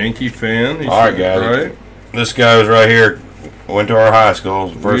 Yankee fan. All right, guys. Right? This guy was right here. Went to our high school.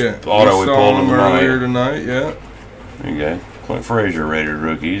 First auto we saw pulled him him earlier tonight. Yeah. There you go. Clint Frazier rated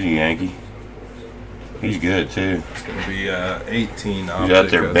rookie. He's a Yankee. He's good too. It's gonna be 18 optic. He's out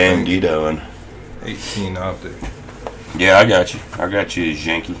there banditoing. 18 optic. Yeah, I got you. I got you,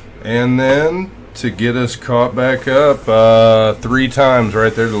 Yankee. And then to get us caught back up 3 times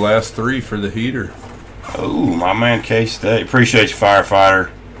right there, the last 3 for the heater. Oh, my man K-State. Appreciate you, Firefighter.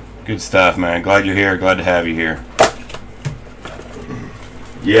 Good stuff, man. Glad you're here. Glad to have you here.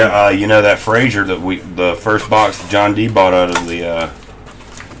 Yeah, you know that Frazier that the first box that John D bought out of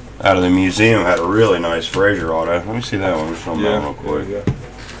the museum had a really nice Frazier auto. Let me see that one. Show them that one real quick.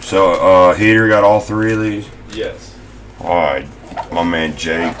 So, heater got all 3 of these. Yes. All right, my man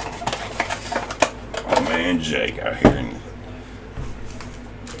Jake. My man Jake out here in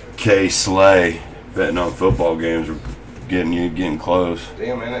K Slay betting on football games are getting close.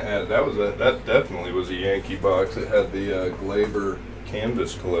 Damn, man, that definitely was a Yankee box. It had the Glaber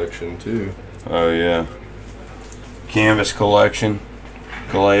canvas collection too. Oh yeah, canvas collection,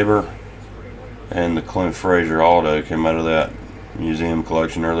 Glaber, and the Clint Frazier auto came out of that museum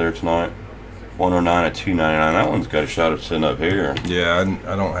collection earlier tonight. 109 at 299. That one's got a shot of sitting up here. Yeah,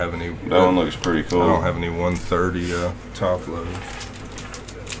 I don't have any. That one looks pretty cool. I don't have any 130 top loads.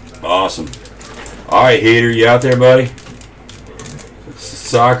 Awesome. All right, Heater, you out there, buddy? It's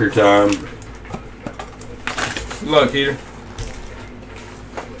soccer time. Good luck, Heater.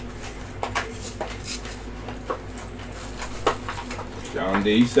 John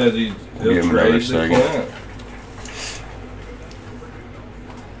D says he'll Give him another trade the second. Clint.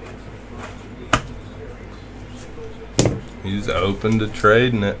 He's open to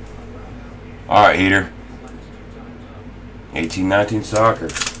trading it. All right, Heater. 18-19 soccer.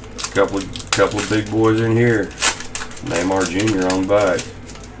 Couple of big boys in here. Neymar Jr. on back.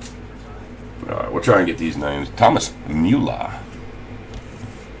 All right, we'll try and get these names. Thomas Mueller.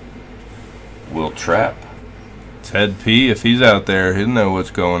 Will Trapp. Ted P, if he's out there, he'll know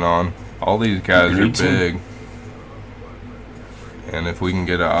what's going on. All these guys are Greeton. big. And if we can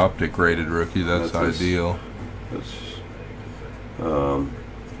get an optic rated rookie, that's ideal. That's, what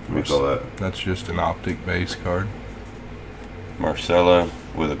do you call that? That's just an optic base card. Marcelo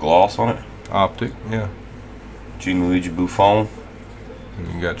with a gloss on it. Optic, yeah. Gianluigi Buffon. And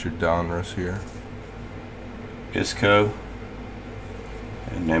you got your Donruss here. Isco.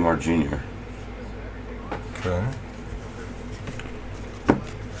 And Neymar Jr. Okay.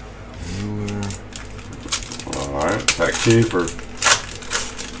 Alright, pack 2 for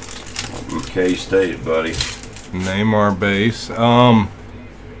K-State, buddy. Neymar base.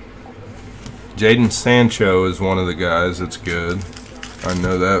 Jadon Sancho is one of the guys that's good. I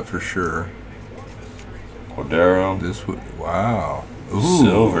know that for sure. Cordero. This would, wow.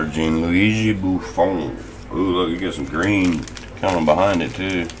 Silver, Gianluigi Buffon. Ooh, look, you get some green coming behind it,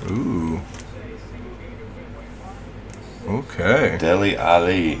 too. Ooh. Okay. Dele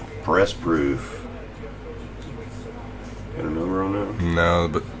Ali, press proof. Got a number on that? No,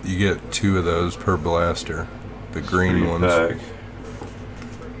 but you get 2 of those per blaster. The green ones. Pack.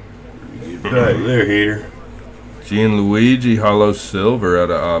 Get back there, Heater. Gianluigi Hollow Silver out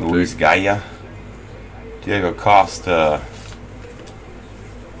of Optic. Luis Gaia. Diego Costa.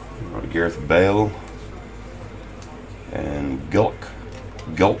 Gareth Bale. And Glick.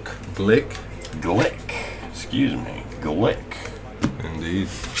 Excuse me. Glick. Indeed.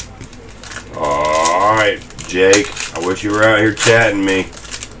 Alright, Jake. I wish you were out here chatting me.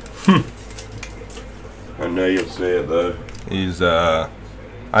 I know you'll see it though. He's I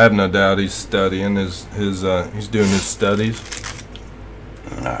have no doubt he's studying he's doing his studies.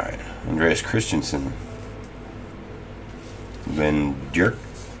 Alright. Andreas Christensen. Van Dijk.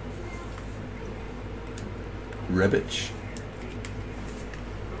 Rebic.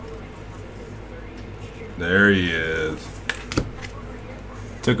 There he is.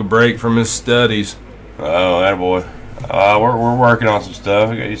 Took a break from his studies. Oh, that boy. We're working on some stuff.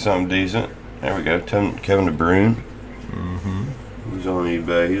 I got you something decent. There we go. Kevin De Bruyne. Mm-hmm. He's on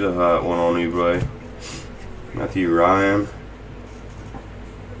eBay. He's a hot one on eBay. Matthew Ryan.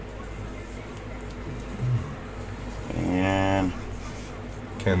 And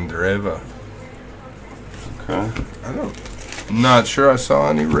Candreva. okay. I'm not sure I saw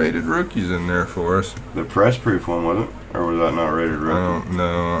any rated rookies in there for us. The press proof one, was it? Or was that not rated I rookie? don't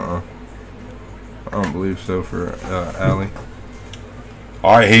know. I don't believe so for Ali.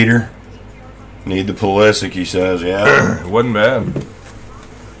 Alright, Heater. Need the Pulisic, he says, yeah. It wasn't bad.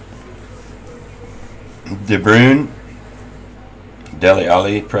 De Bruyne. Dele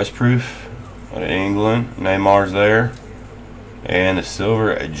Ali, press proof. Out of England. Neymar's there. And the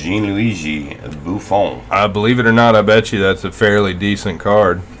silver, Gianluigi Buffon. I believe it or not, I bet you that's a fairly decent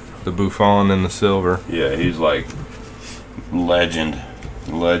card. The Buffon and the silver. Yeah, he's like legend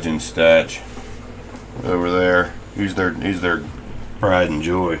statch over there. He's their pride and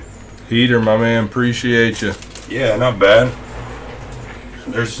joy. Heater, my man, appreciate you. Yeah, not bad.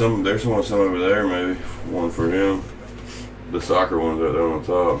 There's some over there, maybe one for him. The soccer ones right there on the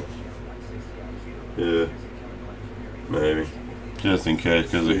top. Yeah, maybe just in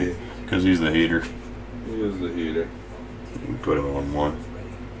case, because he's the Heater. He is the Heater. You can put him on one.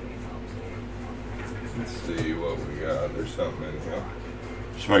 Let's see what we got. There's something in here.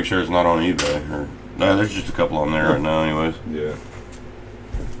 Just make sure it's not on eBay. Or no, there's just a couple on there right now, anyways. Yeah.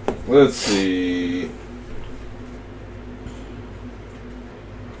 Let's see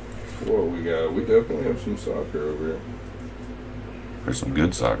what we got. We definitely have some soccer over here. There's some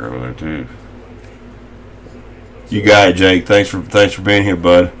good soccer over there too. You got it, Jake. Thanks for being here,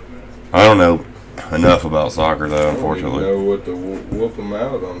 bud. I don't know enough about soccer though, unfortunately. I don't even know what to whoop them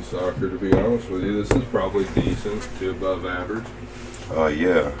out on soccer, to be honest with you. This is probably decent to above average.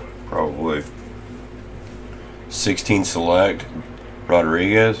 Yeah, probably. 16 select.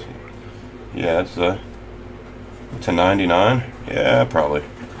 Rodriguez. Yeah, it's to 99. Yeah, probably.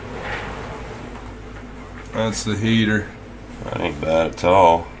 That's the Heater. That ain't bad at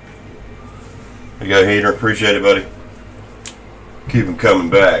all. There you go, Heater. Appreciate it, buddy. Keep them coming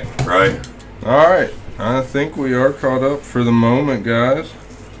back, right? All right. I think we are caught up for the moment, guys.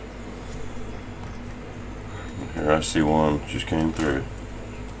 Here, I see one just came through.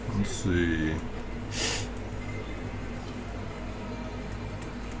 Let's see.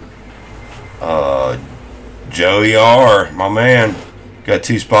 Joey R, my man, got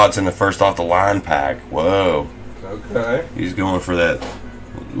 2 spots in the first off the line pack. Whoa. Okay. He's going for that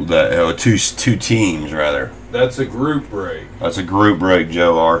two teams rather. That's a group break. That's a group break,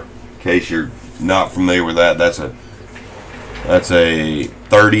 Joe R. In case you're not familiar with that, that's That's a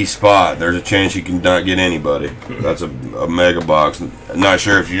 30 spot. There's a chance you can not get anybody. That's a mega box. Not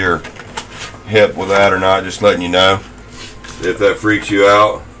sure if you're hip with that or not. Just letting you know. If that freaks you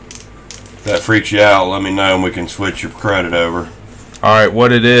out, let me know and we can switch your credit over. All right,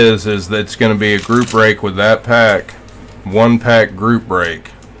 what it is that it's going to be a group break with that pack. 1 pack group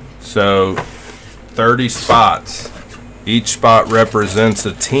break. So 30 spots. Each spot represents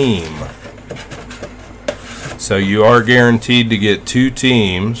a team. So you are guaranteed to get 2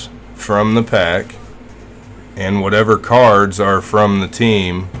 teams from the pack, and whatever cards are from the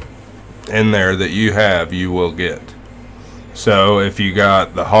team in there that you have, you will get. So if you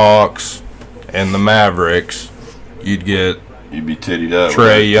got the Hawks and the Mavericks, you'd get You'd be tittied up.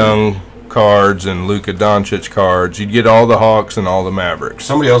 Trae Young cards and Luka Doncic cards. You'd get all the Hawks and all the Mavericks.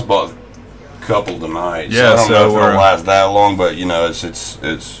 Somebody else bought a couple tonight. Yeah, so I don't know if it'll last that long, but you know, it's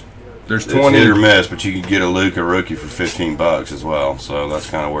there's it's 20 hit or miss, but you could get a Luka rookie for $15 as well. So that's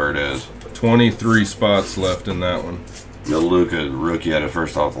kind of where it is. 23 spots left in that one. The Luka rookie at it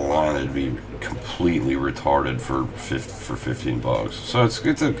first off the line, it'd be completely retarded for $15. So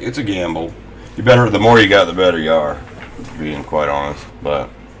it's a gamble. You better, the more you got, the better you are. Being quite honest, but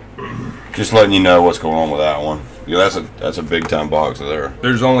just letting you know what's going on with that one. Yeah, that's a big time box there.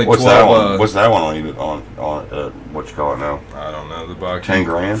 There's only what's 12. That one? What's that one on what you call it now? I don't know. The box. 10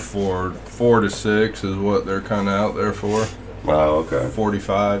 grand. 4 to 6 is what they're kind of out there for. Wow. Okay.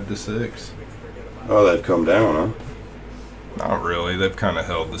 45 to 6. Oh, they've come down, huh? Not really. They've kind of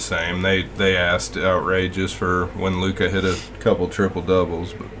held the same. They asked outrageous for when Luka hit a couple triple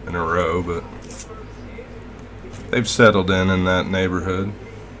doubles in a row, but they've settled in that neighborhood.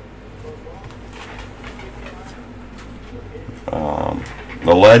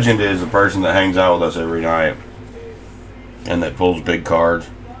 The legend is the person that hangs out with us every night and that pulls big cards.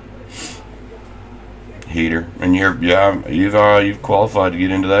 Heater, and you've qualified to get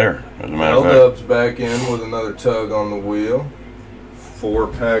into there. As a matter of fact, L-Dub's back in with another tug on the wheel. 4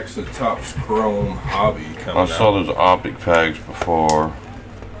 packs of Topps Chrome Hobby coming out. I saw those optic packs before.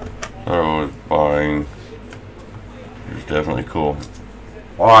 I was buying. It's definitely cool.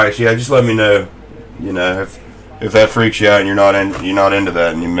 All right, yeah, just let me know. You know, if that freaks you out and you're not into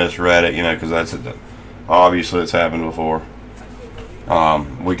that and you misread it, you know, because obviously it's happened before.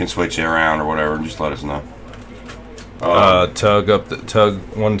 We can switch it around or whatever. Just let us know. Tug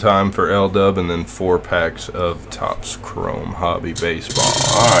one time for L-Dub, and then 4 packs of Topps Chrome Hobby Baseball.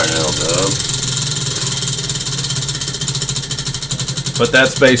 All right, L-Dub. But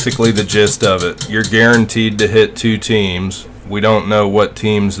that's basically the gist of it. You're guaranteed to hit 2 teams. We don't know what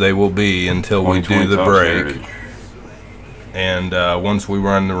teams they will be until we do the break. And once we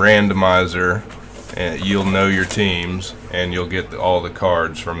run the randomizer, you'll know your teams, and you'll get all the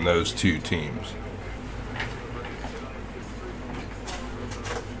cards from those 2 teams.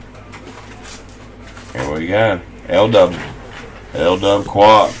 Here we go. L-Dub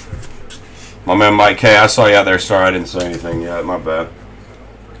Quad. My man Mike K, I saw you out there. Sorry I didn't say anything yet. My bad.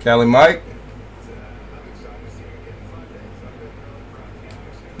 Cali Mike?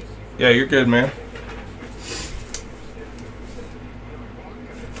 Yeah, you're good, man.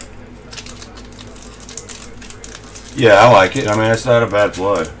 Yeah, I like it. I mean, it's not a bad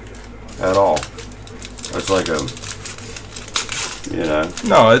play at all. It's like a, you know.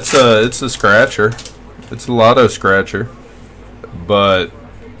 No, it's a scratcher. It's a lotto scratcher, but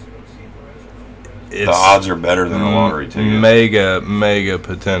the odds are better than a lottery ticket. Mega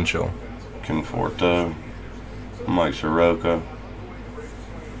potential. Conforto, Mike Soroka,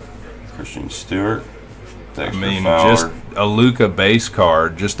 Christian Stewart. Dexter Fowler. Just a Luka base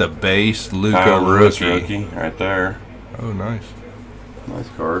card, just a base Luka rookie right there. Oh, nice. Nice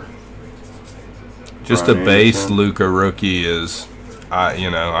card. Just Brian a base Anderson. Luka rookie is, I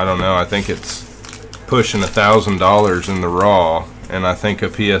don't know. I think it's pushing $1,000 in the raw, and I think a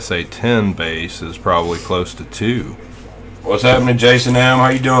PSA 10 base is probably close to $2,000. What's happening, Jason M? How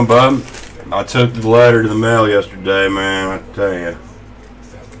you doing, bub? I took the letter to the mail yesterday, man. I tell you,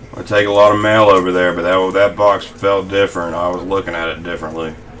 I take a lot of mail over there, but that box felt different. I was looking at it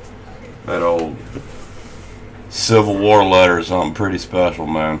differently. That old Civil War letter is something pretty special,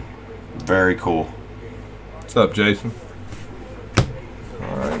 man. Very cool. What's up, Jason?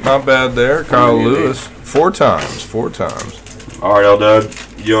 All right, not bad there. Kyle Lewis, 4 times. All right, L-Dub,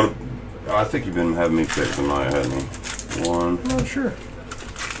 you want to? I think you've been having me pick tonight, haven't you? 1. Oh, sure.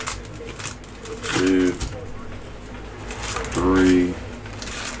 2, 3.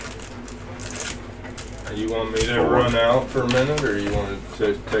 You want me to run out for a minute, or you want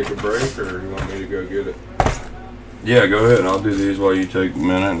to take a break, or you want me to go get it? Yeah, go ahead. I'll do these while you take a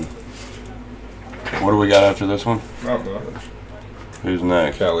minute. What do we got after this one? Not much. Who's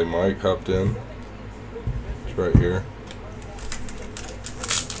next? Cali Mike hopped in. It's right here.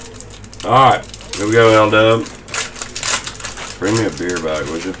 Alright, here we go, L-Dub. Bring me a beer back,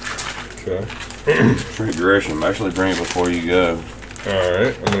 would you? Okay. Trent Grisham. Actually, bring it before you go.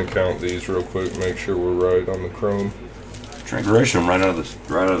 Alright, I'm going to count these real quick, make sure we're right on the chrome. Trent Grisham right out of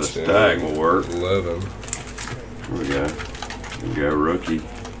the stack will work. 11. Here we go. Here we go, rookie.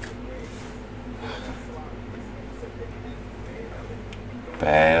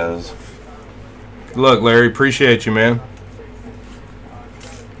 Baz. Look, Larry, appreciate you, man.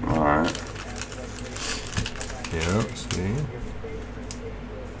 Alright. Yeah, see?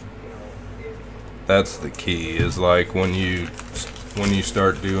 That's the key, is like when you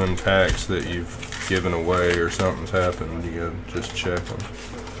start doing packs that you've given away or something's happened, you gotta just check them.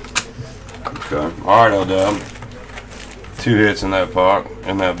 Okay. Alright, L-Dub. 2 hits in that box.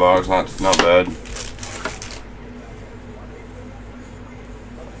 Not bad.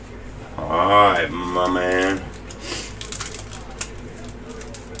 Alright, my man.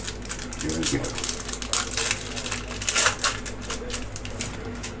 Here we go.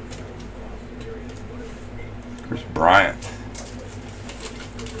 Chris Bryant.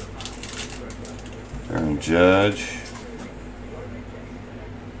 Aaron Judge.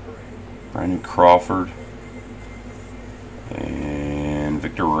 Brandon Crawford. And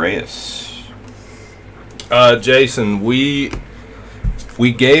Victor Reyes. Jason, we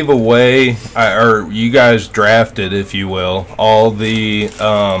gave away, or you guys drafted, if you will, all the,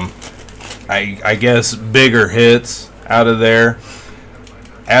 I guess, bigger hits out of there.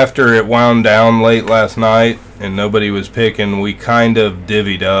 After it wound down late last night and nobody was picking, we kind of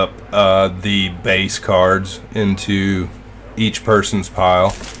divvied up the base cards into each person's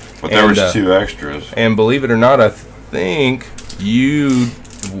pile. But there was 2 extras. And believe it or not, I think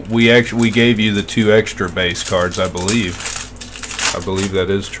we gave you the 2 extra base cards, I believe. I believe that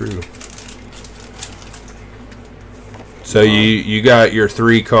is true. So you got your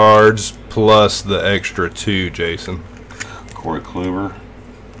 3 cards plus the extra 2, Jason. Corey Kluber,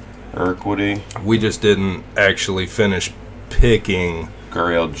 Urquidy. We just didn't actually finish picking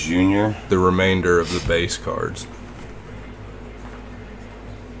Gurriel Jr. the remainder of the base cards.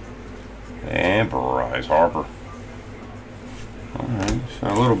 And Bryce Harper. Alright, so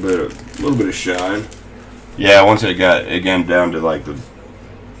a little bit of shine. Yeah, once it came down to like the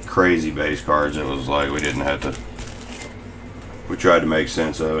crazy base cards, it was like we didn't have to. We tried to make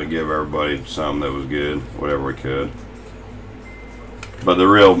sense of it, give everybody something that was good, whatever we could. But the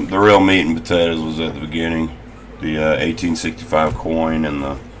real meat and potatoes was at the beginning, the 1865 coin and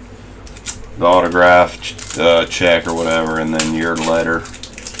the autograph check or whatever, and then your letter.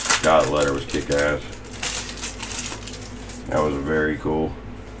 Scott letter was kick ass. That was very cool.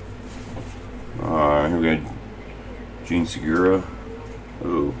 Alright, here we go. Gene Segura.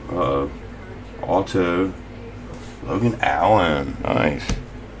 Ooh, auto. Logan Allen. Nice.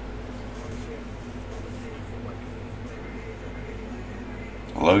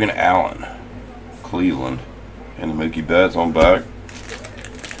 Logan Allen. Cleveland. And the Mookie Betts on back.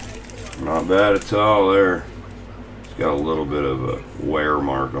 Not bad at all there. It's got a little bit of a wear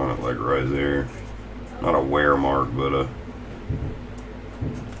mark on it, like right there. Not a wear mark, but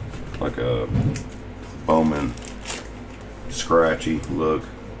like a Bowman scratchy look.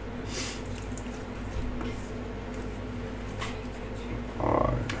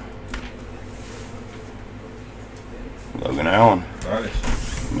 Alright. Logan Allen.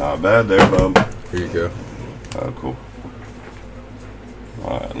 Nice. Not bad there, bub. Here you go. Oh, cool.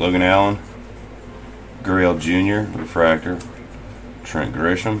 Alright, Logan Allen. Gurriel Jr., refractor. Trent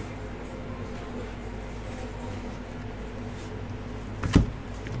Grisham.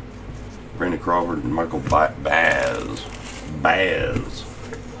 Brandon Crawford and Michael Baz.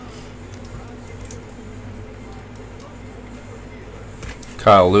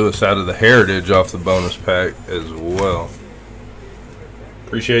 Kyle Lewis out of the Heritage off the bonus pack as well.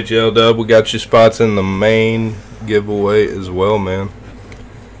 Appreciate you, L-Dub. We got you spots in the main giveaway as well, man.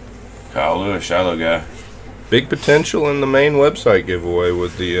 Kyle Lewis, Shiloh guy. Big potential in the main website giveaway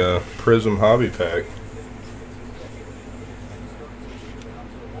with the Prism Hobby Pack.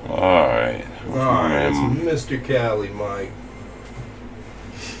 Alright. Alright, it's Mr. Cali, Mike.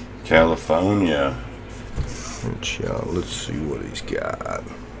 California. Let's see what he's got.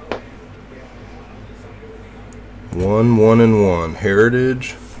 1, 1, and 1.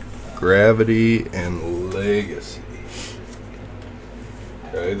 Heritage, Gravity, and Legacy.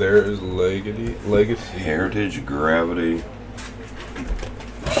 Okay, there is Legacy. Heritage, Gravity.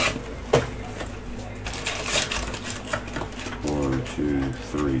 One, 2, 2,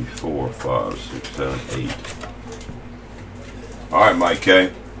 3, 4, 5, 6, 7, 8. All right, Mike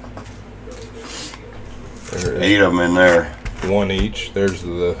K. 8 of them in there. One each. There's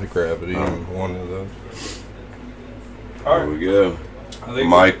the gravity and one of those. All right. There we go. I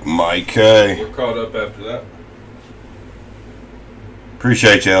think Mike K. we're caught up after that.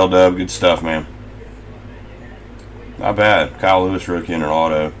 Appreciate you, L-Dub. Good stuff, man. Not bad. Kyle Lewis rookie in an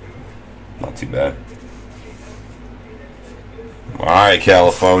auto. Not too bad. All right,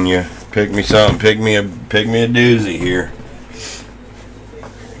 California. Pick me something. Pick me a doozy here.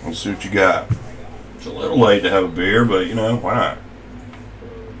 Let's see what you got. It's a little late to have a beer, but you know, why not?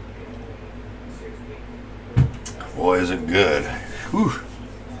 Boy, is it good. Whew.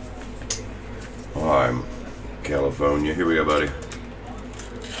 All right, California. Here we go, buddy.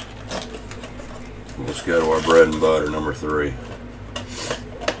 Let's go to our bread and butter, number 3.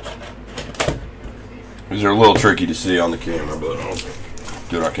 These are a little tricky to see on the camera, but I'll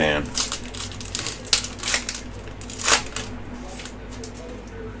do what I can.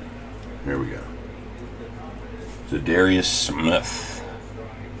 Here we go. Zadarius Smith,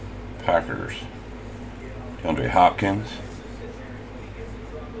 Packers. DeAndre Hopkins,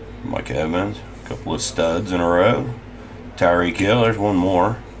 Mike Evans, a couple of studs in a row. Tyreek Hill, there's one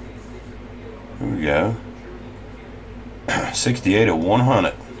more. Here we go. 68 of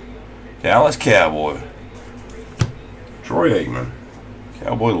 100. Dallas Cowboy. Troy Aikman.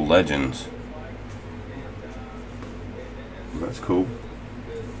 Cowboy Legends. That's cool.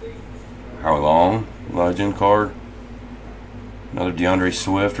 How Long Legend card. Another DeAndre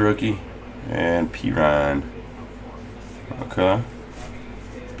Swift rookie. And P. Ryan. Okay.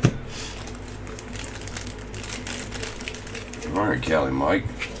 Alright, Cali Mike.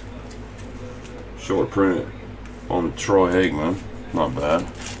 Short print on Troy Aikman. Not bad.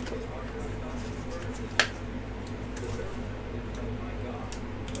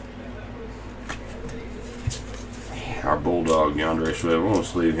 Our Bulldog DeAndre Swift. We're gonna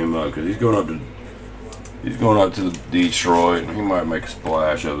sleeve him up because he's going up to Detroit, and he might make a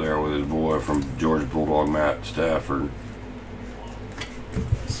splash up there with his boy from Georgia Bulldog, Matt Stafford.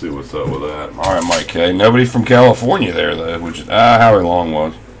 Let's see what's up with that. All right, Mike K. Nobody from California there though, which is Howie Long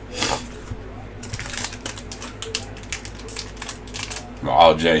was.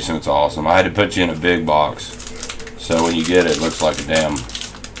 Oh, Jason, it's awesome. I had to put you in a big box, so when you get it, it looks like a damn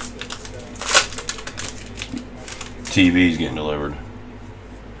TV's getting delivered.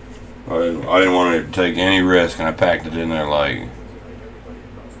 I didn't want to take any risk, and I packed it in there like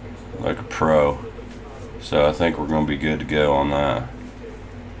a pro. So I think we're going to be good to go on that.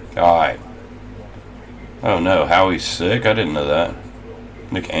 Alright. Oh no, Howie's sick? I didn't know that.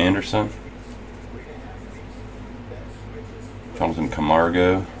 Nick Anderson. Jonathan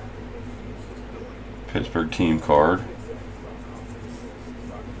Camargo. Pittsburgh team card.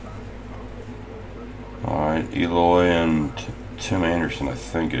 Alright, Eloy and Tim Anderson, I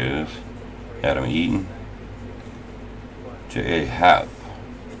think it is. Adam Eaton. J.A. Happ.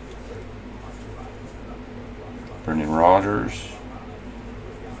 Brendan Rodgers.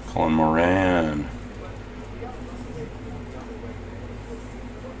 Colin Moran.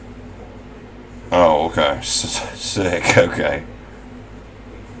 Oh, okay. Sick, okay.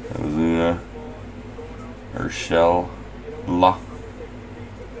 Luna. Urshel. Blah.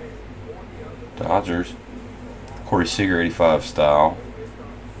 Dodgers. Corey Seager 85 style.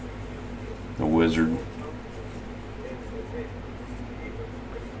 The Wizard.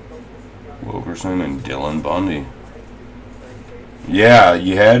 Wilkerson and Dylan Bundy. Yeah,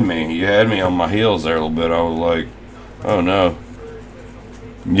 you had me. You had me on my heels there a little bit. I was like, oh no.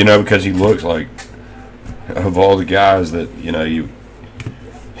 You know, because he looks like, of all the guys that, you know,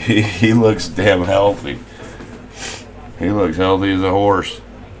 he looks damn healthy. He looks healthy as a horse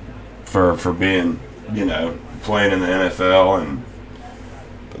for being, you know, playing in the NFL,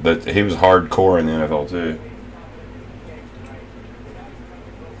 but he was hardcore in the NFL too.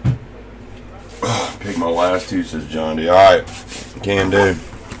 Pick my last two, says John D. All right, can do.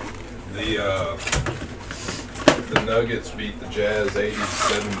 The Nuggets beat the Jazz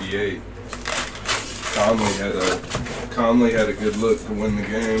 80-78. Conley had a good look to win the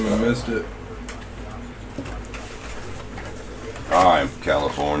game and missed it. All right,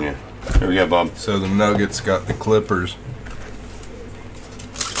 California. Here we go, Bob. So the Nuggets got the Clippers.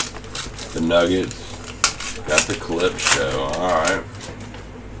 The Nuggets got the clip show. Alright.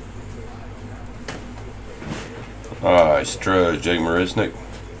 Alright, Strohs, Jake Marisnik.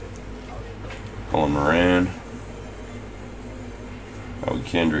 Colin Moran. Howie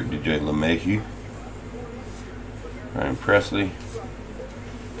Kendrick, DJ LeMahieu. Ryan Presley.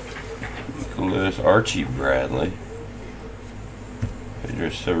 Nicholas Archie Bradley. Pedro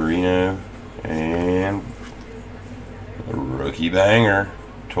Severino. And a rookie banger.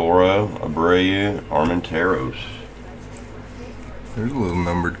 Toro, Abreu, Armenteros. There's a little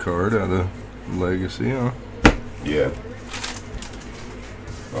numbered card out of Legacy, huh? Yeah.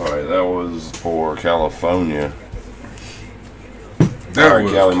 Alright, that was for California. Alright,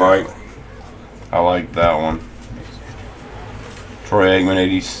 Cali Mike. I like that one. Troy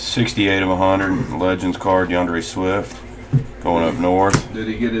Aikman, 68 of 100. Legends card, DeAndre Swift. Going up north. Did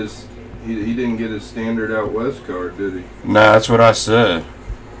he get his... He didn't get his standard out west card, did he? Nah, that's what I said.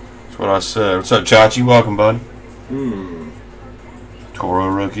 That's what I said. What's up, Chachi? Welcome, bud. Toro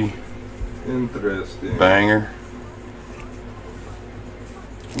rookie. Interesting. Banger.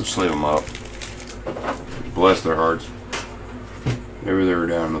 Let's leave them up. Bless their hearts. Maybe they were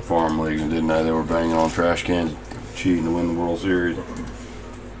down in the farm league and didn't know they were banging on trash cans, cheating to win the World Series.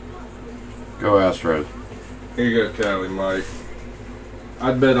 Go Astros. Here you go, Cali Mike.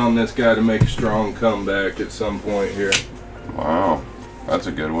 I'd bet on this guy to make a strong comeback at some point here. Wow, that's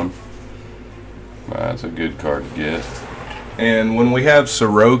a good one. That's a good card to get. And when we have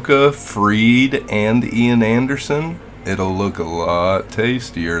Soroka, Fried, and Ian Anderson, it'll look a lot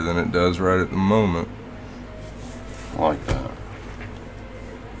tastier than it does right at the moment. I like that.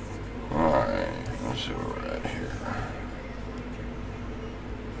 Alright, let's see where we're at here.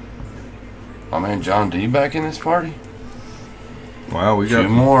 Oh man, John D back in this party? Wow, we got two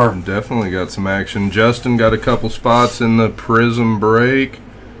more. Definitely got some action. Justin got a couple spots in the Prism break.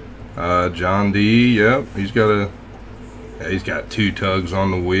 John D, yep, he's got 2 tugs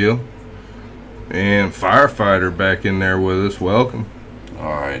on the wheel. And Firefighter back in there with us. Welcome.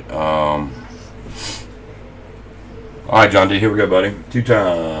 Alright, alright, John D, here we go, buddy. 2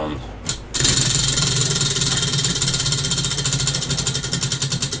 times.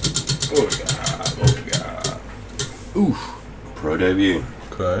 What we got? Oof. Pro debut.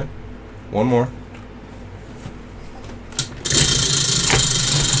 Okay. One more.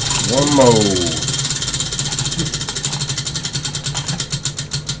 One more.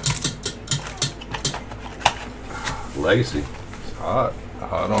 Legacy. It's hot.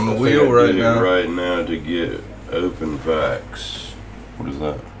 Hot on the wheel right now. Right now to get open packs. What is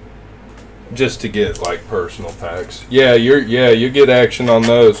that? Just to get like personal packs. Yeah, you get action on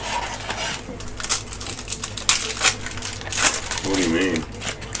those. What do you mean?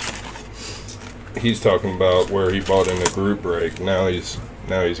 He's talking about where he bought in a group break. Now he's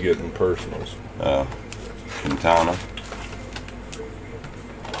getting personals. Quintana.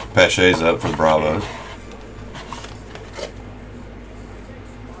 Pache's up for the Bravos.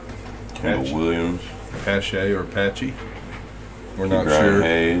 Kendall Williams. Pache or Patchy. We're not Brian sure.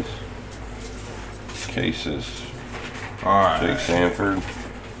 Hayes. Cases. Alright. Jake Sanford.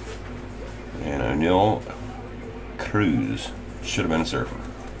 And O'Neal Cruz. Should have been a surfer.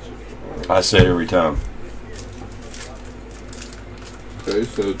 I say it every time. Okay,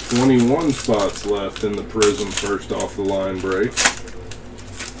 so 21 spots left in the Prism first off the line break.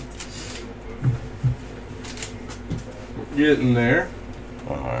 Getting there.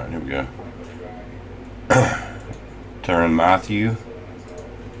 Alright, here we go. Tyrann Mathieu.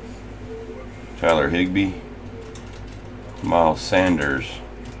 Tyler Higbee. Miles Sanders.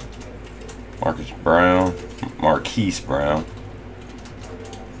 Marquise Brown.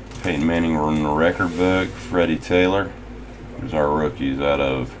 Peyton Manning in the record book. Freddie Taylor. There's our rookies out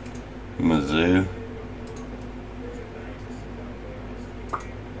of Mizzou.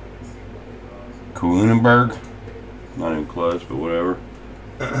 Kuhnenberg. Not even close, but whatever.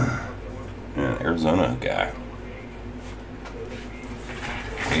 And Arizona guy.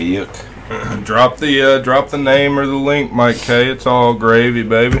 Yuck. Drop the name or the link, Mike K. It's all gravy,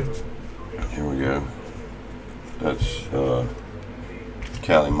 baby. Here we go. That's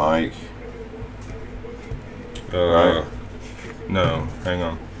Cali Mike. Right. No, hang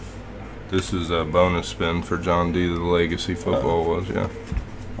on. This is a bonus spin for John D. The Legacy football was, yeah.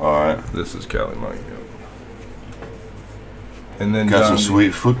 Alright. This is Cali Mike, yeah. And then Got John some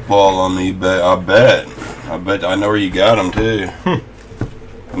sweet football on the eBay. I bet I know where you got them too.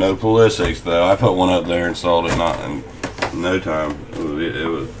 No Pulisics though. I put one up there and sold it not in no time. It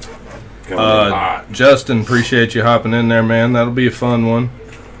was coming in hot. Justin, appreciate you hopping in there, man. That'll be a fun one.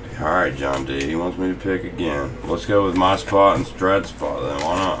 Alright, John D. He wants me to pick again. Let's go with my spot and Strad's spot then.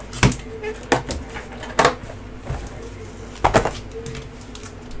 Why not?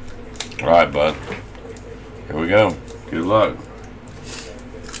 Alright, bud. Here we go. Good luck.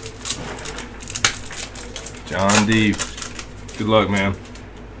 John D. Good luck, man.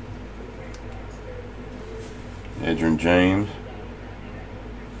 Edgerrin James.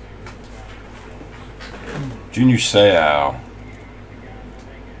 Junior Seau.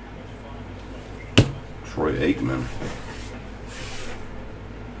 Troy Aikman.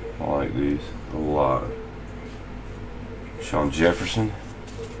 I like these a lot. Sean Jefferson.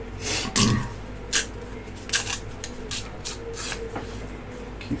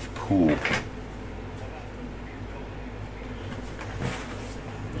 Keith Poole.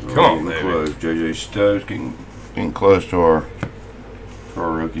 Come on, baby. Close. JJ Stokes getting close to our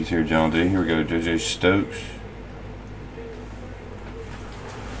rookies here, John D. Here we go, JJ Stokes.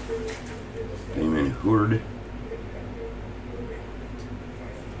 Damon Hoard.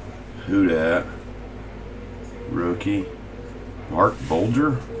 Who dat? Rookie. Mark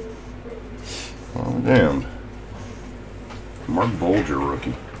Bulger. Oh, damn. Mark Bulger,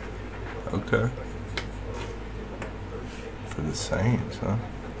 rookie. Okay. For the Saints, huh?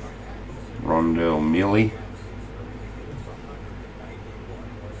 Rondell Mealy.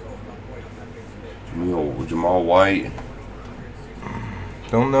 Jamal White.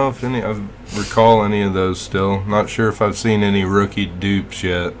 Don't know if I recall any of those still. Not sure if I've seen any rookie dupes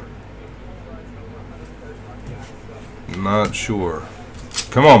yet. Not sure.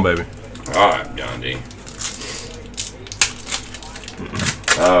 Come on, baby. Alright, John D.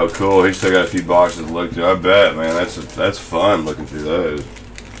 Oh, cool. He's still got a few boxes to look through. I bet, man. That's fun looking through those.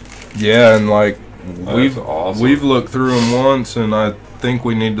 Yeah, and like That's awesome. we've looked through them once, and I think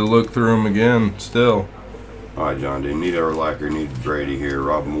we need to look through them again still. Alright, John D. Need Urlacher, need Brady here.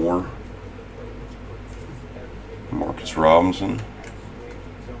 Rob Moore. Marcus Robinson.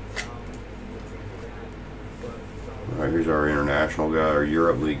 Alright, here's our international guy, our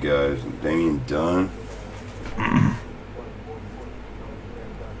Europe League guys. Damian Dunn.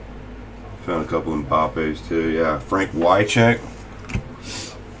 Found a couple Mbappes too. Yeah, Frank Wycheck.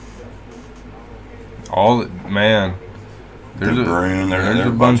 Man, there's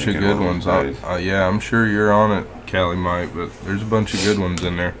a bunch of good ones. Yeah, I'm sure you're on it, Cali Mike, but there's a bunch of good ones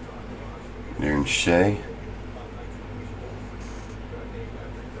in there. Darren Shea.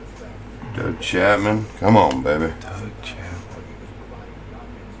 Doug Chapman. Come on, baby. Doug Chapman.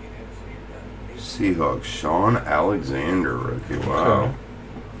 Seahawks. Sean Alexander, rookie. Wow. Okay.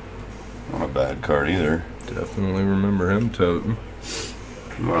 Not a bad card either. Definitely remember him toting.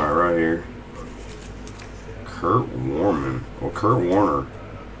 Alright, right here. Kurt Warman. Well, Kurt Warner.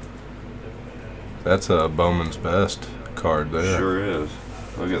 That's a Bowman's Best card there. Sure is.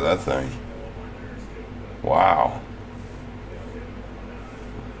 Look at that thing. Wow.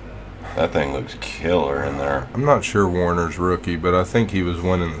 That thing looks killer in there. I'm not sure Warner's rookie, but I think he was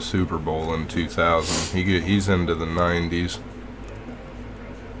winning the Super Bowl in 2000. He's into the 90s.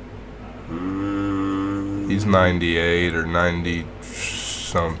 He's 98 or 90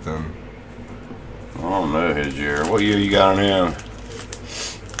 something. I don't know his year. What year you got on him?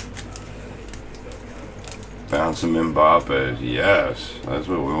 Found some Mbappes. Yes, that's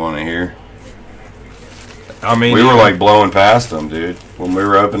what we want to hear. I mean, we were like blowing past them, dude. When we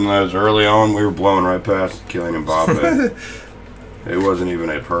were up in those early on, we were blowing right past Kylian Mbappe. It wasn't even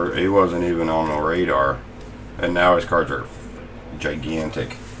he wasn't even on the radar, and now his cards are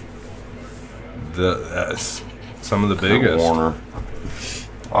gigantic. Some of the biggest. Warner.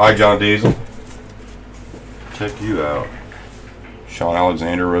 All right, John Diesel. Check you out. Sean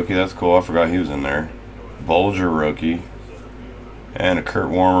Alexander rookie. That's cool. I forgot he was in there. Bulger rookie, and a Kurt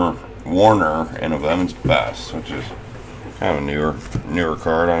Warner and a Bowman's Best, which is kind of a newer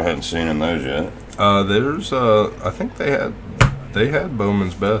card. I haven't seen in those yet. I think they had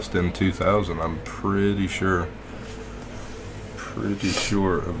Bowman's Best in 2000. I'm pretty sure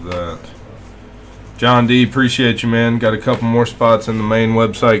of that. John D, appreciate you, man. Got a couple more spots in the main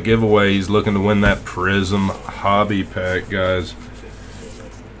website giveaway. He's looking to win that Prism Hobby Pack, guys.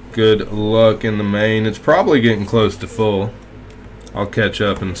 Good luck in the main. It's probably getting close to full. I'll catch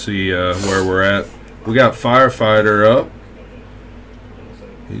up and see where we're at. We got Firefighter up.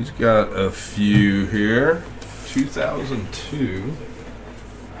 He's got a few here. 2002.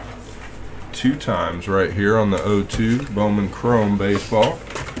 2 times right here on the 02 Bowman Chrome Baseball.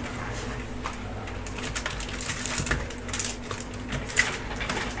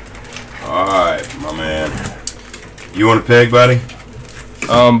 Alright, my man. You want a peg, buddy?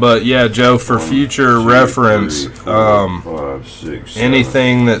 But yeah, Joe, for future reference, 5, 6, 7.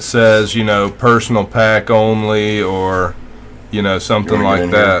 anything that says, personal pack only or, something like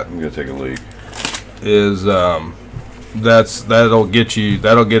that. I'm gonna take a leak. Is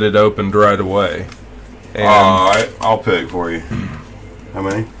that'll get it opened right away. And Alright, I'll peg for you. How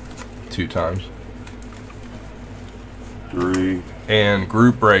many? 2 times. 3. And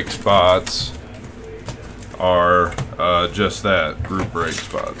group break spots are just that, group break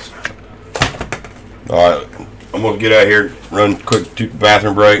spots. Alright, I'm gonna get out here, run quick to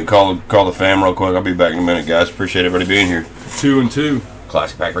bathroom break, and call the fam real quick. I'll be back in a minute, guys. Appreciate everybody being here. 2 and 2.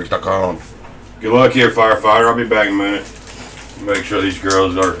 ClassicPackBreaks.com. Good luck here, firefighter. I'll be back in a minute. Make sure these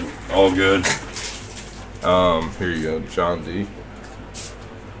girls are all good. Here you go, John D.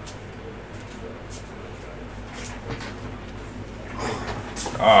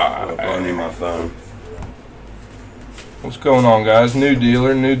 I need my phone. What's going on, guys? New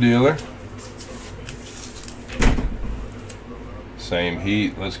dealer, new dealer. Same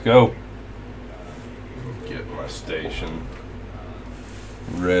heat. Let's go. Get my station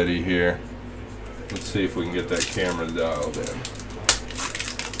ready here. Let's see if we can get that camera dialed in.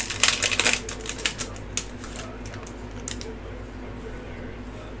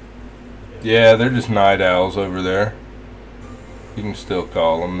 Yeah, they're just night owls over there. You can still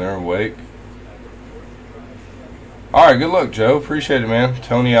call them. They're awake. Alright, good luck, Joe. Appreciate it, man.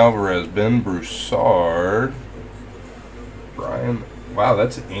 Tony Alvarez, Ben Broussard. Brian. Wow,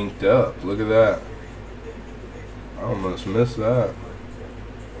 that's inked up. Look at that. I almost missed that.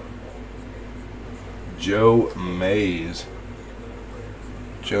 Joe Mays.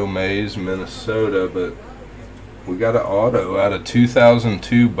 Joe Mays, Minnesota, but we got an auto out of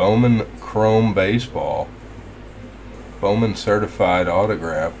 2002 Bowman Chrome Baseball. Bowman certified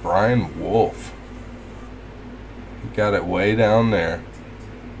autograph. Brian Wolf. He got it way down there.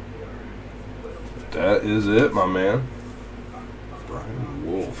 That is it, my man. Brian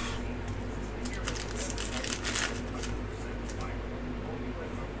Wolf.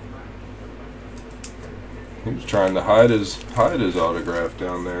 He was trying to hide his autograph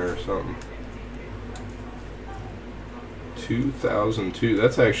down there or something. 2002.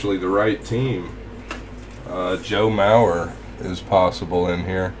 That's actually the right team. Joe Mauer is possible in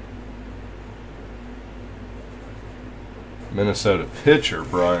here. Minnesota pitcher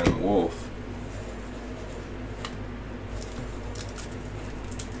Brian Wolf.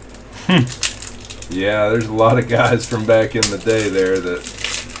 Yeah, there's a lot of guys from back in the day there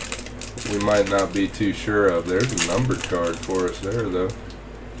that we might not be too sure of. There's a numbered card for us there, though.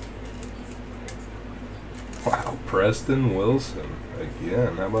 Wow, Preston Wilson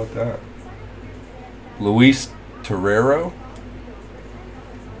again. How about that? Luis Torrero.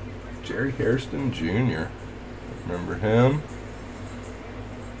 Jerry Hairston Jr. Remember him?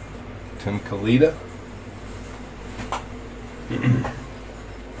 Tim Kalita.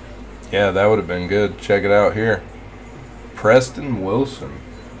 Yeah, that would have been good. Check it out here. Preston Wilson.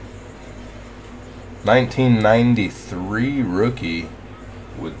 1993 rookie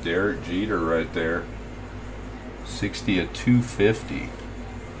with Derek Jeter right there. 60 of 250.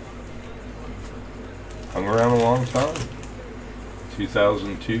 Hung around a long time.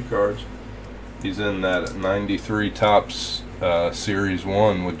 2002 cards. He's in that 93 Topps Series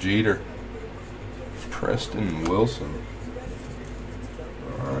 1 with Jeter. Preston Wilson.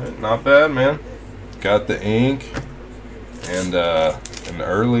 Alright, not bad, man. Got the ink and an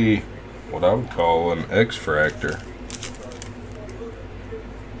early, what I would call an X-Fractor.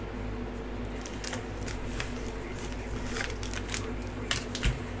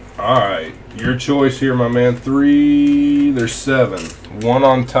 Alright, your choice here, my man. There's 7. 1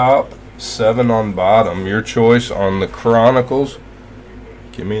 on top, 7 on bottom. Your choice on the Chronicles.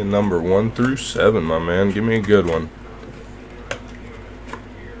 Give me a number 1 through 7, my man. Give me a good one.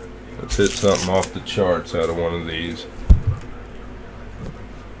 Let's hit something off the charts out of one of these.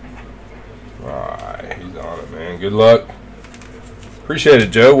 Alright, he's on it, man. Good luck. Appreciate it,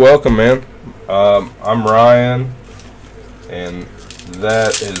 Joe. Welcome, man. I'm Ryan, and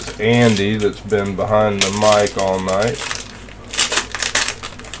that is Andy that's been behind the mic all night.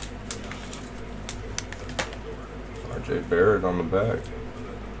 RJ Barrett on the back.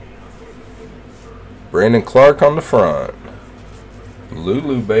 Brandon Clark on the front.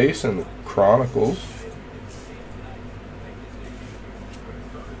 Lulu base and the Chronicles.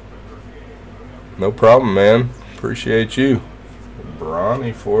 No problem, man. Appreciate you.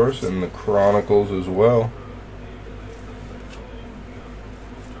 Bronny for us and the Chronicles as well.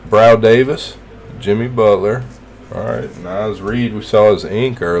 Brow Davis, Jimmy Butler. Alright, Nas Reed, we saw his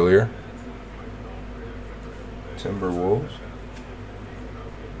ink earlier. Timberwolves.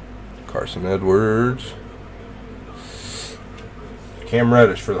 Carson Edwards. Cam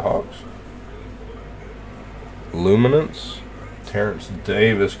Reddish for the Hawks. Luminance. Terrence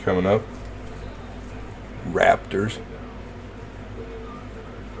Davis coming up. Raptors.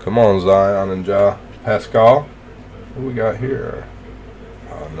 Come on, Zion and Ja Pascal. What we got here?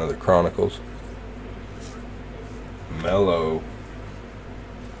 Oh, another Chronicles. Mellow.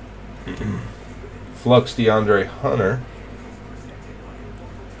 Flux DeAndre Hunter.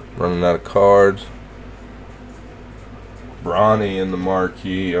 Running out of cards. Bronny in the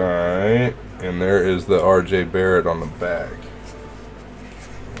marquee. Alright. And there is the R.J. Barrett on the back.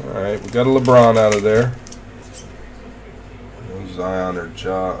 Alright, we got a LeBron out of there. No Zion or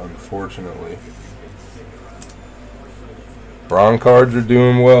Ja, unfortunately. Bron cards are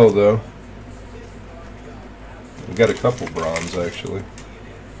doing well, though. We got a couple bronze, actually.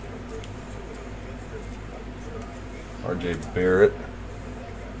 R.J. Barrett.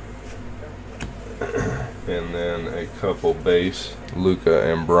 And then a couple base, Luka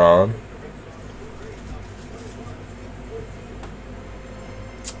and Bron.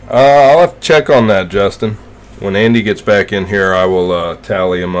 I'll have to check on that, Justin. When Andy gets back in here, I will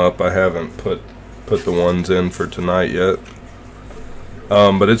tally them up. I haven't put the ones in for tonight yet,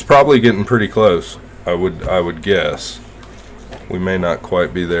 but it's probably getting pretty close. I would guess. We may not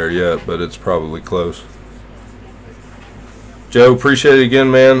quite be there yet, but it's probably close. Joe, appreciate it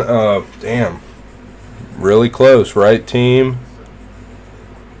again, man. Damn, really close. Right team,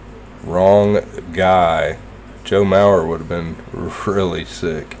 wrong guy. Joe Mauer would have been really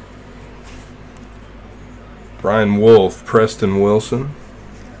sick. Brian Wolf, Preston Wilson,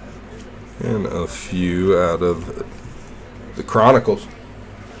 and a few out of the Chronicles.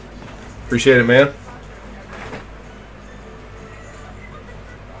 Appreciate it, man.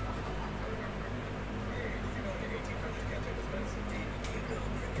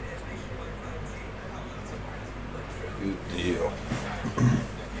 Good deal.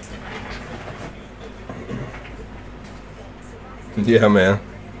 Yeah, man.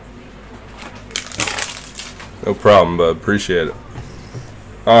 No problem, bud. Appreciate it.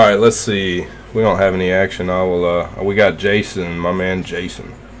 All right, let's see. We don't have any action. I will. We got Jason, my man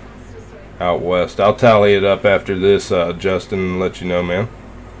Jason, out west. I'll tally it up after this, Justin, and let you know, man.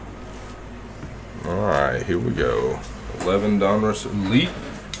 All right, here we go. 11 Donruss Elite.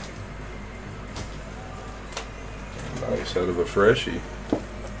 Nice, out of a freshie.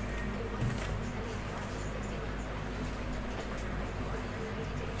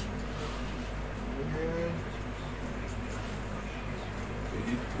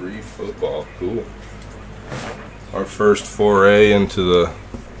 Football, cool. Our first foray into the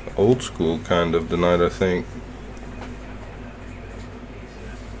old school kind of tonight, I think.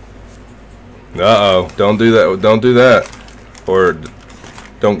 Uh-oh, don't do that. Don't do that. Or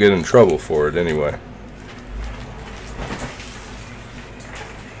don't get in trouble for it anyway.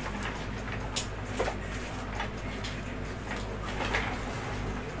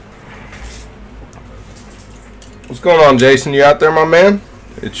 What's going on, Jason? You out there, my man?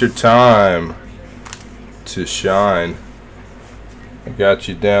 It's your time to shine. I got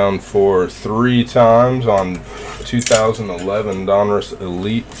you down for 3 times on 2011 Donruss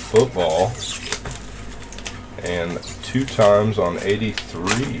Elite Football and 2 times on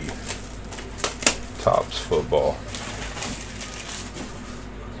 83 Topps Football.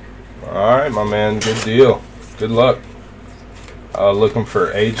 Alright, my man, good deal. Good luck. Looking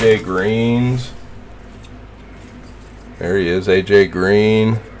for AJ Greens. There he is, AJ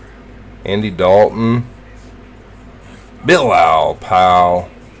Green, Andy Dalton, Bilal Powell,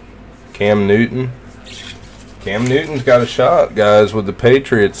 Cam Newton. Cam Newton's got a shot, guys, with the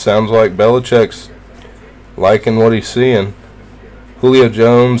Patriots. Sounds like Belichick's liking what he's seeing. Julio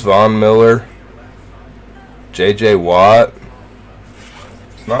Jones, Von Miller, J.J. Watt.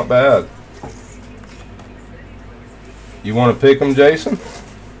 It's not bad. You want to pick them, Jason?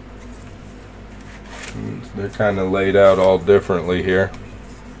 They're kind of laid out all differently here.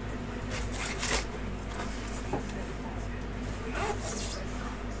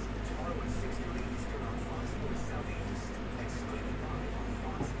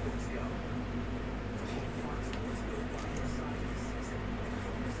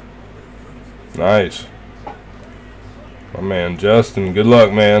 Nice. My man Justin, good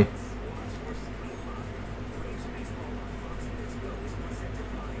luck, man.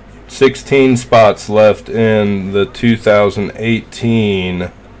 16 spots left in the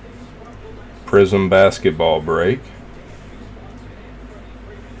 2018 Prism basketball break.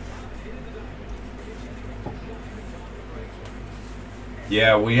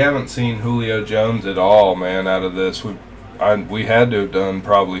 Yeah, we haven't seen Julio Jones at all, man, out of this. We had to have done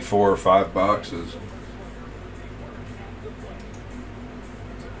probably 4 or 5 boxes.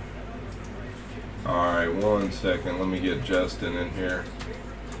 Alright, 1 second. Let me get Justin in here.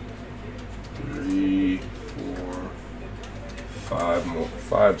 3, 4,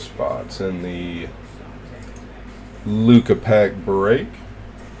 5 spots in the Luka pack break.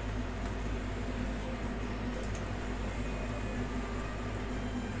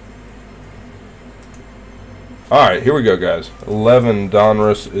 Alright, here we go, guys. 11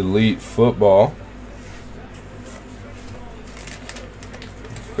 Donruss Elite Football.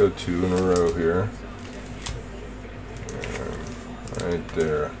 Go 2 in a row here. And right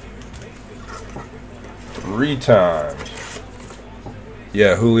there. 3 times.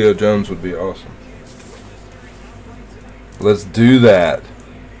 Yeah, Julio Jones would be awesome. Let's do that.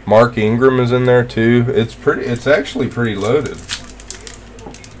 Mark Ingram is in there too. It's actually pretty loaded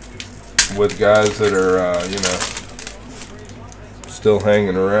with guys that are still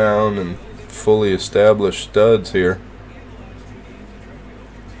hanging around and fully established studs here.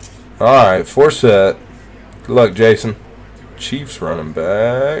 Alright, 4 set. Good luck, Jason. Chiefs running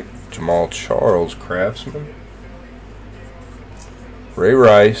back. Jamal Charles, Craftsman. Ray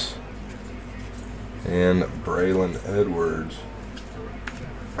Rice. And Braylon Edwards.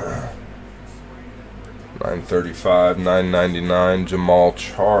 935, 999. Jamal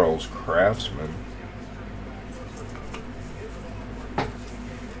Charles, Craftsman.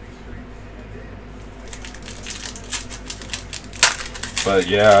 But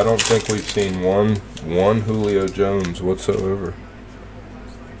yeah, I don't think we've seen one Julio Jones whatsoever.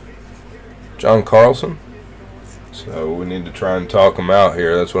 John Carlson. So we need to try and talk him out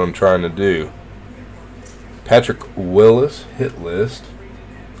here. That's what I'm trying to do. Patrick Willis, hit list.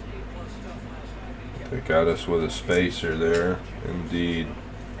 They got us with a spacer there. Indeed.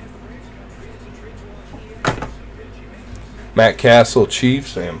 Matt Castle,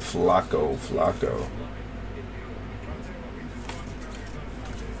 Chiefs, and Flacco.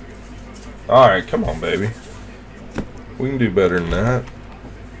 Alright, come on, baby. We can do better than that.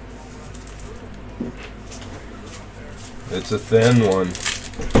 It's a thin one.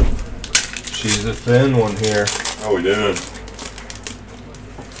 She's a thin one here. How we doing?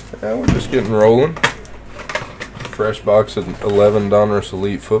 Yeah, we're just getting rolling. Fresh box of 11 Donruss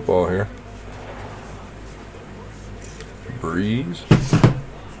Elite football here. Breeze.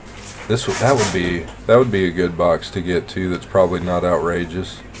 That would be a good box to get to. That's probably not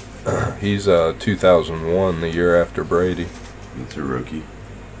outrageous. He's 2001, the year after Brady. That's a rookie.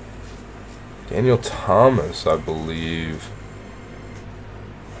 Daniel Thomas, I believe.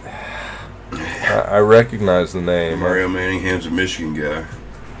 I recognize the name. Mario Manningham's a Michigan guy.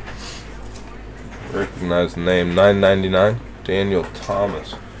 Recognize the name. 999. Daniel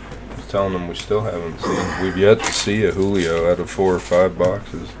Thomas. I was telling him we still haven't seen. We've yet to see a Julio out of 4 or 5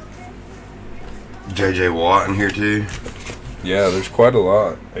 boxes. J.J. Watt in here too. Yeah, there's quite a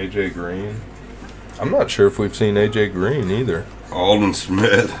lot. A.J. Green. I'm not sure if we've seen A.J. Green either. Alden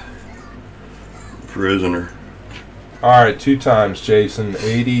Smith. Prisoner. Alright, 2 times, Jason.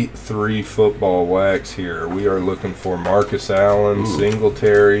 83 football wax here. We are looking for Marcus Allen, Ooh.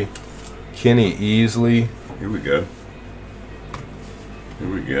 Singletary, Kenny Easley. Here we go.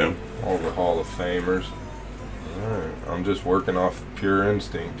 Here we go. All the Hall of Famers. Alright, I'm just working off pure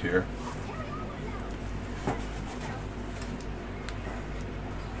instinct here.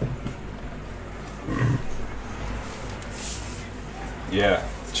 Yeah,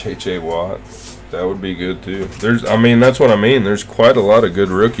 J.J. Watt. That would be good too. That's what I mean. There's quite a lot of good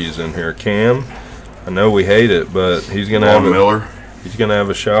rookies in here. Cam, I know we hate it, but he's gonna have Miller. He's gonna have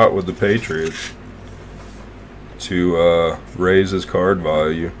a shot with the Patriots to raise his card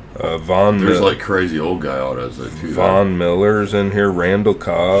value. There's like crazy old guy autos though too. Von Miller's in here. Randall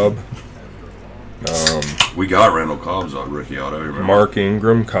Cobb. We got Randall Cobb's rookie auto. Remember? Mark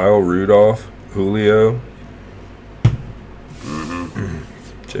Ingram, Kyle Rudolph, Julio.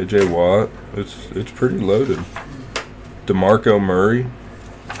 J.J. Watt. It's pretty loaded. DeMarco Murray.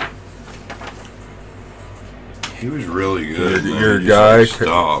 He was really good. Your guy,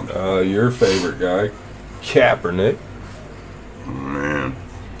 your favorite guy, Kaepernick. Man.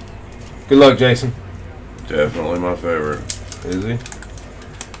 Good luck, Jason. Definitely my favorite. Is he?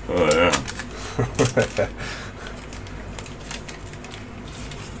 Oh yeah.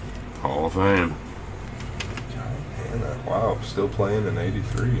 Hall of Fame. Wow, still playing in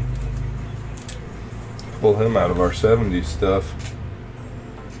 83. Pull him out of our 70s stuff.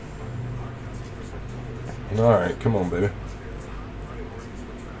 Alright, come on, baby.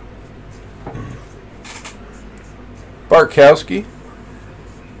 Bartkowski.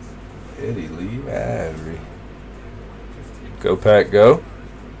 Eddie Lee Avery. Go Pack Go.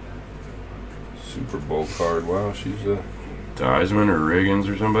 Super Bowl card. Wow, she's a... Theismann or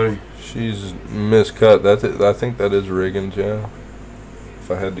Riggins or somebody? She's miscut. I think that is Riggins, yeah. If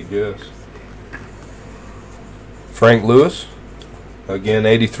I had to guess. Frank Lewis. Again,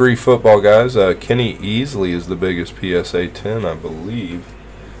 83 football guys. Kenny Easley is the biggest PSA 10, I believe.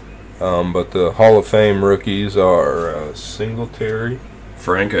 But the Hall of Fame rookies are Singletary.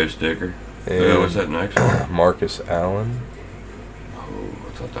 Franco sticker. And what's that next one? Marcus Allen. Oh,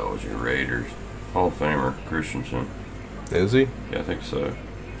 I thought that was your Raiders. Hall of Famer, Christensen. Is he? Yeah, I think so.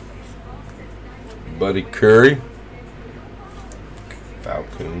 Buddy Curry.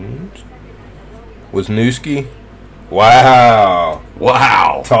 Falcons. Wisniewski. Wow.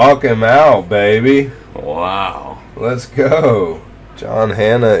 Wow. Talk him out, baby. Wow. Let's go. John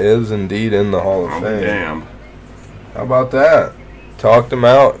Hanna is indeed in the Hall of Oh, Fame. damn. How about that? Talked him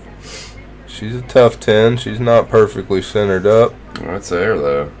out. She's a tough 10. She's not perfectly centered up. That's there,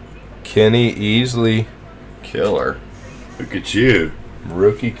 though. Kenny Easley. Killer. Look at you.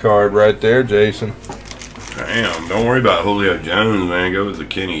 Rookie card right there, Jason. Damn. Don't worry about Julio Jones, man. Go with the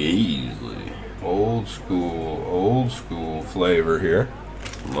Kenny Easley. Old school flavor here.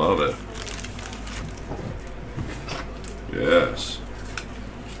 Love it. Yes.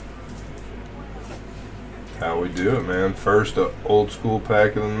 How we do it, man. First old school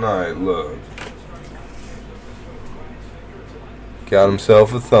pack of the night. Love. Got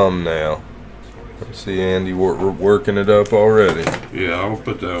himself a thumbnail. Let's see Andy working it up already. Yeah, I'll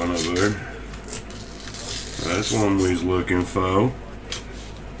put that one over there. That's one we was looking for.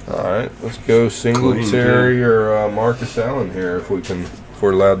 Alright, let's go Singletary or Marcus Allen here if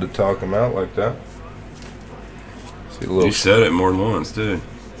we're allowed to talk him out like that. See a little. You said it more than once, too.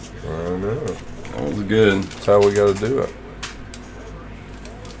 I know. That was good. That's how we got to do it.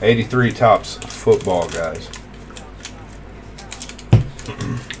 83 Tops football, guys.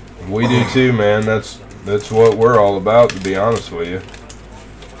 We do too, man. That's what we're all about, to be honest with you.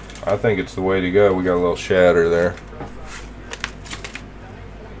 I think it's the way to go. We got a little shatter there.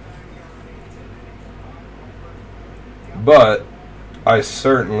 But I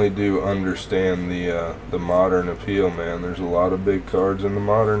certainly do understand the modern appeal, man. There's a lot of big cards in the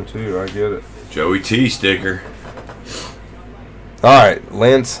modern too. I get it. Joey T sticker. All right,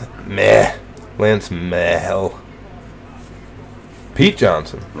 Lance Mel. Pete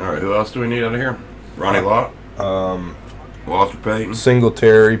Johnson. All right, who else do we need out of here? Ronnie Lott, Walter Payton,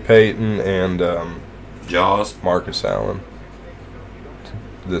 Singletary, Payton, and Jaws. Marcus Allen.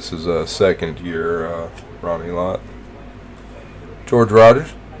 This is a second year Ronnie Lott. George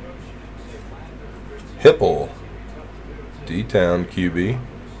Rogers. Hipple. D-Town QB.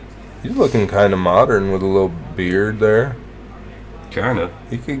 He's looking kind of modern with a little beard there. Kinda.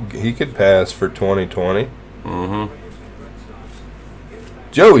 He could pass for 2020. Mm-hmm.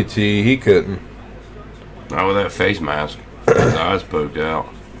 Joey T, he couldn't. Not with that face mask. His eyes poked out.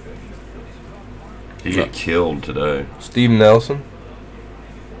 He get killed today. Steve Nelson.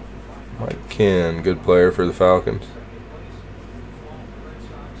 Mike Ken, good player for the Falcons.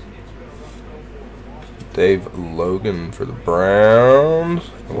 Dave Logan for the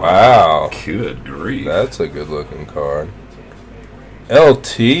Browns. Wow. Good grief. That's a good looking card.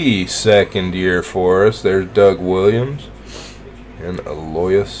 LT second year for us. There's Doug Williams and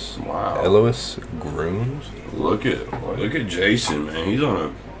Elois Grooms. Look at Jason, man. He's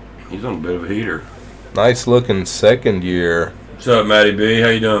on a bit of a heater. Nice looking second year. What's up, Matty B? How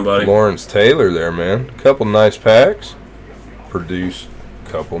you doing, buddy? Lawrence Taylor there, man. Couple nice packs. Produce a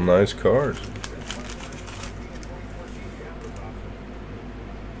couple nice cards.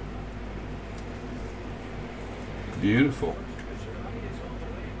 Beautiful.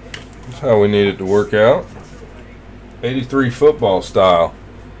 That's how we need it to work out. 83 football style.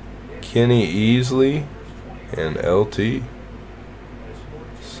 Kenny Easley and LT.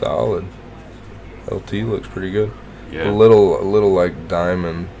 Solid. LT looks pretty good. Yeah. A little like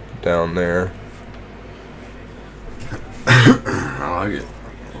diamond down there. I like it.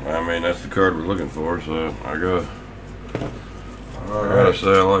 I mean, that's the card we're looking for, so I gotta say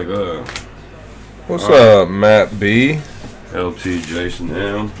I like that. What's up, Matt B? LT Jason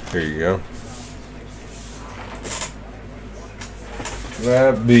M. Here you go.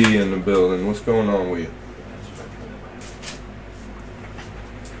 Matt B in the building. What's going on with you?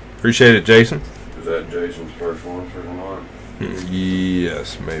 Appreciate it, Jason. Is that Jason's first one for tonight?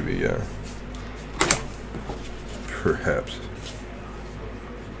 Yes, maybe, yeah. Perhaps.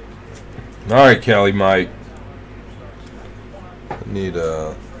 All right, Cali Mike. I need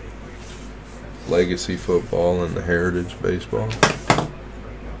legacy football and the heritage baseball.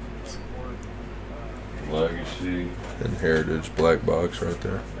 Legacy. And heritage black box right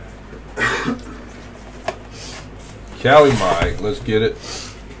there. Cali Mike, let's get it.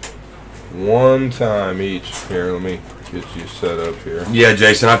 One time each. Here, let me get you set up here. Yeah,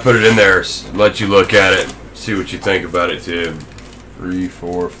 Jason, I put it in there. Let you look at it. See what you think about it, too. 3,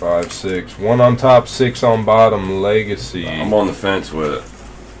 4, 5, 6. 1 on top, 6 on bottom. Legacy. I'm on the fence with it.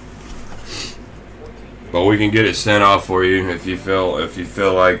 But we can get it sent off for you if you feel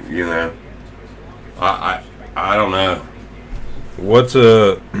like, you know. I don't know. What's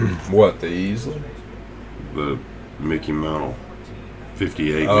what, the Easley? The Mickey Mantle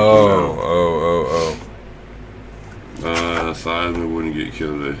 58. Oh. Theismann wouldn't get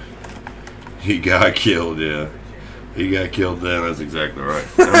killed. He got killed, yeah. He got killed then, that's exactly right.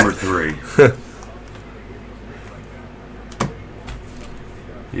 Number 3.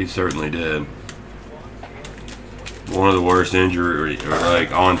 He certainly did. One of the worst injuries, or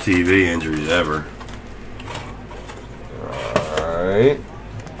like on TV injuries ever. Alright.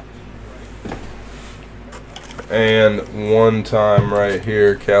 And one time right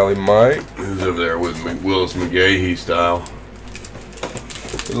here, Cali Mike. Who's over there with me? Willis McGahee style.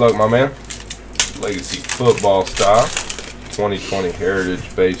 Good luck, my man. Legacy football style. 2020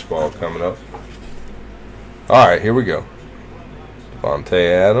 Heritage Baseball coming up. Alright, here we go.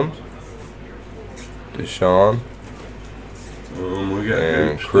 Devontae Adams. Deshaun. We got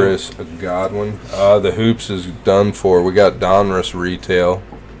And Hoops. Chris Godwin. The Hoops is done for. We got Donruss Retail.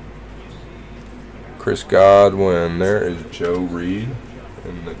 Chris Godwin. There is Joe Reed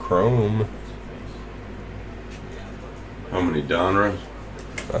in the Chrome. How many Donruss?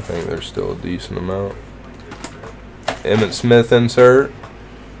 I think there's still a decent amount. Emmitt Smith insert.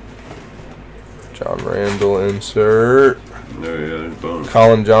 John Randall insert. No, yeah, there's bonus.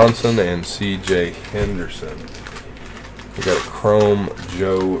 Colin Johnson and C.J. Henderson. We got a Chrome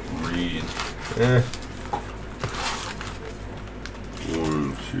Joe Reed.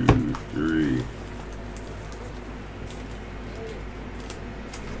 1, 2, 3.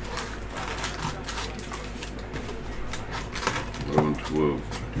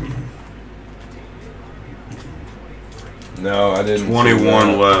 No, I didn't.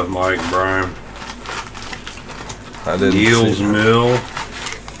 21 left, Mike and Brian. I didn't. Niels see Mill.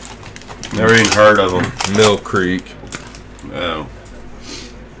 Never even heard of him. Mill Creek. Oh.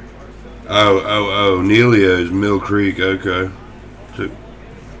 Oh. Neilio's Mill Creek. Okay.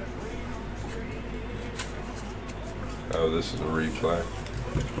 Oh, this is a replay.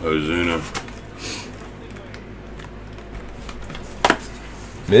 Ozuna.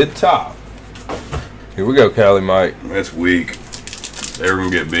 Mid top. Here we go, Cali Mike. That's weak. They're gonna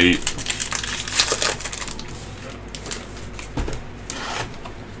get beat.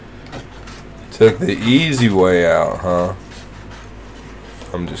 Took the easy way out, huh?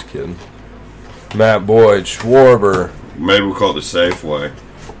 I'm just kidding. Matt Boyd, Schwarber, Maybe we'll call it the safe way.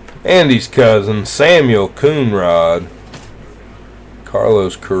 Andy's cousin, Samuel Coonrod,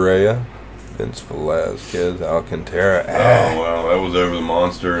 Carlos Correa, Vince Velasquez, Alcantara. Oh wow, that was over the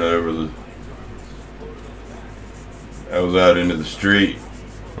monster and over the. That was out into the street.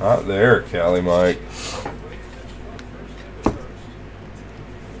 Not there, Cali Mike.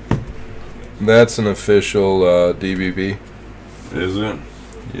 That's an official DBB. Is it?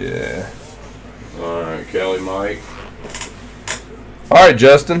 Yeah. All right, Kelly, Mike. All right,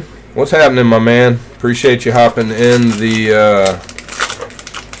 Justin. What's happening, my man? Appreciate you hopping in the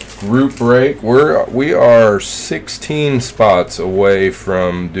group break. We are 16 spots away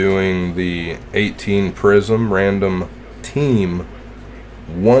from doing the 18 Prism Random Team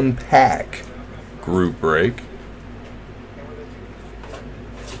 1-pack group break.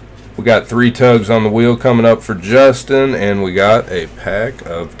 We got 3 tugs on the wheel coming up for Justin, and we got a pack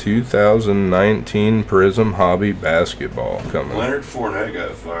of 2019 Prism Hobby Basketball coming. Leonard Fournette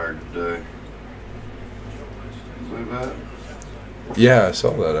got fired today. Believe that? Yeah, I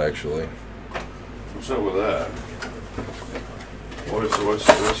saw that actually. What's up with that?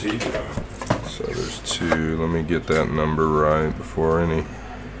 What's he doing? So there's 2. Let me get that number right before any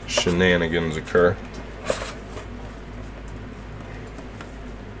shenanigans occur.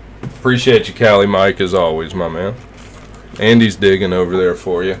 Appreciate you, Cali Mike, as always, my man. Andy's digging over there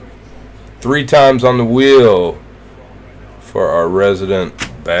for you. 3 times on the wheel for our resident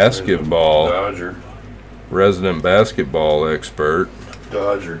basketball expert.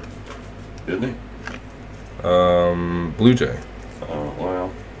 Dodger. Didn't he? Blue Jay. Oh, wow.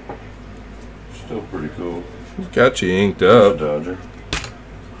 Still pretty cool. He's got you inked up. Dodger.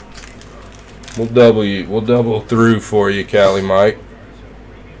 We'll double through for you, Cali Mike.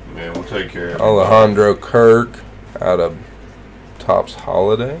 Yeah, we'll take care of it. Alejandro Kirk out of Topps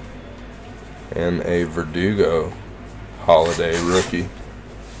Holiday. And a Verdugo Holiday rookie.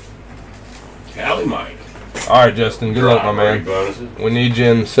 Cali Mike. All right, Justin. Good luck, my man. Bonuses. We need you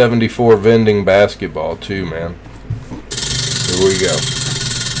in 74 vending basketball, too, man. Here we go.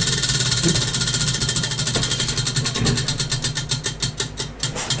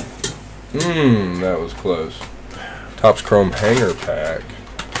 That was close. Topps Chrome Hanger Pack.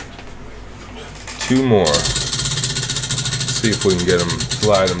 2 more. See if we can get them,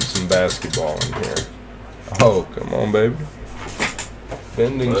 slide them some basketball in here. Oh, come on, baby.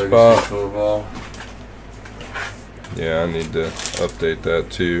 Vending spot. Football. Yeah, I need to update that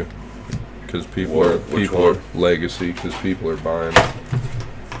too, because people Which are one? legacy, because people are buying.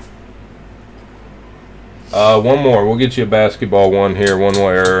 One more. We'll get you a basketball one here, one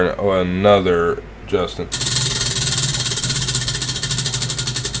way or another, Justin.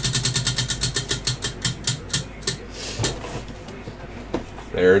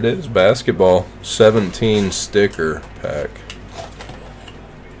 There it is, basketball, 17 sticker pack.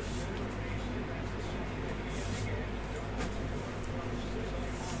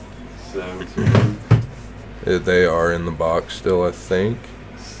 They are in the box still, I think.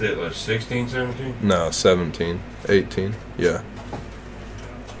 16, 17? No, 17, 18, yeah.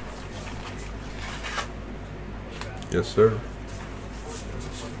 Yes, sir.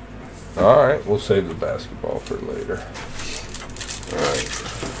 All right, we'll save the basketball for later.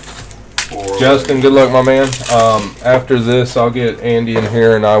 Alright. Justin, good luck, my man. After this, I'll get Andy in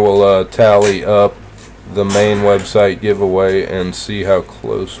here and I will tally up the main website giveaway and see how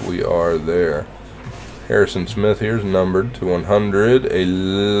close we are there. Harrison Smith here's numbered to 100. A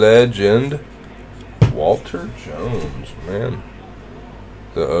legend, Walter Jones, man.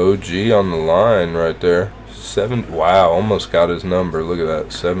 The OG on the line right there. Wow, almost got his number. Look at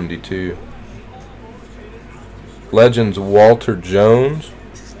that, 72. Legends Walter Jones.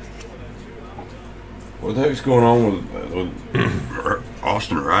 What the heck's going on with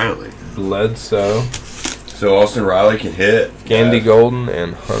Austin Riley? Bledsoe. So Austin Riley can hit. Candy Yeah. Golden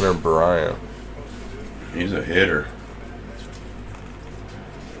and Hunter Bryant. He's a hitter.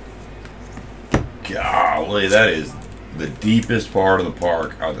 Golly, that is the deepest part of the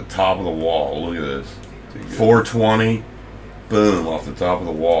park at the top of the wall. Look at this. 420. Boom, off the top of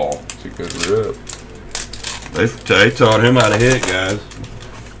the wall. It's a good rip. They taught him how to hit, guys.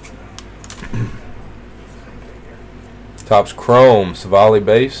 Topps Chrome, Savali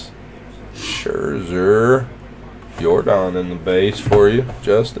base. Scherzer. Jordan in the base for you,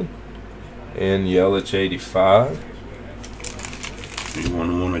 Justin. And Yelich 85. You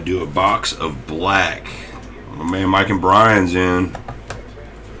want to do a box of black. My man Mike and Brian's in.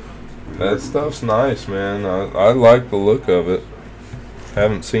 That stuff's nice, man. I like the look of it.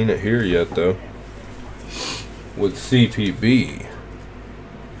 Haven't seen it here yet, though. With CPB.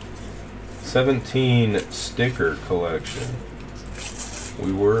 17 sticker collection.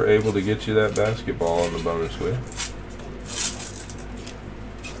 We were able to get you that basketball on the bonus wheel.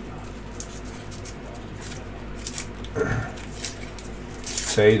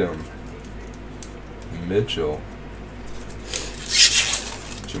 Tatum, Mitchell,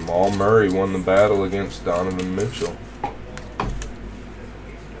 Jamal Murray won the battle against Donovan Mitchell.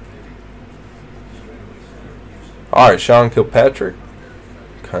 Alright, Sean Kilpatrick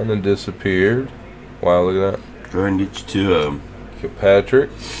kind of disappeared. Wow, look at that. Go ahead and get you to Kilpatrick.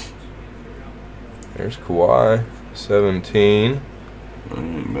 There's Kawhi, 17. That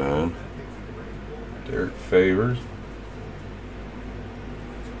ain't bad. Derek Favors.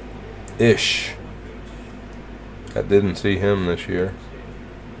 Ish. I didn't see him this year.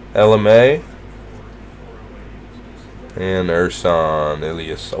 LMA. And Ersan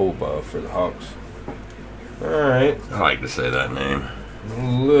Ilyasova for the Hawks. Alright. I like to say that name. A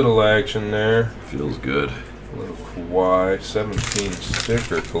little action there. Feels good. A little Kawhi. 17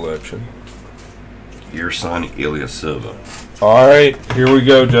 sticker collection. Ersan Ilyasova. Alright, here we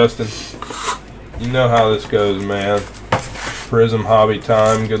go, Justin. You know how this goes, man. Prism Hobby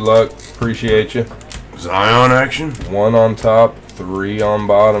time. Good luck. Appreciate you. Zion action? 1 on top, 3 on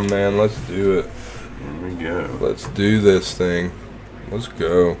bottom, man. Let's do it. Here we go. Let's do this thing. Let's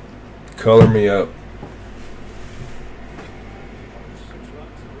go. Color me up.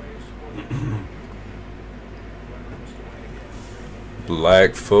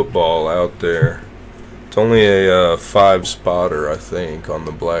 Black football out there. It's only a 5-spotter, I think, on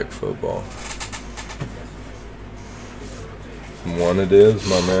the black football. 1 it is,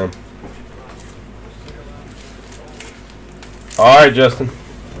 my man. Alright, Justin.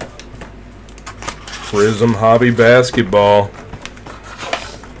 Prism Hobby Basketball.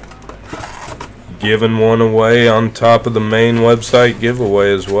 Giving 1 away on top of the main website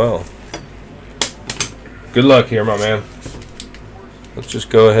giveaway as well. Good luck here, my man. Let's just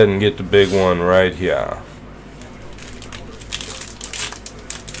go ahead and get the big one right here.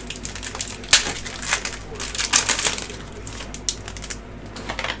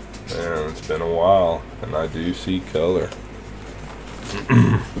 Man, it's been a while, and I do see color.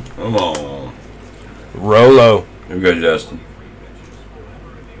 Come on. Rolo. Here we go, Justin.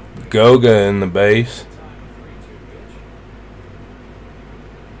 Goga in the base.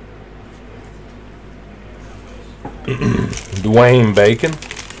 Dwayne Bacon.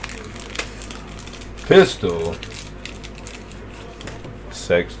 Pistol.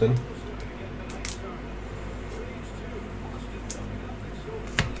 Sexton.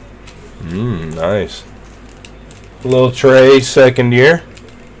 Nice. Little Trey, second year.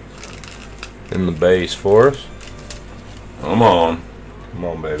 In the base for us. Come on. Come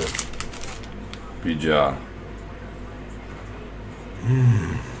on, baby. Good job.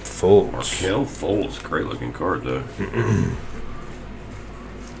 Fultz. Markelle Fultz. Great looking card, though.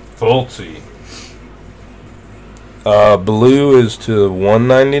 Fultzy. Blue is to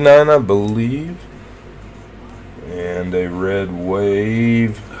 199, I believe. And a red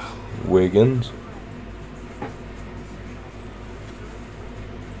wave. Wiggins.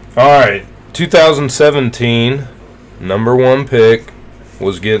 Alright. 2017. #1 pick.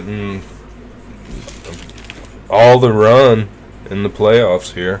 Was getting all the run in the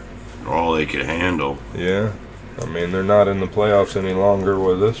playoffs here. All they could handle. Yeah. I mean, they're not in the playoffs any longer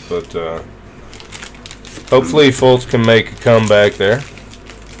with us, but hopefully Fultz can make a comeback there.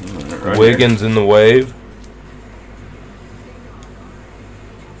 Right Wiggins here. In the wave.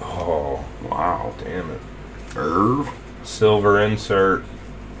 Oh, wow. damn it. Irv. Silver insert.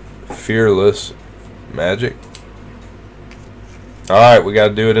 Fearless. Magic. Alright, we got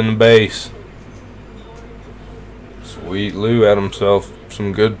to do it in the base. Sweet Lou had himself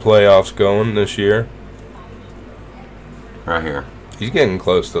some good playoffs going this year. Right here. He's getting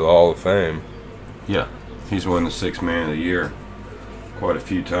close to the Hall of Fame. Yeah. He's won the 6th man of the year quite a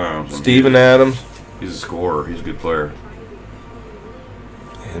few times. Steven Adams. He's a scorer. He's a good player.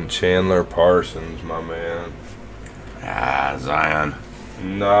 And Chandler Parsons, my man. Ah, Zion.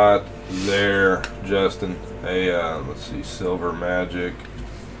 Not there, Justin. Hey, let's see, Silver Magic.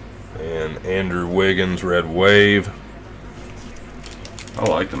 And Andrew Wiggins, Red Wave. I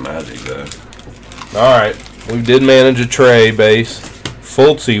like the Magic, though. Alright, we did manage a Trey base.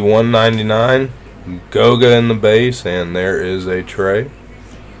 Fultzy, 199. Goga in the base, and there is a Trey.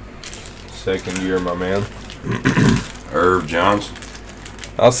 Second year, my man. Irv Johnson.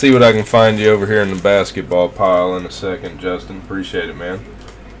 I'll see what I can find you over here in the basketball pile in a second, Justin. Appreciate it, man.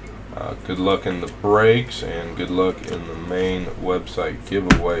 Good luck in the breaks, and good luck in the main website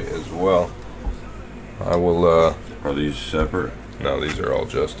giveaway as well. I will, Are these separate? No, these are all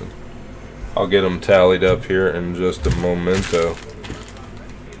Justin. I'll get them tallied up here in just a momento.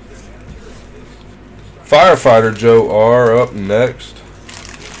 Firefighter Joe R. up next.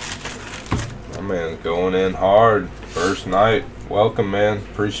 My man going in hard. First night. Welcome, man.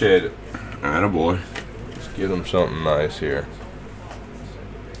 Appreciate it. Attaboy. Let's get him something nice here.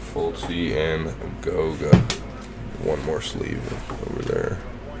 Fultzy and Goga. One more sleeve over there.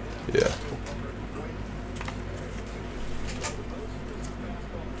 Yeah.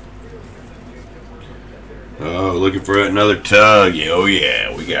 Oh, looking for another tug. Oh,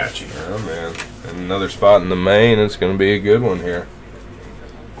 yeah, we got you. Oh, man. And another spot in the main. It's going to be a good one here.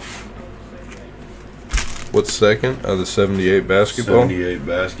 What's second? The 78 basketball? 78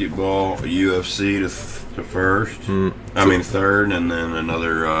 basketball. UFC to first. I mean third, and then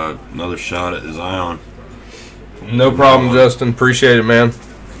another shot at Zion. No problem, Justin. Appreciate it, man.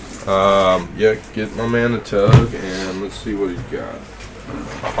 Yeah, get my man a tug, and let's see what he's got.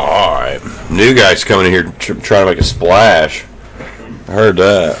 All right. New guy's coming in here trying to make a splash. I heard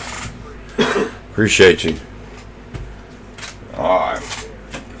that. Appreciate you. All right.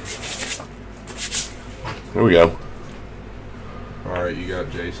 Here we go. All right, you got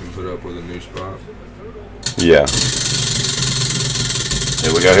Jason put up with a new spot. Yeah.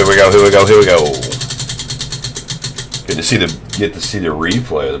 Here we go. Here we go. Here we go. Here we go. Get to see the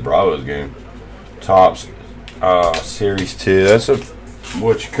replay of the Bravos game. Tops Series 2. That's a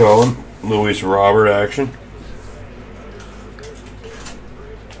what you call him, Luis Robert action.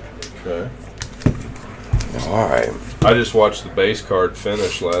 Okay. All right. I just watched the base card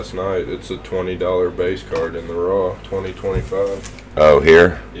finish last night. It's a $20 base card in the Raw 2025. Oh,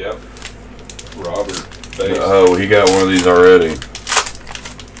 here. Yep. Robert base. Oh, he got one of these already.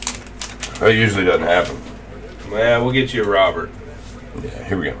 That usually doesn't happen. Man, we'll get you a Robert. Yeah,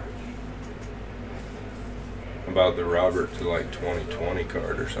 here we go. About the Robert to like 2020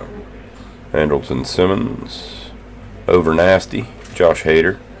 card or something. Andrelton Simmons, Over Nasty, Josh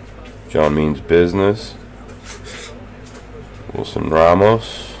Hader, John Means Business, Wilson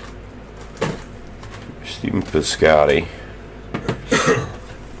Ramos, Stephen Piscotty,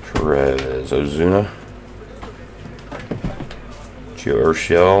 Perez Ozuna, Joe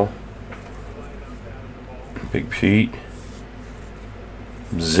Urshel, Big Pete,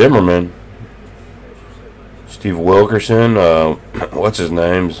 Zimmerman, Steve Wilkerson, what's his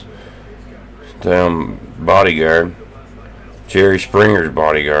name's damn bodyguard, Jerry Springer's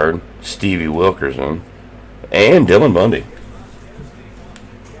bodyguard, Stevie Wilkerson, and Dylan Bundy.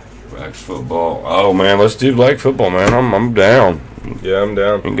 Back to football. Oh man, let's do Lake football, man. I'm down. Yeah, I'm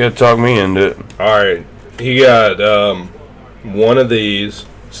down. You gotta talk me into it. All right, he got one of these,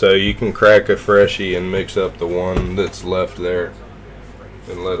 so you can crack a freshie and mix up the one that's left there,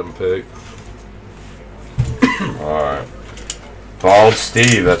 and let him pick. All right, Bald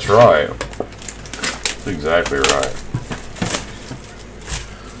Steve. That's right. That's exactly right.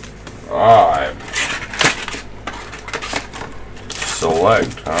 All right.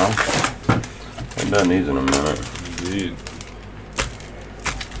 Select, huh? I've done these in a minute. Indeed.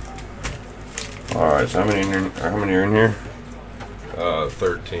 All right. So how many are in here?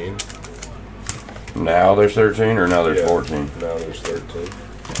 13. Now there's 13, or now there's Yeah. 14. Now there's 13.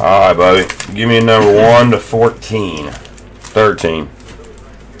 All right, buddy. Give me a number 1 to 14. 13.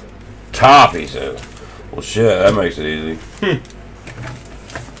 Top, he says. Well, shit, that makes it easy.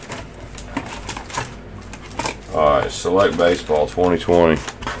 All right, select baseball 2020.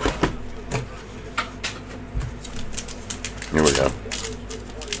 Here we go.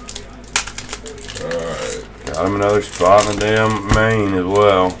 All right. Got him another spot in the damn main as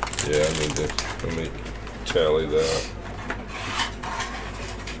well. Yeah, let me tally that.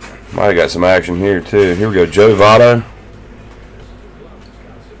 Might have got some action here, too. Here we go. Joe Votto.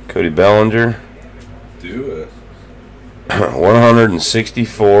 Cody Bellinger. Do it.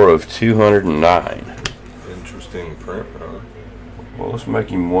 164 of 209. Interesting print, huh? Well, let's make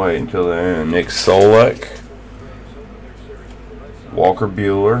him wait until the end. Nick Solek. Walker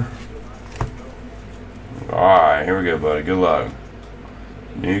Bueller. Alright, here we go, buddy. Good luck.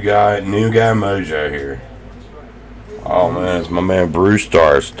 New guy mojo here. Oh, man, it's my man Bruce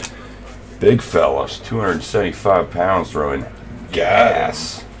Stars. Big fellas. 275 pounds throwing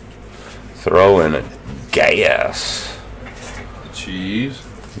gas. Throwing gas. Cheese.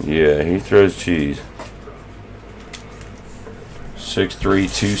 Yeah, he throws cheese. 6'3",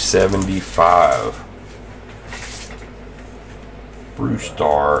 275. Bruce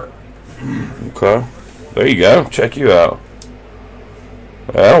Star. Okay. There you go. Check you out.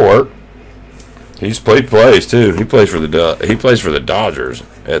 That'll work. He plays too. He plays for the Dodgers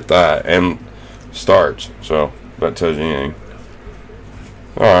at that and starts. So that tells you anything.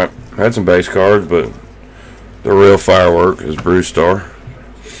 All right. Had some base cards, but the real firework is Bruce Star.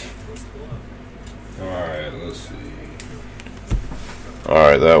 Alright, let's see.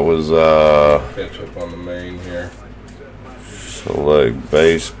 Alright, that was Catch up on the main here. select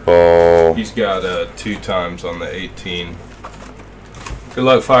baseball. He's got 2 times on the 18. Good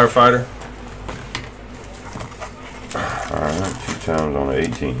luck, firefighter. Alright, 2 times on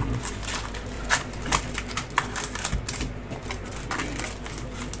 18.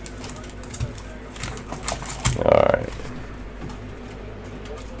 Alright.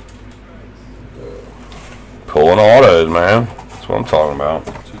 Pulling autos, man. That's what I'm talking about.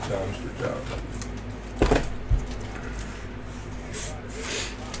 2 times for job.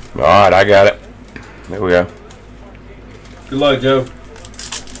 Alright, I got it. There we go. Good luck, Joe.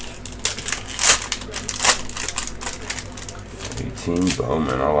 18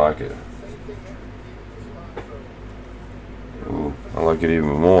 Bowman, I like it. Ooh, I like it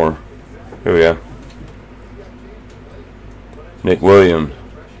even more. Here we go. Nick Williams,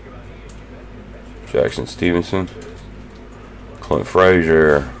 Jackson Stevenson, Clint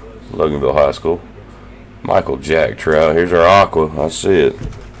Frazier, Loganville High School, Michael Jack Trout. Here's our aqua. I see it.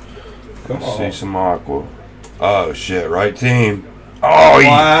 Come I on. see some aqua. Oh shit! Right team. Oh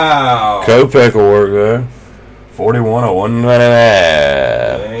Wow. Kopech will work there. 41 of 1.5.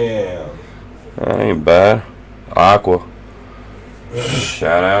 Damn. That ain't bad. Aqua.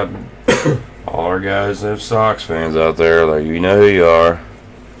 Shout out all our guys that have Sox fans out there. Like, you know who you are.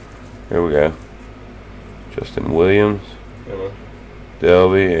 Here we go. Justin Williams,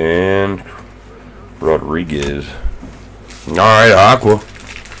 Delby, and Rodriguez. Alright, Aqua.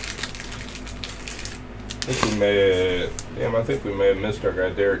 I think we may have missed our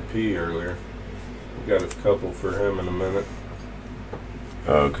guy Derek P earlier. We got a couple for him in a minute.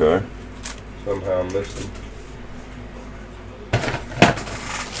 Okay. Somehow missed him.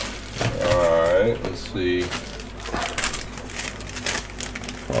 Alright, let's see.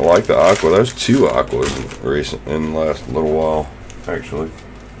 I like the Aqua. There's 2 Aquas in the last little while, actually.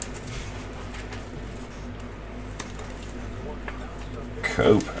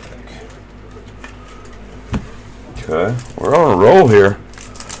 Kopech. Okay, we're on a roll here.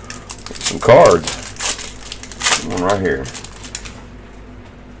 Some cards. One right here.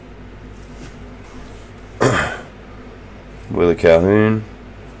 Willie Calhoun,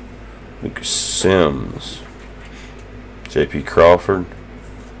 Lucas Sims, J.P. Crawford,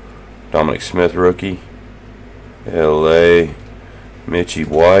 Dominic Smith rookie, L.A. Mitchie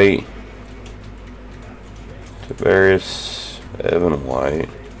White. Tavares, Evan White.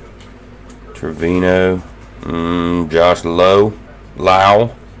 Trevino. Josh Lau.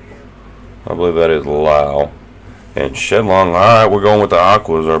 I believe that is Lau. And Shedlong. Alright, we're going with the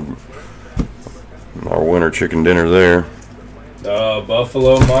Aquas. Our winter chicken dinner there.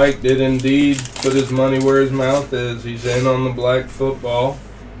 Buffalo Mike did indeed put his money where his mouth is. He's in on the black football.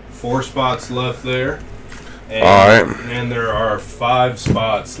 4 spots left there. And, all right. And there are 5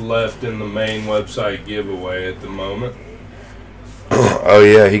 spots left in the main website giveaway at the moment. Oh,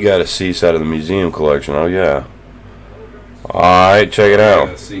 yeah, he got a cease out of the museum collection. Oh, yeah. All right, check it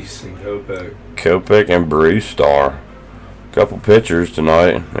out. Cease and Kopech. Kopech and Bruce Star. Couple pictures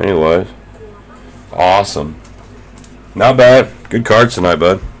tonight. Anyways. Awesome. Not bad. Good cards tonight,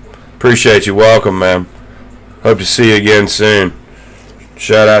 bud. Appreciate you. Welcome, man. Hope to see you again soon.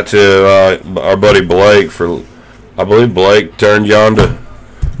 Shout out to our buddy Blake for, I believe Blake turned you on to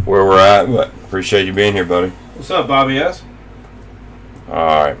where we're at. But appreciate you being here, buddy. What's up, Bobby S? All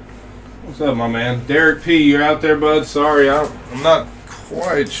right. What's up, my man? Derek P, you're out there, bud? Sorry, I'm not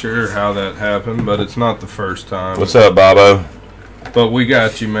quite sure how that happened, but it's not the first time. What's up, Bobo? But we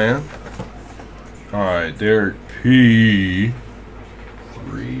got you, man. All right, Derek P.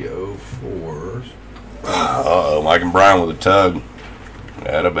 304s. Uh-oh, Mike and Brian with a tug.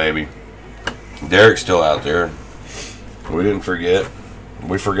 Atta baby. Derek's still out there. We didn't forget.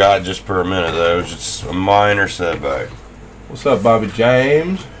 We forgot just for a minute, though. It was just a minor setback. What's up, Bobby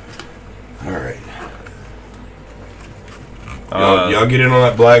James? All right. Y'all get in on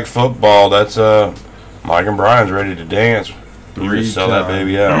that black football. That's Mike and Brian's ready to dance. We're gonna sell that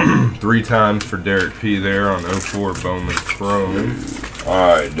baby out. 3 times for Derek P there on 04 Bowman Chrome.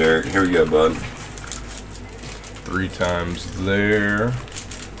 All right, Derek. Here we go, bud. 3 times there.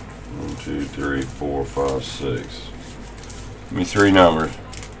 1, 2, 3, 4, 5, 6. Give me 3 numbers.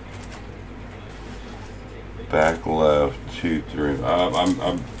 Back left, 2, 3.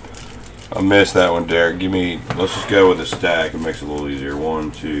 I missed that one, Derek. Give me. Let's just go with a stack. It makes it a little easier.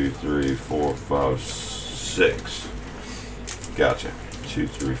 1, 2, 3, 4, 5, 6. Gotcha. 2,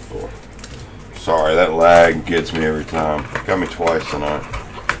 3, 4. Sorry, that lag gets me every time. Got me twice tonight.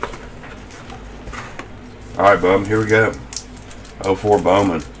 All right, bub. Here we go. 04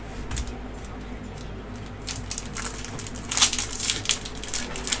 Bowman.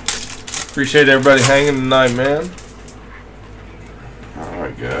 Appreciate everybody hanging tonight, man. All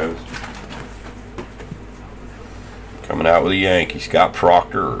right, guys. Coming out with a Yankee, Scott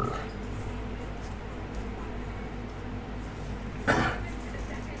Proctor.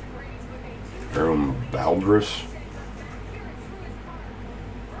 Aaron Baldrus.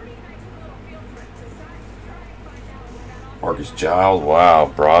 Marcus Giles.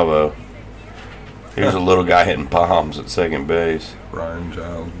 Wow, bravo. Here's a little guy hitting bombs at second base. Brian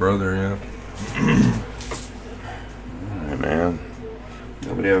Giles' brother, yeah. Alright, man.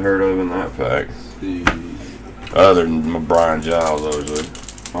 Nobody I've heard of in that pack. Other than Brian Giles, obviously.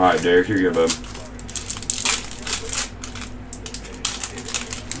 Alright, Derek, here you go, bub.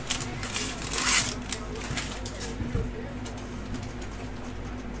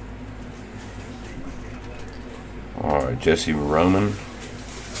 Alright, Jesse Roman.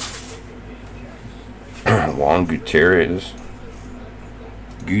 Juan Gutierrez.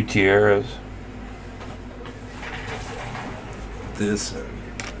 This.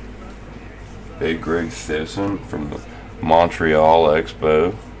 Big Greg Thiessen from the Montreal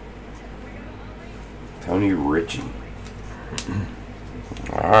Expo. Tony Ritchie.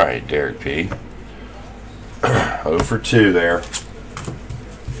 Alright, Derek P. 0 for 2 there.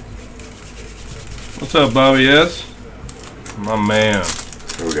 What's up, Bobby S? My man.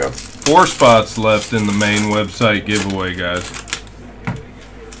 Here we go. 4 spots left in the main website giveaway, guys.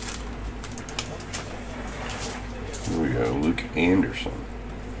 Here we go. Luke Anderson.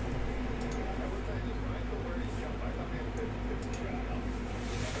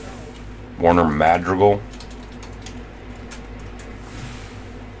 Warner Madrigal.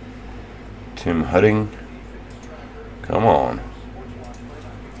 Tim Hutting. Come on.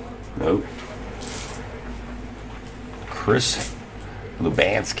 Nope. Chris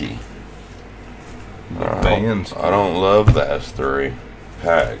Lubansky. I don't love those 3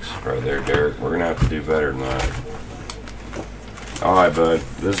 packs right there, Derek. We're gonna have to do better than that. All right, bud.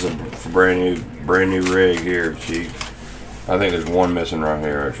 This is a brand new rig here, Chief. I think there's 1 missing right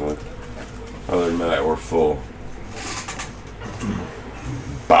here, actually. Other than that, we're full.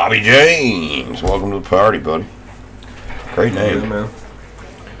 Bobby James, welcome to the party, buddy. Great name, yeah, man.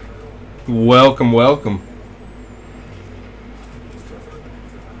 Welcome, welcome.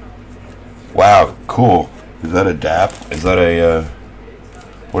 Wow, cool. Is that a DAP? Is that a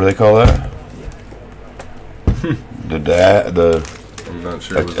What do they call that? the I'm not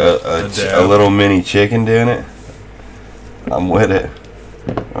sure. a little mini chicken doing it. I'm with it.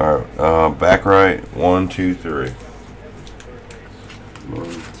 All right, back right. 1, 2, 3. 1,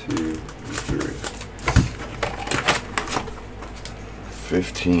 2, 3.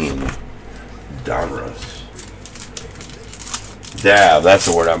 15. Donruss. Dab. That's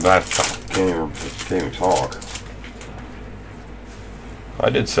the word I'm about. Can't even talk. I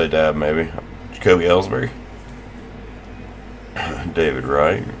did say dab, maybe. Jacoby Ellsbury. David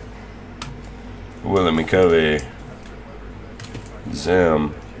Wright. Willie McCovey.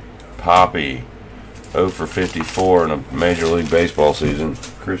 Zim. Poppy. 0 for 54 in a Major League Baseball season.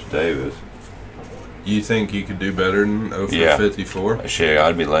 Chris Davis. You think you could do better than 0 for 54? Shit,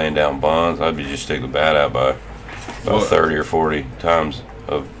 I'd be laying down bunts. I'd be just stick the bat out by about 30 or 40 times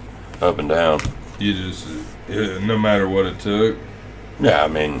of up and down. You just, no matter what it took. Yeah, I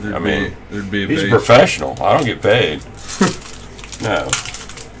mean, there'd be a he's a professional. I don't get paid. No,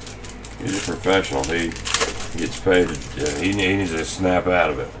 he's a professional. He gets paid. He needs to snap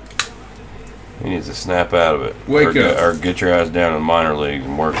out of it. He needs to snap out of it. Wake up, or get your ass down to the minor leagues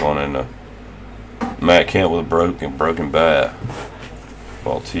and work on in the Matt Kemp with a broken bat.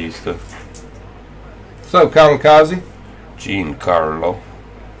 Bautista. What's up, Kamikaze? Giancarlo.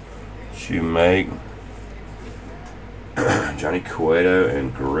 Shoemake. Johnny Cueto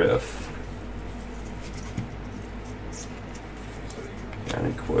and Griff.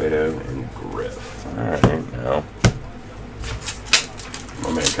 Johnny Cueto and Griff. Alright, now.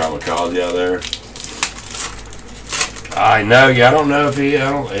 My man Kamikaze out there. I know, yeah, I don't know if he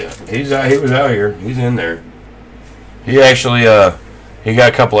was out here. He's in there. He actually he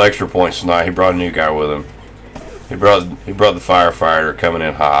got a couple extra points tonight. He brought a new guy with him. He brought the firefighter coming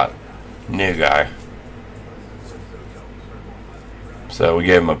in hot. New guy. So we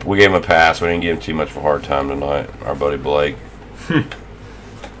gave him a pass. We didn't give him too much of a hard time tonight. Our buddy Blake.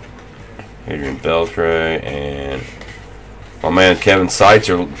 Adrian Beltre and my man Kevin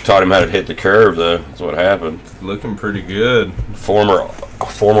Seitzer taught him how to hit the curve, though. That's what happened. Looking pretty good. Former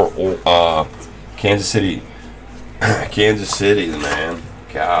Kansas City, the man.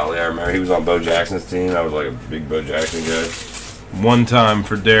 Golly, I remember he was on Bo Jackson's team. I was like a big Bo Jackson guy. One time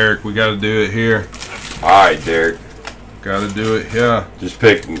for Derek. We got to do it here. All right, Derek. Got to do it, yeah. Just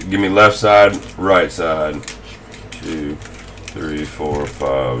pick. Give me left side, right side. 2, 3, 4,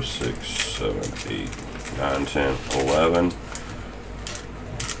 5, 6, 7, 8, 9, 10, 11.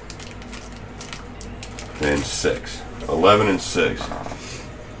 And 6. 11 and 6.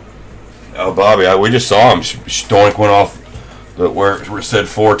 Oh, Bobby, we just saw him. Stoink went off where it said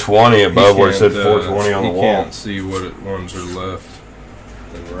 420 above where it said 420 on the wall. You can't see what ones are left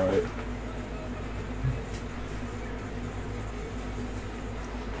and right.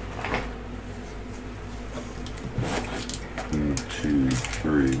 One, 2,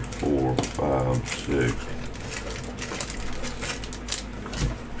 3, 4, 5, 6.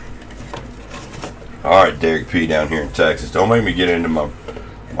 All right, Derek P. down here in Texas. Don't make me get into my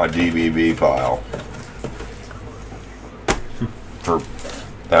DBB pile.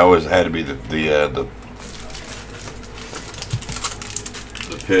 Had to be the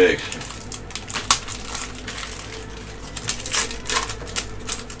picks.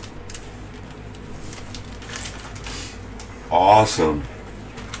 Awesome.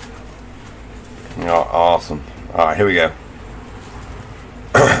 Yeah, awesome. All right, here we go.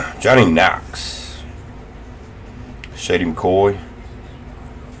 Johnny Knox. Shady McCoy.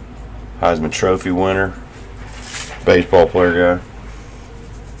 Heisman Trophy winner. Baseball player guy.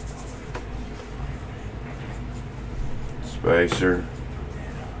 Spacer.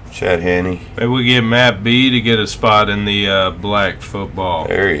 Chad Henne. Maybe we get Matt B to get a spot in the black football.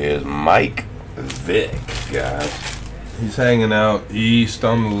 There he is. Mike Vick, guys. He's hanging out east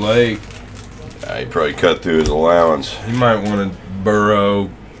on the lake. He probably cut through his allowance. He might want to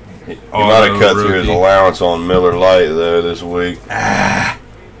burrow. He might have cut through his allowance on Miller Lite, though, this week.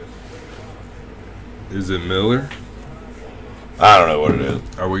 Is it Miller? I don't know what it is.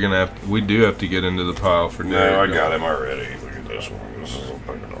 Are we going to have... We do have to get into the pile for Derek. No, I got him already. Look at this one. This is a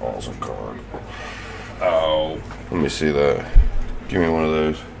fucking awesome card. Oh. Let me see that. Give me one of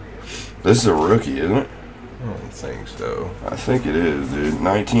those. This is a rookie, isn't it? I don't think so. I think it is, dude.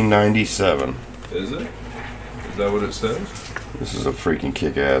 1997. Is it? Is that what it says? This is a freaking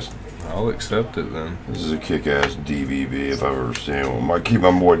kick-ass. I'll accept it then. This is a kick-ass DBB if I've ever seen one. Might keep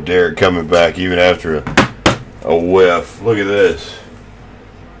my boy Derek coming back even after a whiff. Look at this.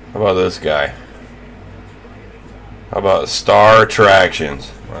 How about this guy? How about Star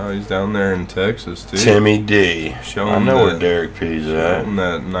Attractions? Wow, he's down there in Texas, too. Timmy D. Show I him know where that. Derek P's at. Show him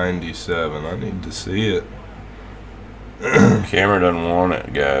that 97. I need to see it. Camera doesn't want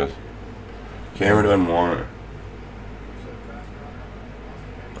it, guys. Camera doesn't want it.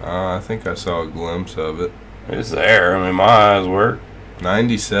 I think I saw a glimpse of it. It's there. I mean, my eyes work.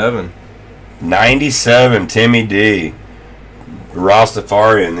 97. 97, Timmy D.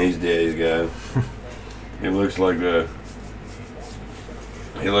 Rastafarian these days, guys. He looks like the.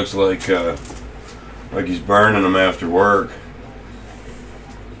 He looks like he's burning them after work.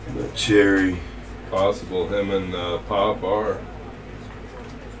 The cherry. Possible him and Pop are.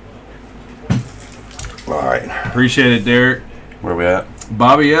 All right. Appreciate it, Derek. Where we at?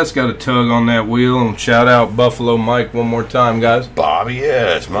 Bobby S. got a tug on that wheel. And shout out Buffalo Mike one more time, guys. Bobby,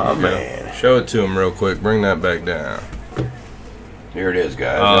 yes, my man. Show it to him real quick. Bring that back down. Here it is,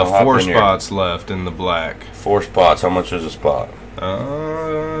 guys. I'll hop 4 in here. spots left in the black. 4 spots. How much is a spot?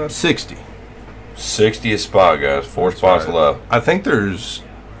 60. 60 a spot, guys. 4 spots right. left. I think there's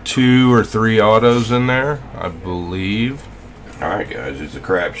 2 or 3 autos in there, I believe. All right, guys. It's a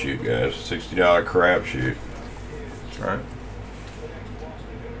crapshoot, guys. $60 crapshoot. That's right.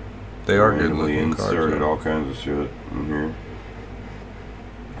 They are good Randomly looking cars. inserted all kinds of shit in here.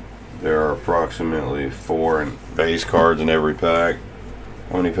 There are approximately 4 base cards in every pack.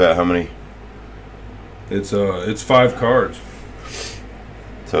 How many pack? How many? It's 5 cards.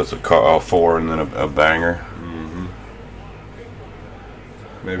 So it's a 4 and then a banger.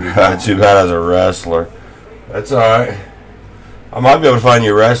 Maybe Too bad as a wrestler. That's all right. I might be able to find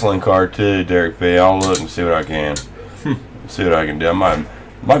you a wrestling card too, Derek P. I'll look and see what I can. See what I can do. I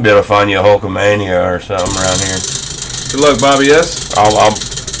might be able to find you a Hulkamania or something around here. Good luck, Bobby S.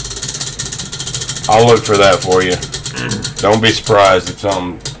 I'll look for that for you. Don't be surprised if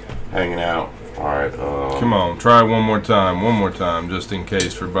something hanging out. All right. Come on, try one more time, just in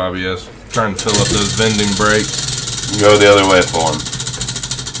case for Bobby S. Trying to fill up those vending breaks. Go the other way for him.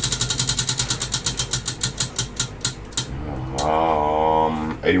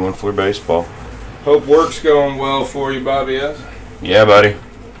 81 Fleer baseball. Hope work's going well for you, Bobby S. Yeah, buddy.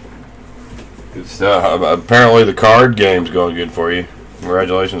 Good stuff. Apparently the card game's going good for you.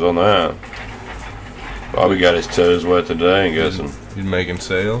 Congratulations on that. Bobby got his toes wet today and got some. He's making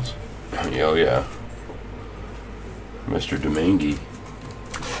sales. Oh yeah. Mr. Domingue.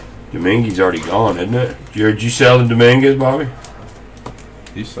 Domingue's already gone, isn't it? Did you sell the Dominguez, Bobby?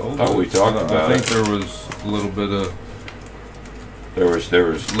 He sold Oh, it. we talked about I think it. there was a little bit of There was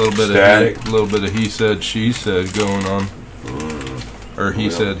a little bit static. of he said, she said going on. Or he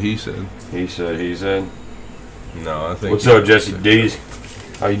Well. said, he said. He said. No, I think. What's up, Jesse D's?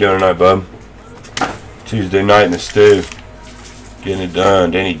 How you doing tonight, bub? Tuesday night in the stew. Getting it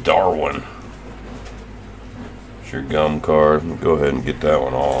done. Danny Darwin. It's your gum card. Go ahead and get that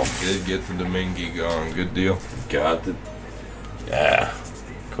one off. Did get the Domingue gone. Good deal. Got the. Yeah.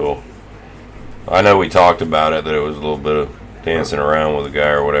 Cool. I know we talked about it, that it was a little bit of dancing around with a guy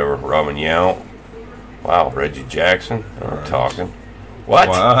or whatever. Robin Yount. Wow, Reggie Jackson. I'm talking. What?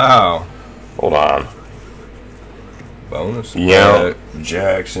 Wow. Hold on. Bonus. Yount,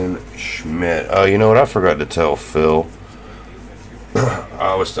 Jackson, Schmidt. Oh, you know what? I forgot to tell Phil.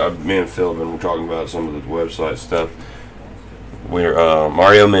 Me and Phil have been talking about some of the website stuff. We're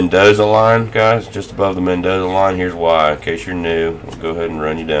Mario Mendoza line, guys, just above the Mendoza line. Here's why, in case you're new. We'll go ahead and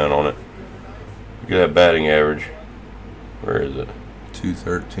run you down on it. Look at that batting average. Where is it?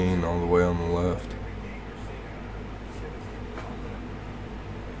 213 all the way on the left.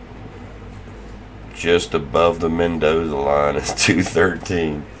 Just above the Mendoza line is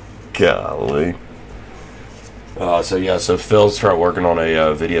 213. Golly. So Phil's trying working on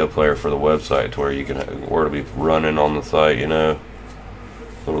a video player for the website to where it'll be running on the site, you know,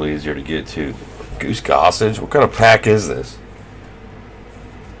 a little easier to get to. Goose Gossage, what kind of pack is this?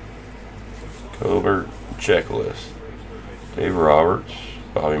 Covert checklist. Dave Roberts,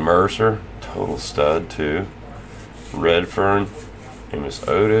 Bobby Mercer, total stud too. Redfern, Amos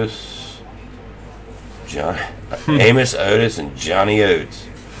Otis, Amos Otis and Johnny Oates.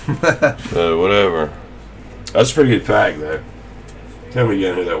 So whatever. That's a pretty good pack, though. Tell me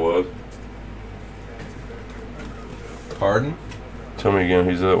again who that was. Pardon? Tell me again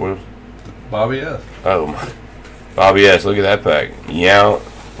who's that was. Bobby S. Oh, my. Bobby S. Look at that pack. Yount,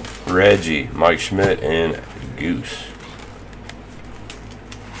 Reggie, Mike Schmidt, and Goose.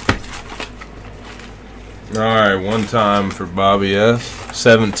 All right, one time for Bobby S.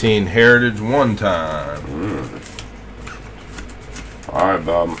 17 Heritage, one time. All right,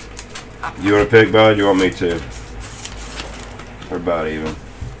 Bob. You want to pick, Bud? You want me to? Or about even.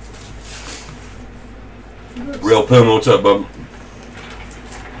 Real Puma, what's up, bub?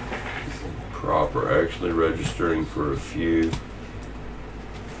 proper. Actually registering for a few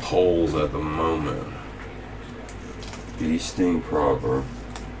polls at the moment. Beasting proper.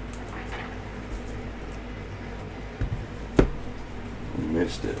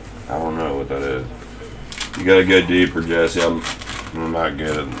 Missed it. I don't know what that is. You gotta go deeper, Jesse. I'm not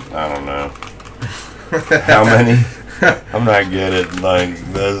good at, I don't know. How many? I'm not good at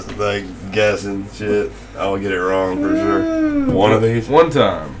like guessing shit. I'll get it wrong for sure. One of these? One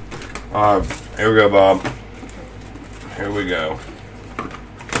time. Alright, here we go, Bob. Here we go.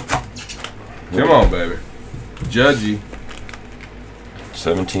 Come on, baby. Judgy.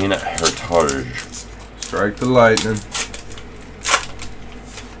 17 Heritage. Strike the lightning.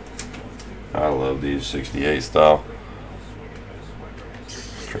 I love these 68 style.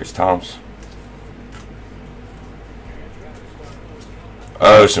 Trace Thompson.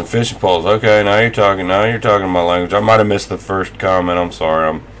 Oh, some fishing poles. Okay, now you're talking. Now you're talking my language. I might have missed the first comment. I'm sorry.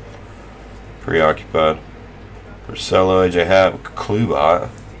 I'm preoccupied. Porcello, AJ Happ, Klubot.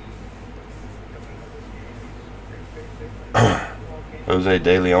 Jose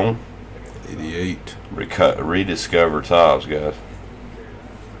De Leon. 88. Rediscover tops, guys.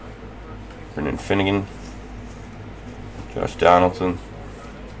 Brendan Finnegan. Josh Donaldson.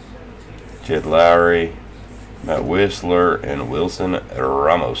 Jed Lowry. Matt Whistler and Wilson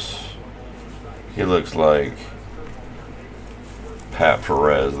Ramos. He looks like Pat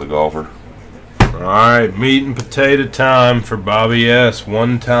Perez, the golfer. Alright, meat and potato time for Bobby S.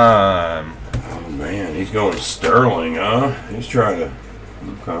 One time. Oh man, he's going Sterling, huh? He's trying to.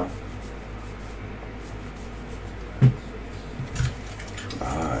 Okay.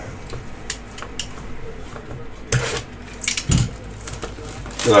 Alright.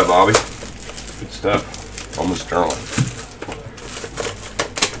 Good night, Bobby. Good stuff. Almost Sterling.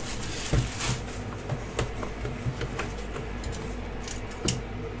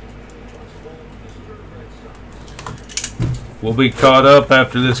 We'll be caught up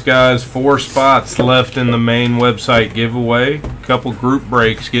after this guy's 4 spots left in the main website giveaway. Couple group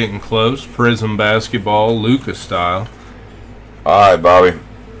breaks getting close. Prism basketball, Lucas style. Alright, Bobby.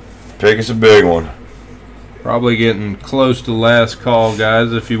 Pick us a big one. Probably getting close to last call,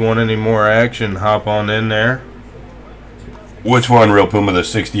 guys. If you want any more action, hop on in there. Which one, Real Puma? The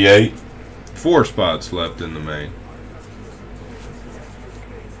 68? 4 spots left in the main.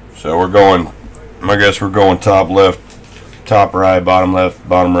 So we're going, I guess we're going top left, top right, bottom left,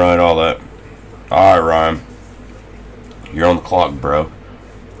 bottom right, all that. Alright, Ryan. You're on the clock, bro.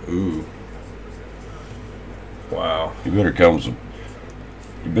 Ooh. Wow. You better come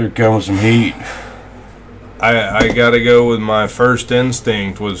with some heat. I gotta go with my first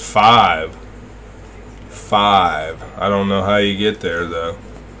instinct was 5. 5. I don't know how you get there though.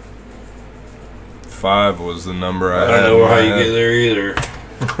 5 was the number I had. I don't know how you get there either.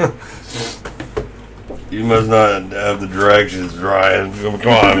 You must not have the directions, Ryan.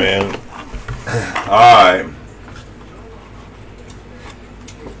 Come on, man. Alright.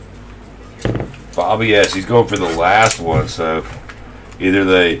 Bobby, yes, he's going for the last one, so either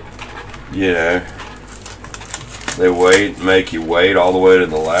they, you know, they make you wait all the way to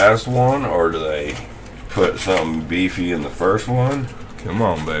the last one, or do they put something beefy in the first one? Come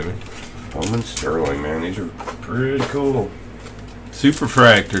on, baby. Bowman Sterling, man, these are pretty cool.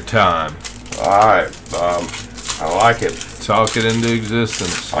 Superfractor time. Alright, I like it. Talk it into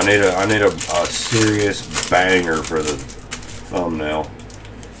existence. I need a serious banger for the thumbnail.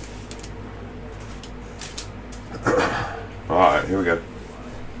 Alright, here we go.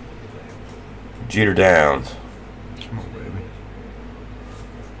 Jeter Downs. Come on, baby.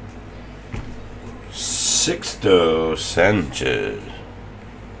 Sixto Sanchez.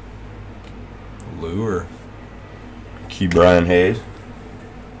 Lure. Key Brian Hayes.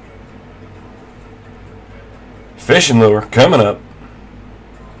 Fishing lure coming up.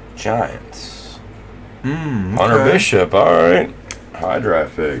 Giants. Okay. Hunter Bishop, alright. High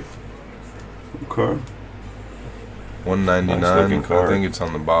draft pick. Okay. 199. Nice looking I card. think it's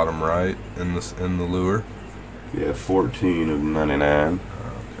on the bottom right in the lure. Yeah, 14 of 99.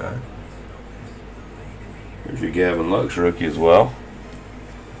 Okay. Here's your Gavin Lux rookie as well.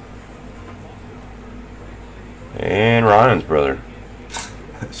 And Ryan's brother.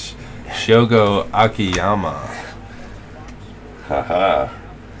 Shogo Akiyama. Haha.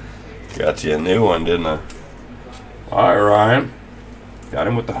 Got you a new one, didn't I? Alright, Ryan. Got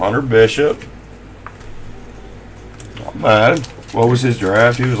him with the Hunter Bishop. Not bad. What was his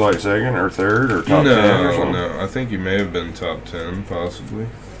draft? He was like second or third or top 10 or something? No. I think he may have been top 10, possibly. I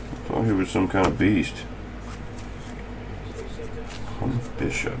thought he was some kind of beast. Hunter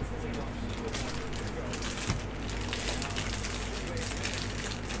Bishop.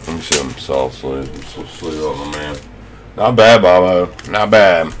 Let me see them soft sleeve. So sleeve on my man. Not bad, Bobo. Not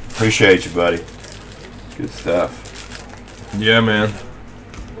bad. Appreciate you, buddy. Good stuff. Yeah, man.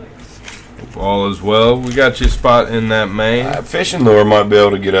 Hope all is well. We got you a spot in that main. Fishing lure might be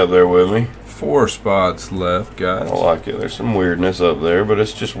able to get up there with me. 4 spots left, guys. I like it. There's some weirdness up there, but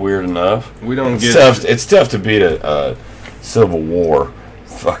it's just weird enough. We don't It's tough. It's tough to beat a Civil War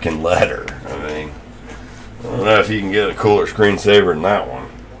fucking letter. I mean, I don't know if you can get a cooler screensaver than that one.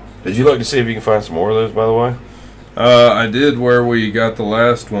 Did you look to see if you can find some more of those, by the way? I did where we got the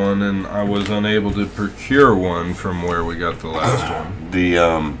last one, and I was unable to procure one from where we got the last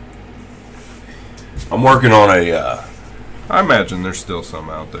one. I'm working on a. I imagine there's still some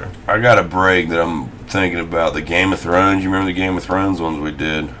out there. I got a break that I'm thinking about. The Game of Thrones. You remember the Game of Thrones ones we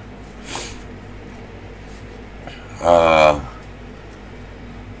did? My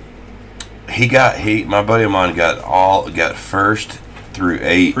buddy of mine got first through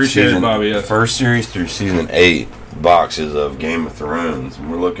 8. Appreciate it, Bobby. Yes. First series through season 8 boxes of Game of Thrones,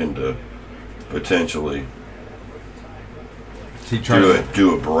 and we're looking to potentially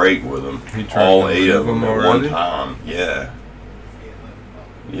do a break with them. All 8 of them at one time. Yeah.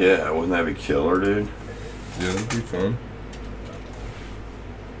 Yeah, wouldn't that be killer, dude? Yeah, that'd be fun.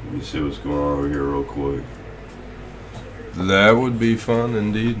 Let me see what's going on over here real quick. That would be fun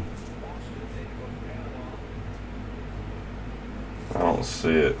indeed. I don't see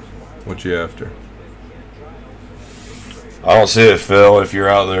it. What you after? I don't see it, Phil. If you're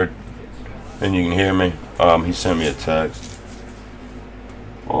out there and you can hear me, he sent me a text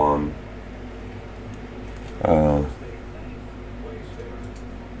on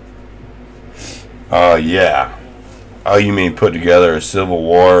yeah. Oh, you mean put together a Civil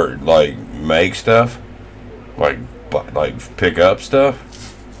War, like make stuff, like pick up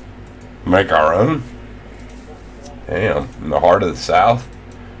stuff, make our own? Damn, in the heart of the South.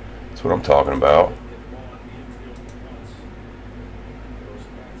 That's what I'm talking about.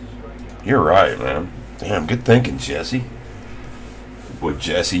 You're right, man. Damn, good thinking, Jesse. With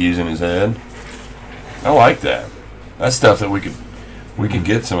Jesse using his head. I like that. That's stuff that we could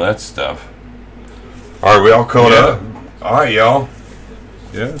get some of that stuff. All right, we all caught up. All right, y'all.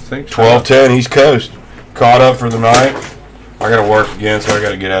 Yeah, thanks. 12:10 East Coast. Caught up for the night. I gotta work again, so I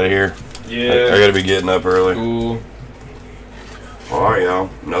gotta get out of here. Yeah. I gotta be getting up early. Cool. All right, y'all.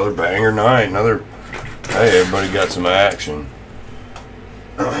 Another banger night. Hey, everybody got some action.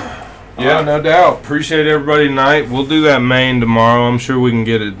 Yeah, no doubt. Appreciate everybody tonight. We'll do that main tomorrow. I'm sure we can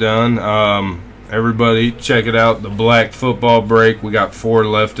get it done. Everybody, check it out. The Black Football Break. We got 4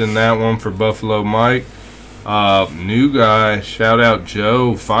 left in that one for Buffalo Mike. New guy. Shout out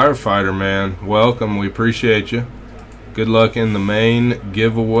Joe, firefighter, man. Welcome. We appreciate you. Good luck in the main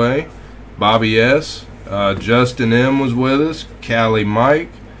giveaway. Bobby S. Justin M. was with us. Callie Mike.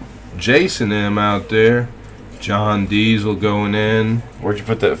 Jason M. out there. John Diesel going in. Where'd you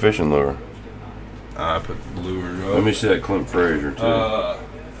put that fishing lure? I put the lure up. Let me see that Clint Frazier, too.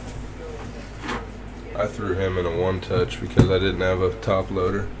 I threw him in a 1-touch because I didn't have a top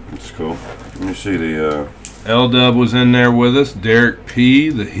loader. That's cool. Let me see the... L-Dub was in there with us. Derek P.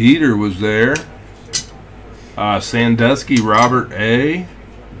 The Heater was there. Sandusky Robert A.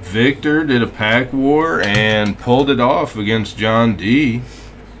 Victor did a pack war and pulled it off against John D.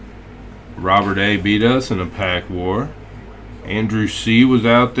 Robert A. beat us in a pack war. Andrew C. was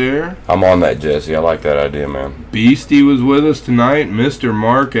out there. I'm on that, Jesse. I like that idea, man. Beastie was with us tonight. Mr.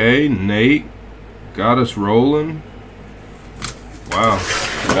 Mark A. Nate got us rolling. Wow.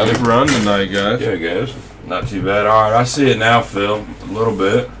 Another run tonight, guys. Yeah, guys. Not too bad. All right, I see it now, Phil. A little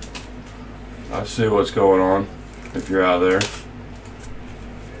bit. I see what's going on if you're out there.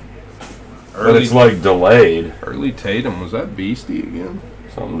 But it's like delayed. Early Tatum. Was that Beastie again?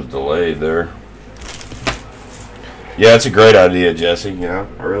 Something's delayed there. Yeah, it's a great idea, Jesse. Yeah,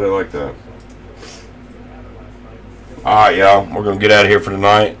 I really like that. All right, y'all. We're going to get out of here for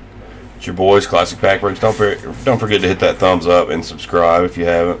tonight. It's your boys, Classic Pack Breaks. Don't forget to hit that thumbs up and subscribe if you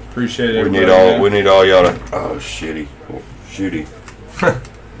haven't. Appreciate it. We need all y'all to... Oh, shitty. Shooty.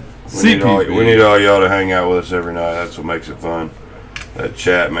 We need all y'all to hang out with us every night. That's what makes it fun. That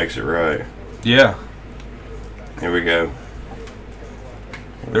chat makes it right. Yeah. Here we go.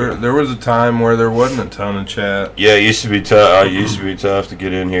 There was a time where there wasn't a ton of chat. Yeah, it used to be tough. It used to be tough to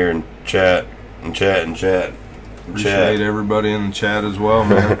get in here and chat and chat and chat. Appreciate everybody in the chat as well,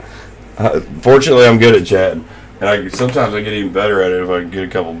 man. Fortunately, I'm good at chatting, and sometimes I get even better at it if I can get a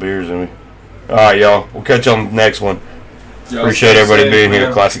couple beers in me. All right, y'all. We'll catch you on the next one. Appreciate everybody being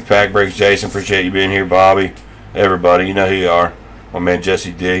here. Classic Pack Breaks, Jason. Appreciate you being here, Bobby. Everybody, you know who you are. My man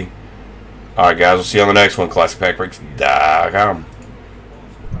Jesse D. All right, guys. We'll see you on the next one. ClassicPackBreaks.com.